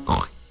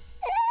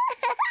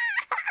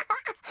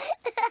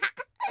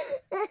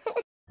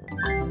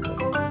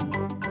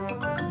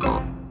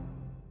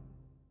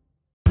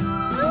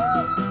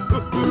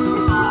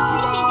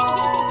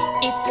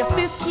 If you're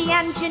spooky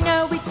and you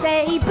know it,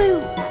 say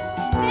boo.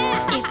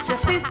 If you're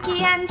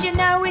spooky and you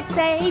know it,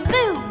 say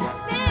boo.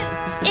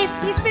 If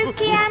you're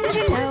spooky and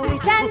you know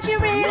it and you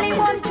really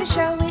want to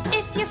show it,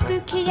 if you're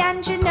spooky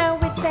and you know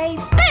it, say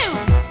boo.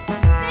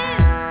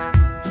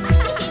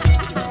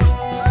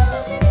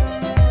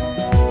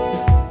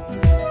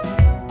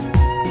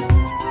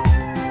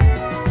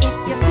 If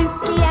you're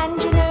spooky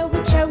and you know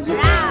it, show your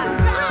face.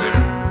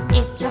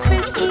 If you're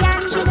spooky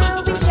and you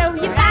know it, show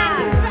your face.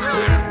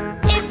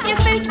 If you're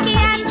spooky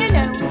and you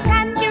know it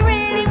and you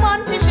really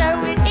want to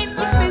show it, if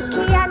you're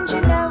spooky and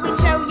you know it,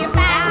 show your face.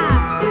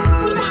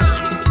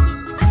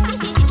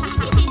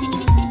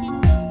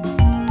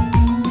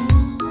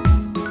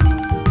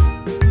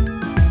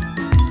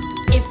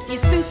 If you're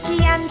spooky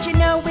and you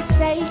know it,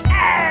 say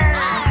arr.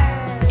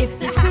 If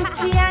you're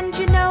spooky and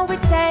you know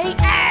it, say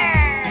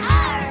arr.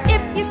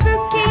 If you're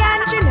spooky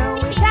and you know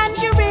it and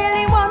you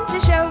really want to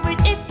show it,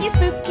 if you're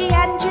spooky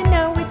and you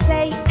know it,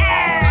 say arr.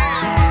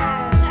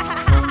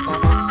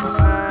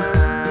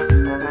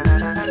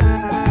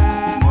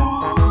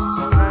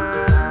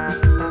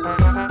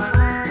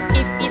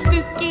 If you're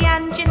spooky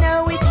and you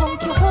know it,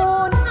 honk your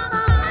horn.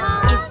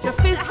 If you're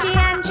spooky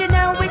and you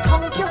know it,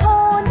 honk your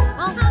horn.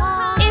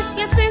 If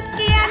you're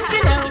spooky and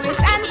you know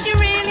it and you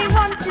really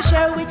want to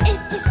show it,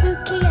 if you're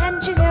spooky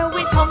and you know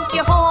it, honk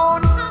your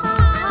horn.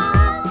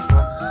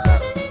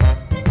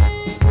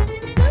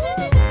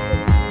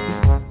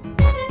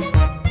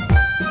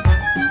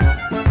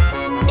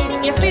 If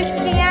you're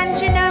spooky and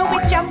you know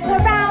it, jump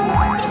around.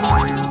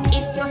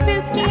 If you're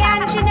spooky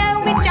and you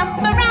know it,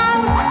 jump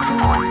around.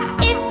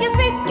 If you're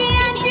spooky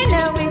and you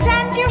know it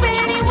and you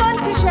really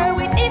want to show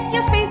it, if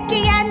you're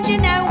spooky and you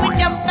know it,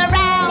 jump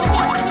around.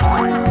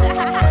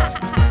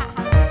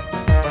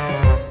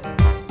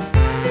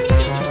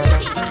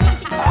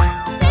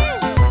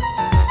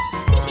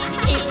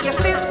 If you're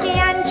spooky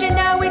and you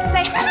know it,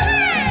 say ha.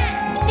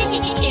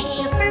 If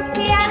you're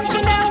spooky and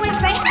you know it,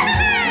 say ha.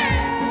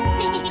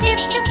 If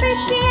you're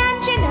spooky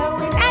and you know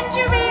it and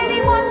you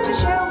really want to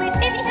show it,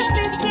 if you're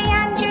spooky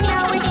and you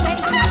know it, say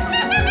ha.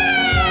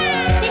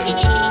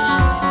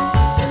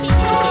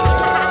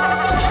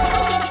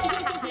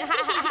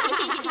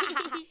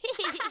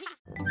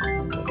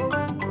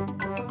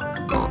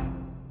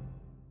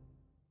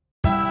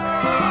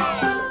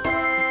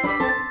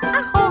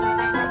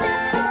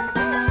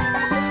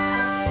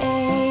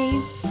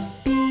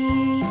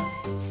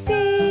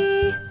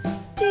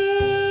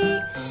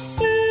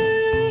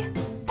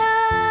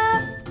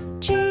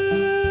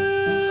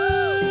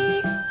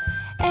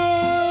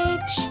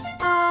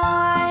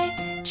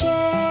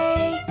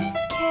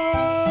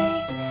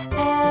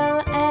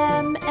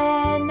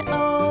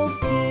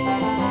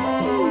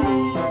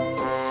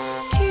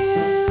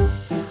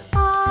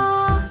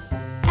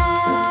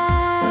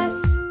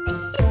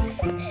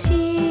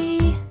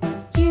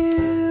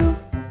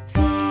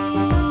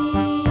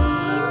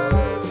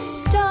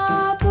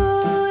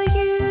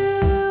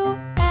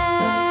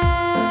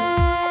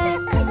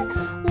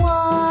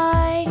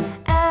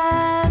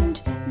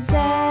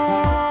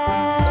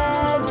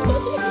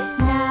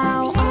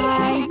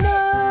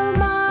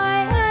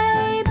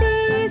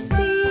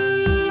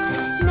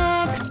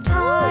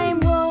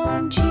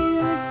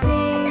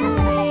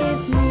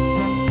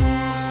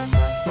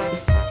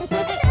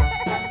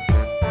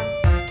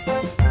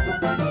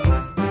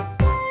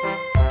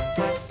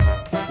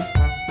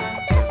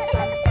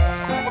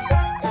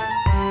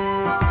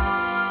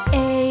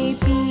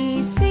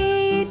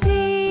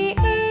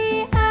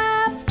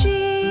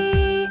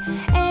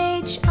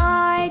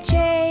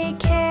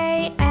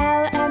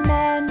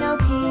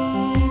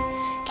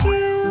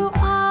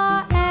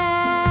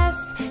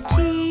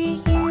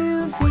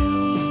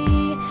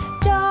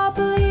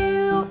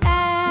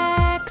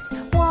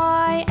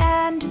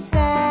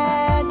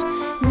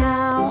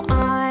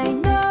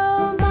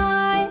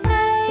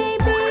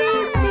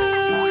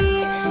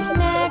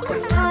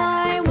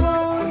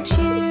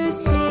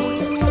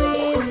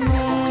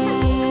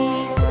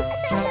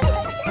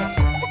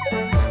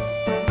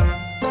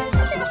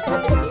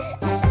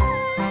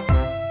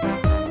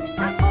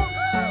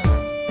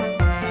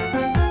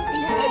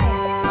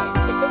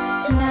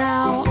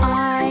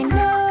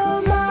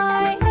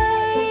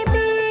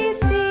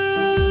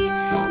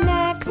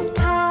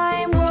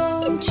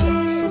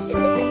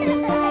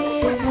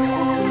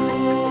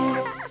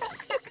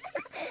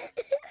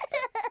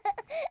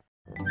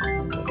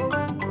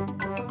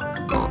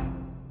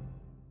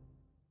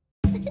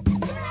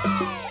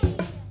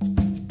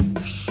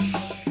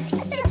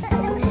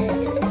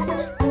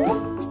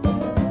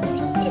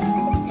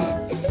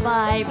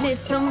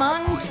 little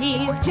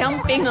monkeys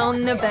jumping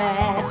on the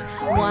bed.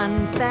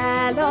 One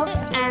fell off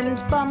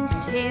and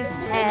bumped his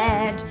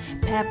head.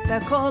 Peppa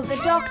called the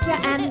doctor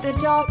and the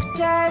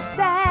doctor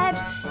said,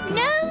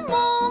 No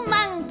more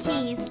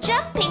monkeys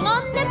jumping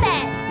on the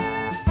bed.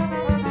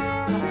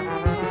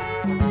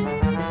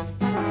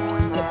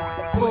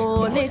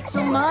 4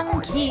 little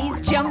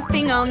monkeys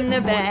jumping on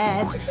the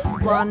bed.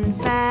 One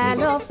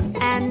fell off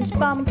and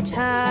bumped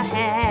her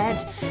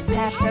head.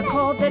 Peppa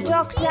called the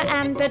doctor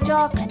and the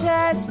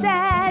doctor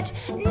said,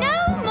 No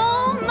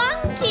more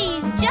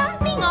monkeys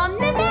jumping on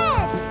the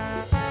bed.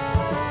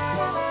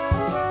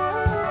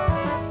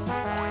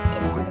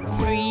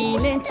 3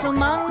 little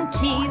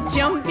monkeys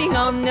jumping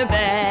on the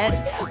bed.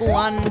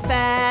 One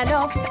fell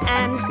off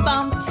and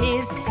bumped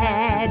his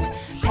head.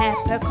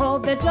 Peppa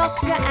called the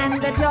doctor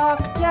and the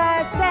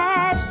doctor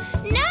said,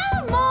 No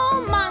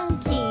more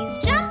monkeys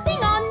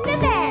jumping on the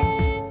bed.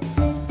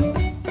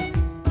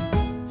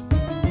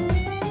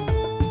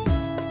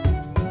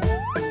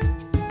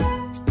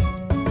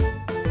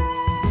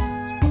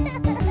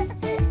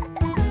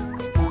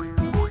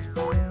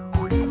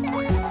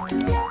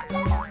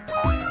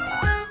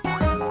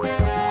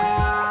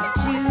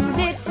 2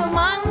 little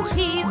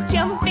monkeys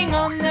jumping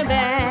on the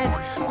bed.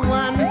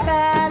 One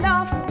fell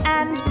off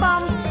and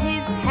bumped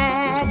his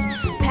head.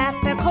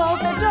 Peppa called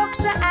the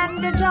doctor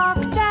and the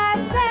doctor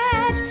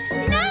said,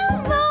 No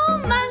more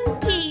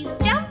monkeys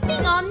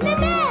jumping on the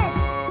bed.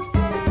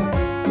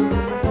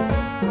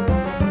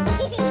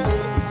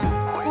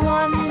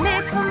 1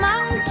 little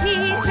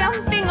monkey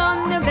jumping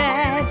on the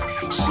bed.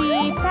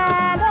 She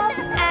fell off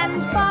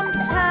and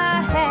bumped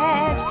her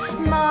head.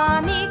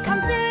 Mommy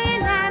comes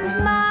in and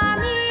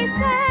Mommy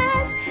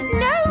says,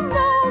 No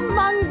more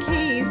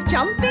monkeys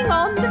jumping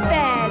on the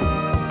bed.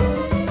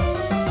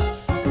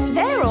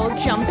 They're all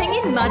jumping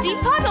in muddy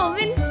puddles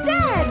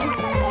instead.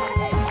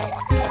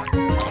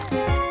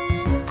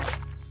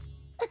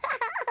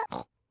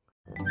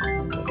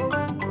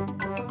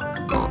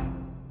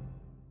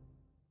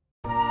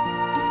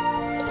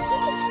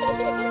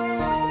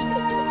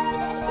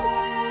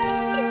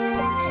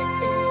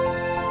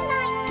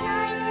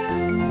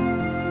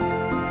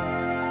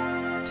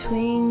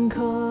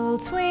 Twinkle,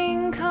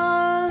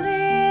 twinkle,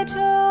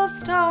 little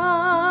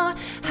star,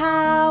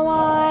 how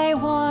I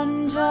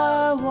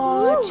wonder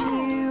what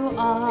you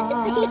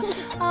are.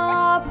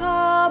 Up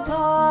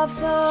above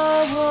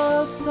the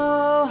world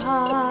so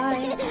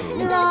high,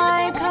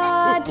 like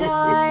a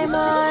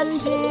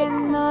diamond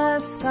in the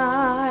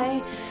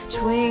sky.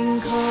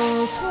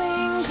 Twinkle,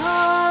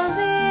 twinkle,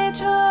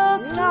 little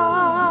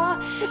star,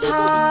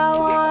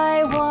 how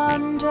I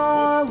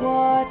wonder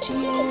what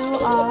you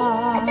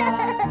are.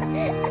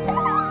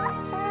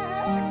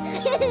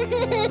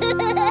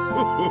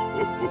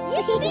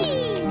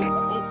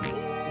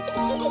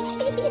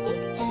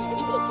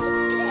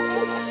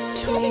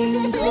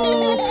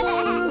 Twinkle,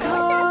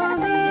 twinkle,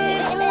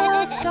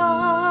 little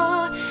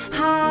star,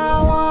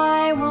 how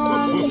I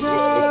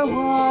wonder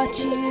what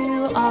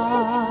you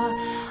are.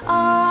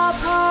 Up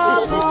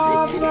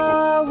above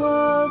the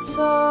world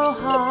so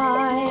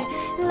high,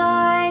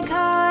 like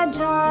a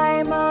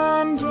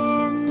diamond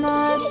in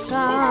the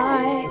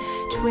sky.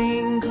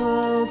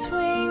 Twinkle,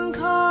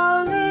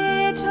 twinkle,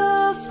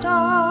 little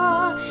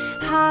star,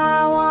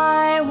 how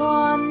I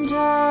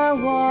wonder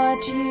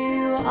what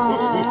you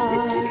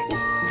are.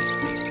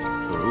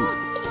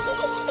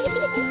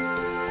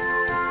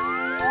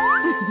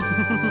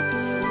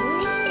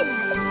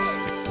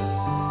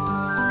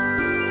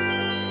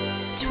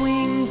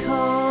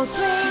 Twinkle,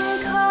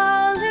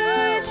 twinkle,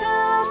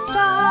 little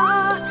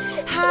star,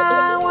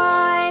 how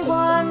I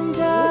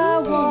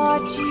wonder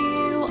what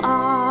you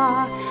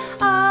are.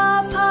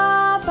 Up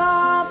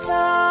above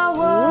the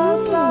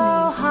world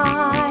so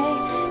high,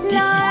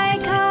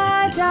 like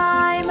a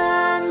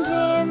diamond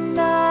in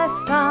the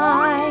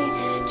sky.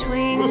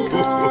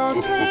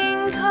 Twinkle,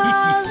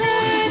 twinkle,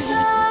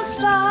 little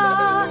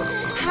star,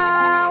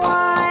 how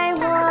I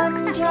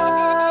wonder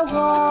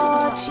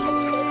what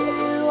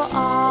you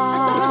are.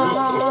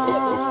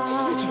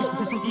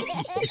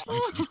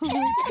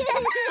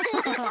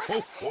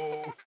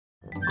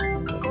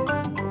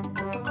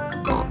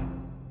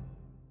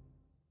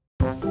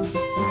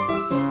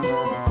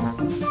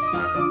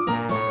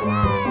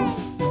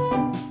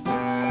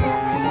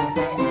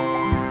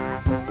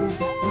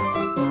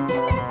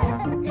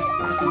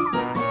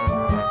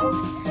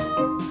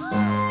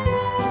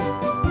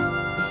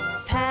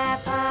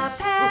 Peppa,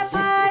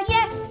 Peppa,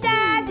 yes,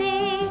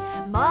 Daddy.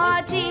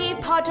 Muddy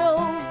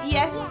puddles,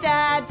 yes,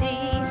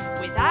 Daddy.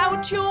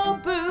 Without your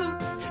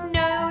boots,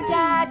 no,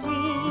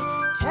 Daddy.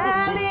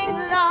 Telling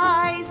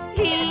lies,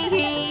 hee,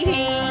 hee,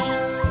 hee.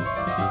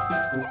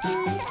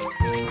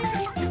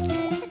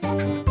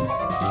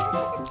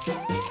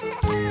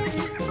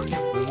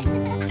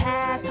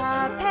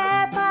 Peppa,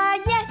 Peppa,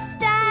 yes,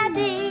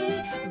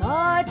 Daddy.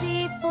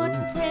 Muddy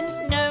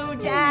footprints, no,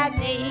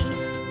 Daddy.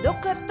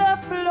 Look at the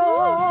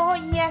floor,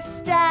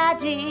 yes,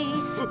 Daddy.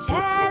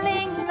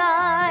 Telling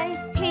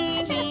lies,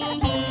 hee, hee,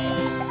 hee.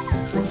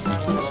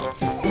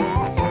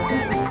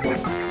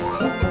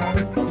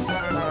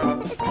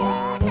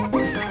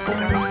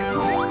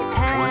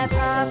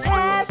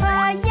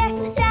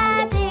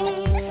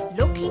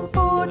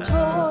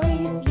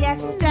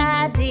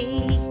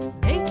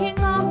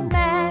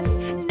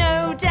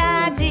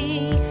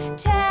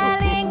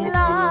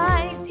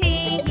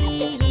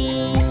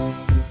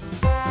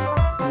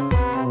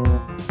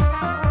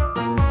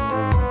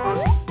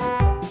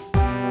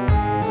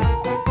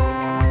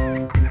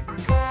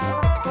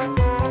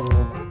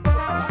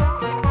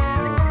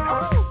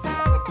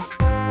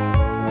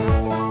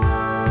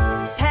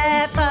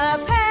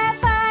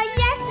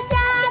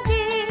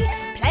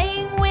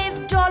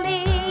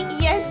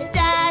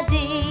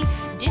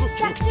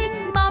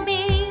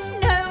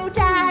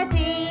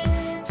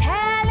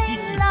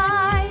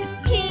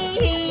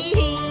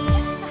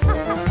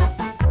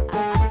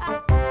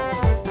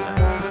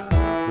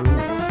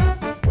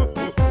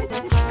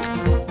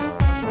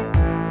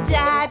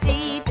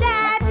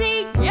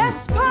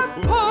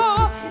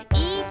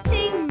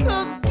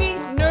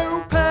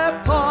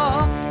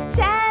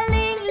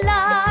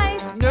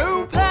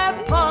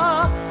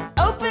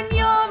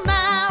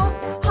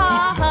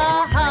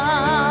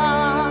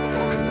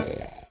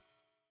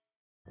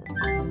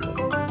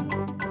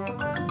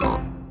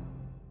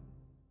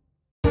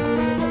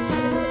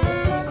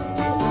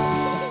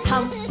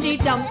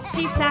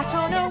 Dumpty sat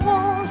on a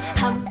wall.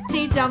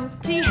 Humpty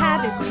Dumpty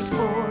had a great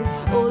fall.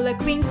 All the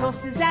Queen's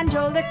horses and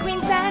all the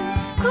Queen's men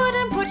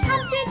couldn't put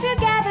Humpty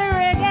together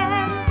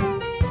again.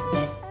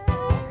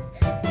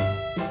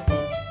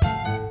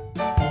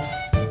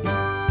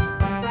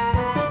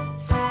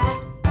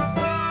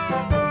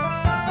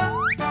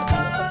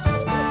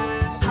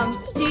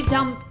 Humpty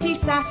Dumpty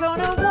sat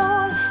on a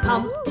wall.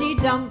 Humpty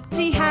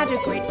Dumpty had a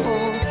great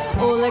fall.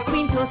 All the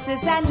Queen's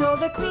horses and all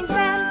the Queen's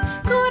men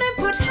couldn't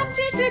put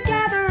Humpty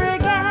together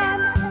again.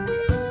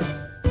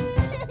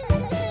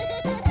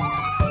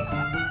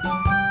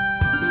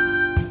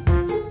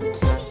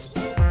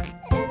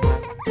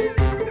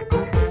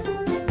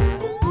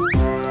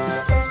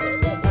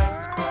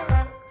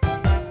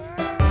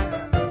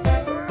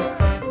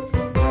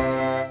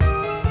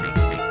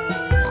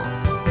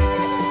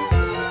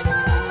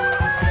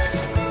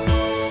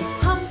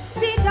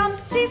 Humpty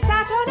Dumpty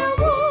sat on a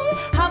wall.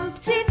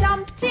 Humpty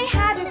Dumpty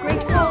had a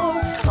great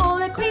fall. All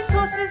the Queen's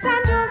horses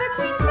and all the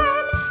Queen's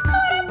men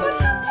couldn't put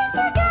Humpty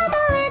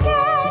together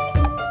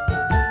again.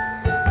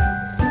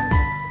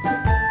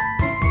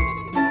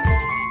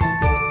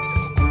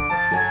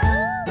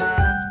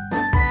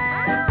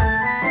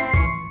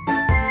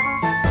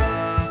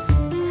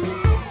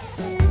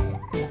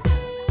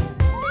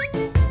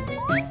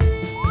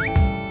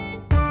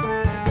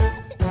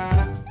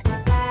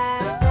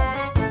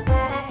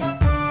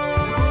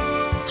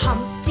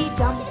 Humpty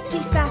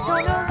Dumpty sat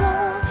on a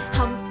wall.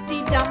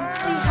 Humpty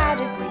Dumpty had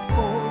a great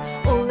fall.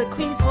 All the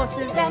Queen's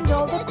horses and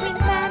all the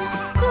Queen's men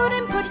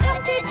couldn't put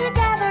Humpty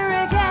together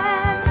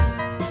again.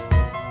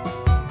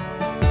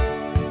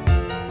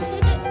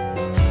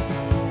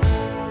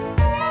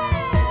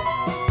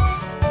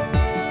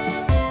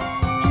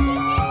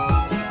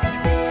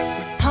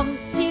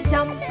 Humpty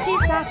Dumpty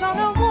sat on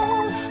a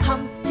wall.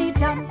 Humpty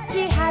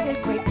Dumpty had a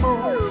great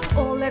fall.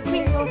 All the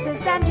Queen's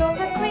horses and all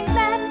the Queen's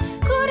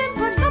men couldn't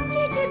put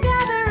Humpty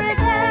together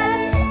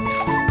again.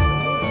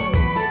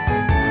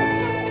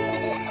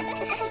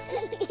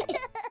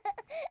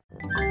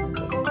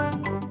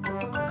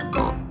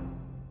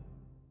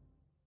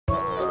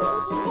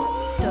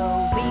 The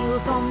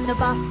wheels on the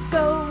bus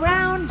go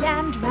round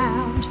and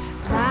round,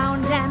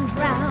 round and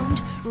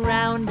round,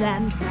 round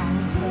and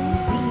round. The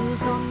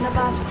wheels on the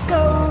bus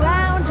go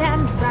round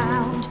and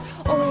round,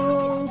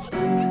 all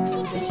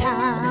through the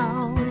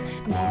town.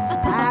 Miss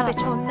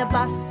Rabbit on the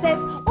bus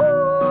says,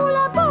 all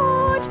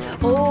aboard,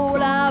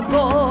 all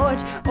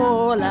aboard,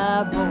 all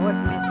aboard.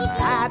 Miss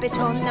Rabbit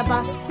on the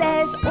bus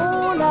says,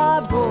 all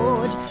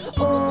aboard,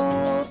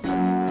 all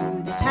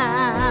through the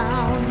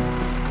town.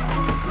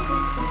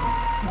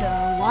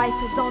 The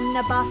wipers on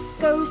the bus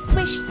go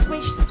swish,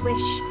 swish,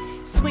 swish,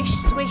 swish,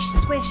 swish,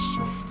 swish,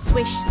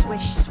 swish,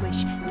 swish,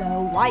 swish.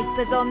 The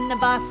wipers on the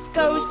bus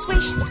go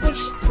swish,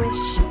 swish,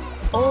 swish,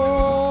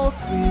 all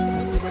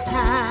through the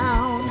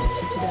town.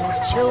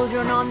 The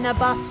children on the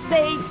bus,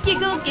 they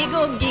giggle,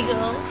 giggle,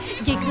 giggle,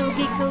 giggle,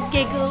 giggle,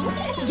 giggle,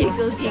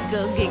 giggle,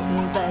 giggle,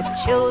 giggle. The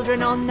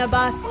children on the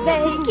bus,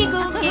 they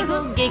giggle,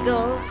 giggle,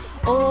 giggle,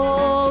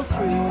 all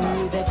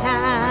through the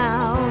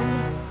town.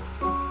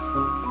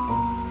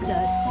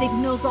 The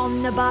signals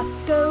on the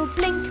bus go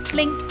blink,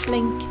 blink,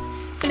 blink,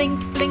 blink,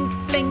 blink,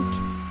 blink,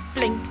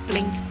 blink,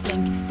 blink,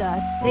 blink.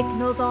 The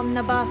signals on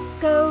the bus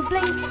go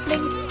blink,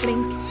 blink,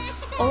 blink,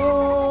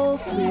 all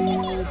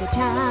through the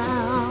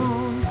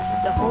town.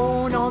 The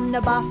horn on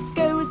the bus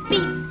goes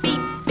beep, beep,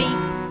 beep,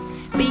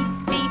 beep,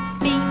 beep,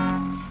 beep,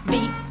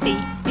 beep,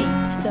 beep,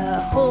 beep. The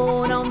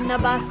horn on the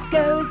bus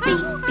goes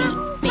beep,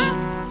 beep, beep,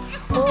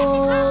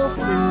 all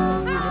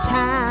through the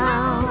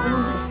town.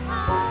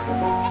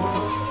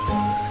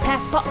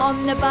 Peppa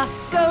on the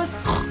bus goes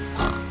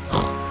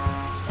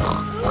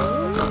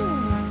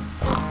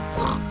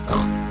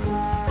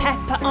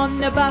Peppa on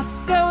the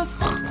bus goes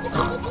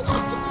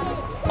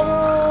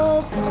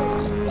all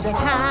through the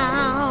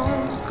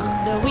town.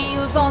 The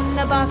wheels on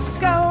the bus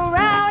go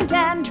round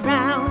and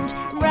round,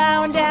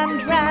 round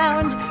and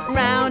round,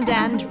 round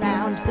and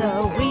round.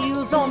 The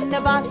wheels on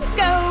the bus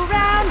go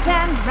round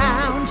and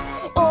round,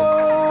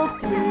 all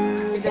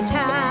through the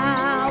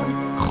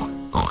town.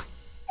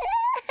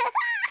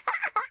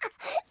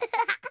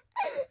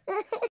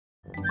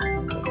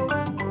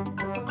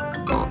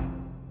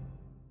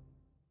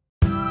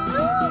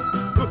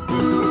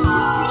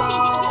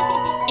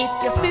 If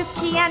you're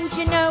spooky and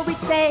you know it,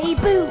 say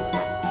boo.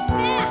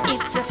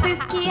 If you're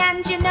spooky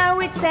and you know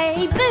it,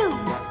 say boo.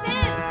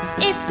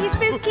 If you're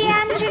spooky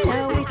and you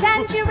know it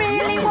and you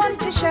really want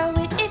to show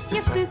it, if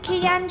you're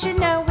spooky and you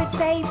know it,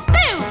 say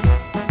boo.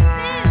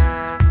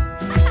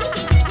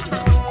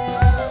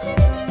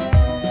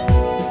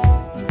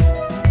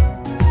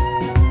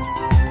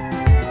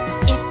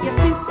 If you're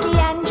spooky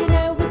and you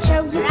know it,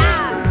 show your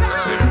fang.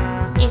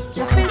 If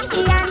you're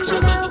spooky and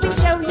you know it,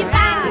 show your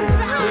fang.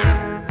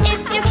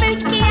 If you're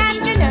spooky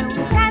and you know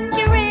it and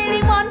you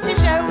really want to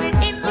show it,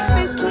 if you're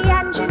spooky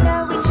and you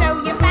know it, show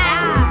your fangs.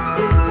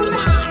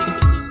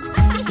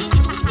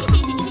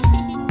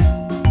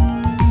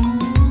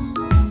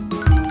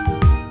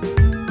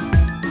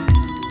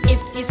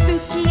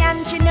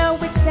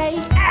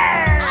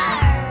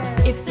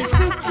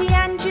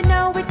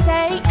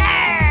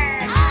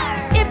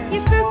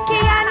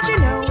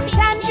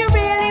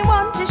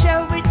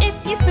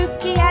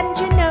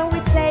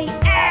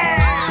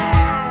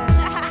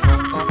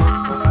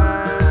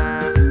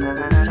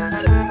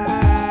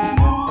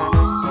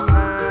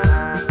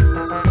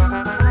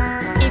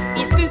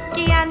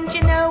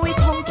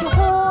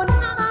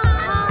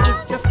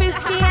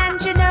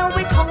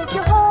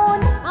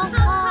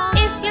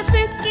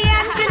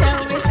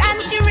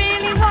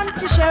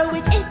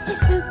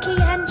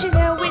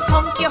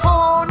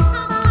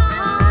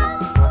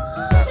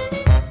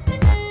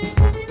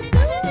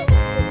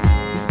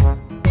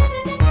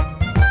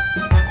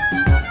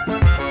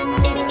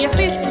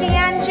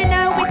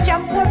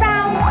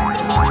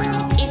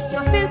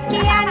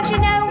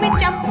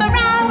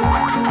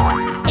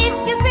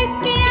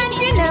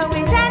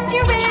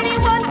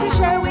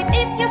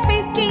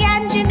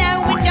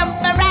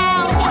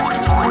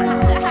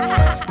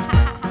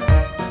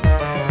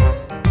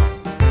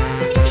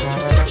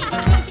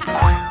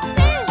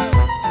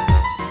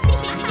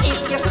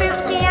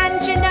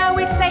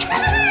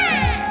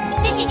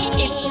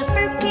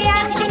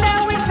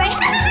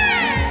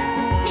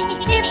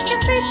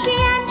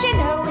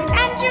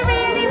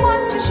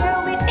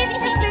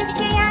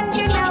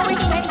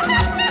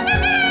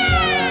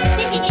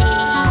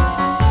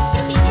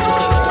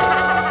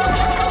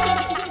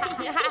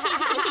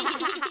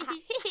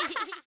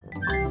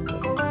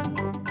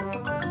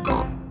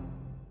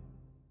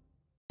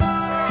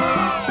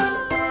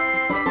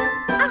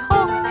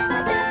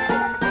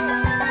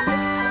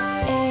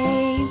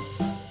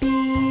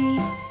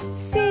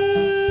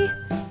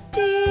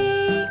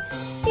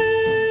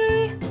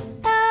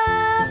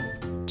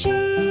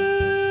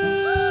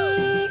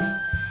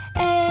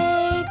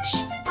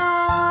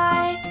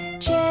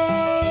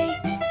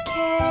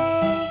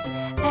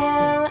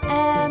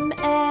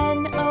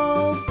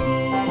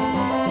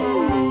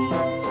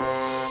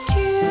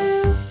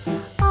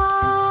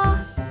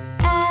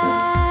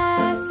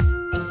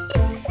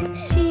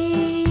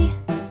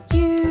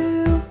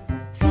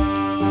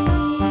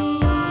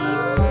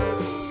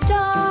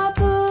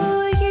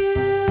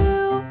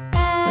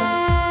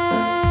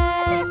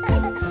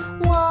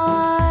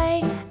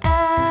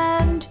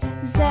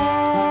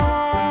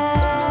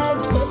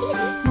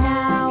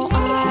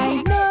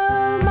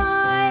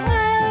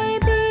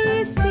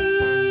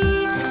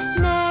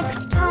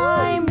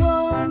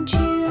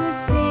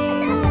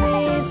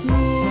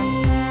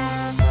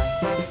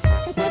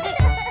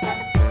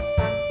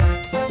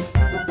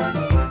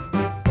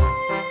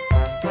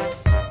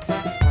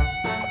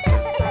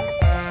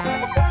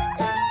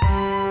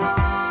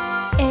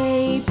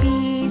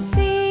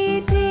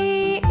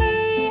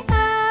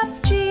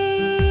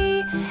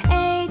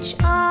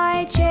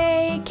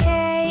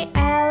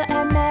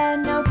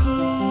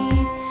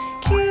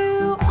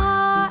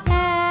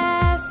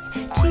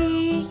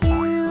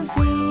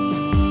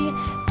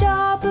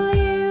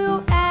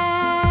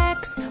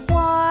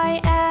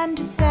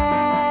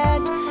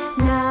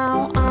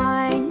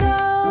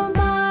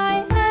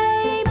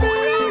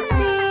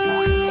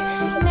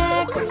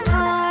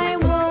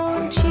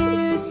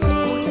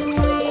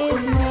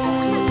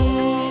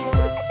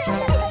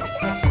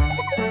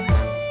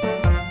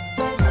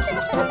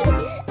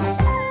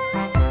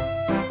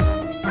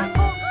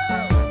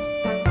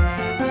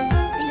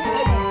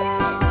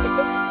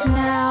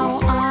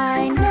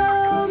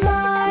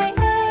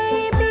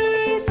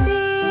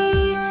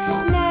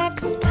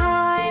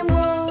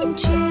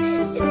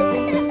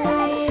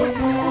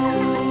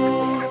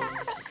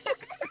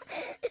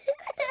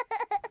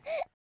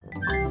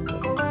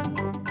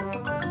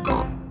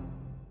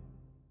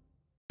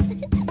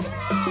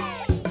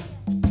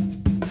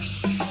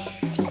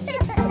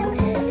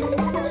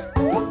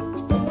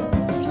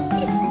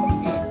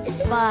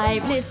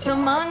 5 little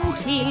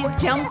monkeys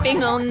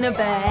jumping on the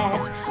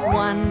bed.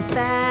 One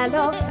fell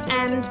off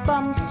and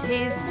bumped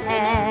his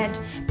head.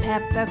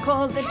 Peppa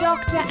called the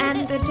doctor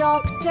and the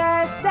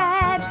doctor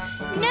said,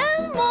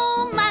 No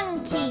more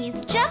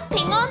monkeys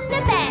jumping on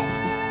the bed.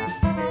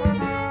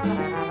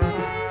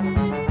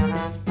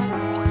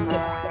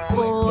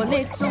 4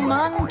 little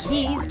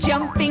monkeys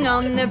jumping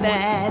on the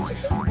bed.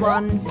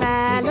 One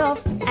fell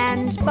off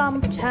and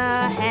bumped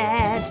her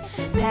head.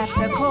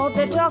 Peppa called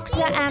the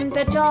doctor and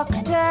the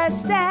doctor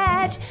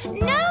said,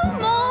 No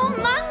more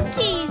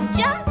monkeys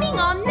jumping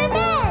on the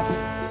bed.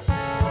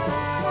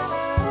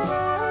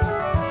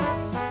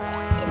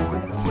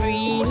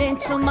 3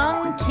 little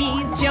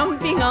monkeys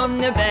jumping on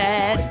the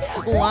bed.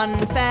 One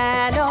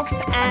fell off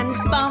and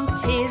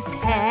bumped his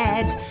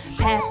head.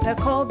 Peppa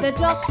called the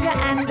doctor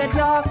and the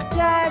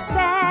doctor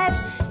said,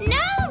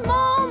 No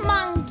more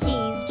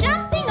monkeys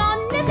jumping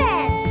on the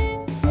bed.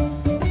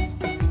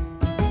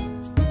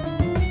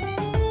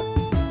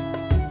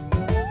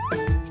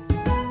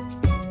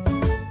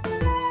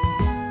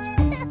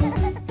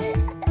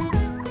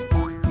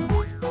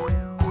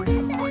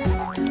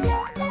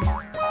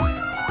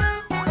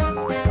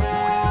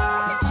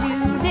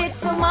 2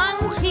 little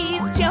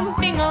monkeys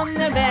jumping on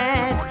the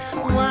bed.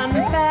 One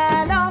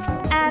fell off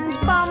and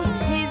bumped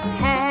his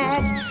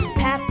head.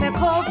 Peppa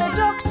called the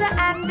doctor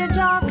and the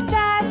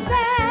doctor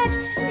said,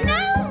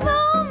 No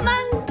more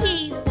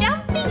monkeys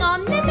jumping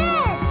on the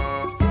bed.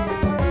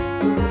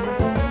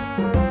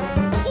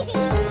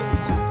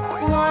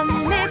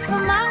 1 little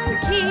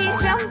monkey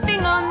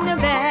jumping on the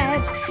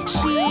bed.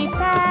 She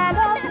fell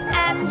off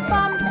and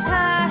bumped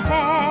her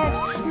head.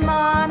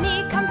 Mommy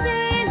comes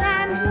in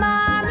and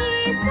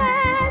Mommy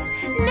says,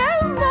 No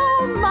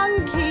more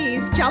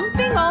monkeys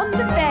jumping on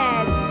the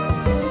bed.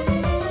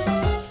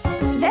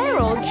 They're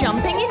all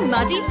jumping in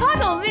muddy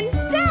puddles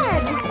instead.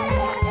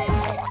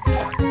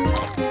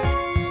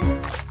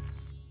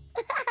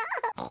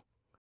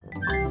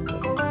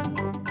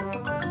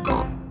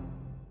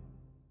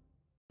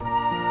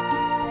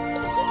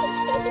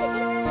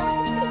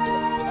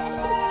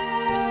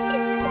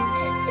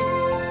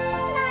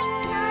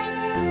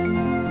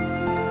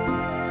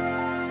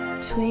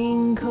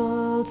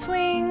 Twinkle,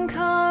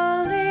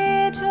 twinkle,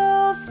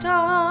 little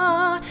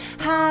star,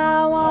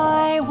 how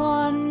I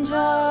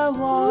wonder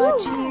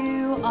what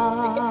you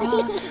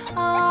are.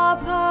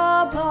 Up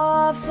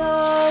above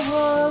the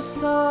world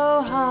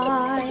so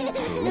high,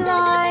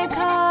 like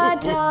a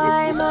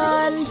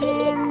diamond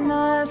in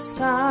the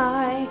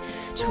sky.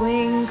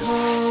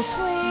 Twinkle,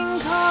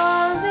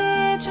 twinkle,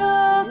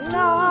 little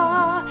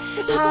star,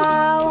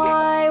 how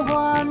I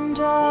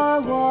wonder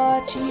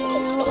what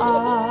you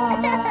are.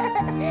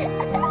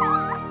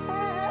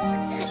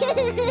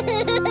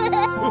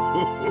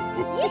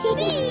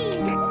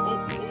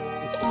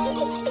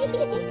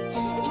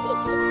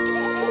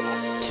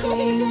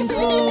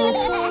 Twinkle,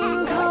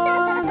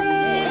 twinkle,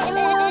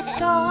 little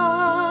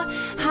star,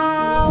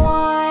 how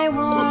I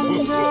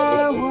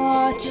wonder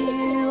what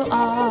you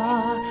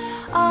are.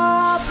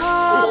 Up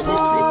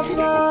above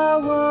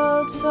the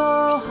world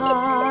so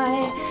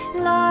high,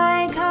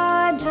 like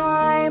a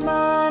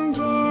diamond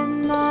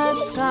in the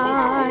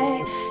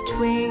sky.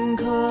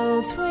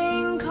 Twinkle,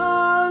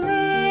 twinkle,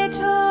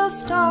 little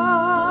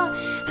star,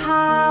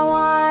 how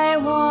I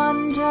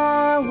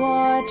wonder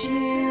what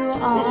you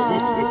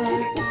are.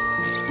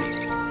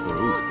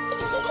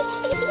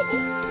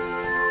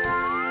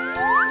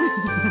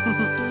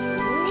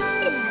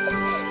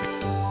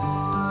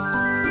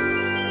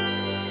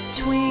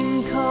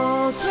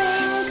 Twinkle,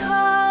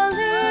 twinkle,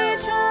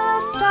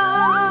 little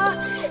star,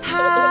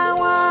 how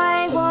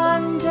I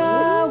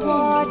wonder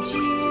what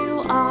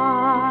you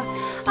are.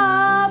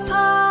 Up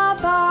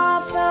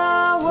above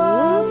the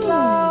world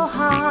so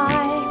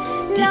high,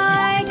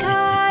 like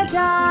a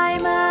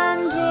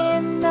diamond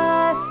in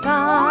the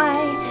sky.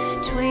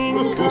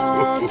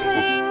 Twinkle,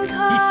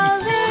 twinkle,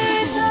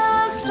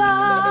 little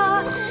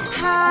star,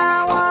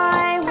 how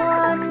I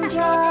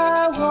wonder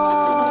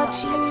what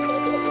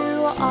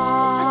you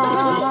are.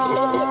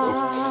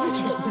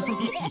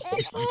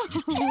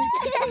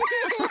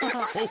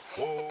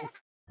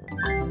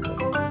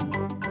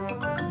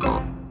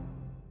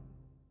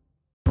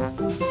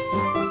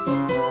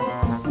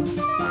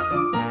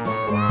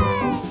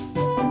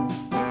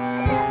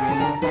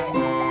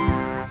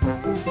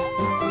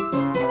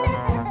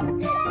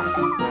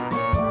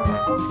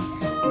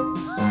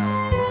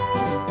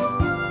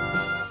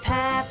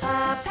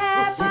 Peppa,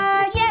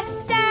 Peppa,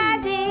 yes,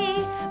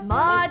 Daddy.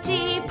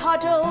 Muddy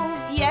puddles,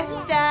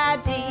 yes,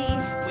 Daddy.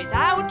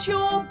 Without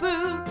your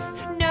boots,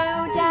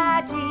 no,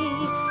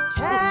 Daddy.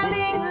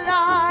 Telling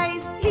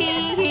lies,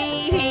 he, he,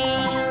 he.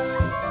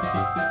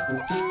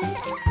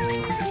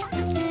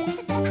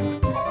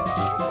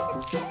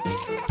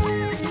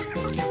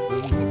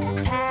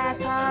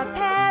 Peppa,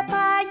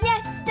 Peppa,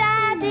 yes,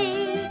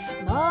 Daddy.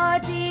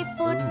 Muddy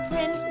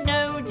footprints,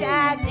 no,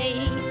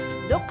 Daddy.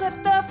 Look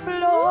at the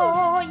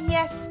floor,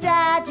 yes,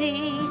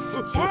 Daddy.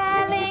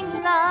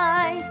 Telling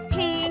lies,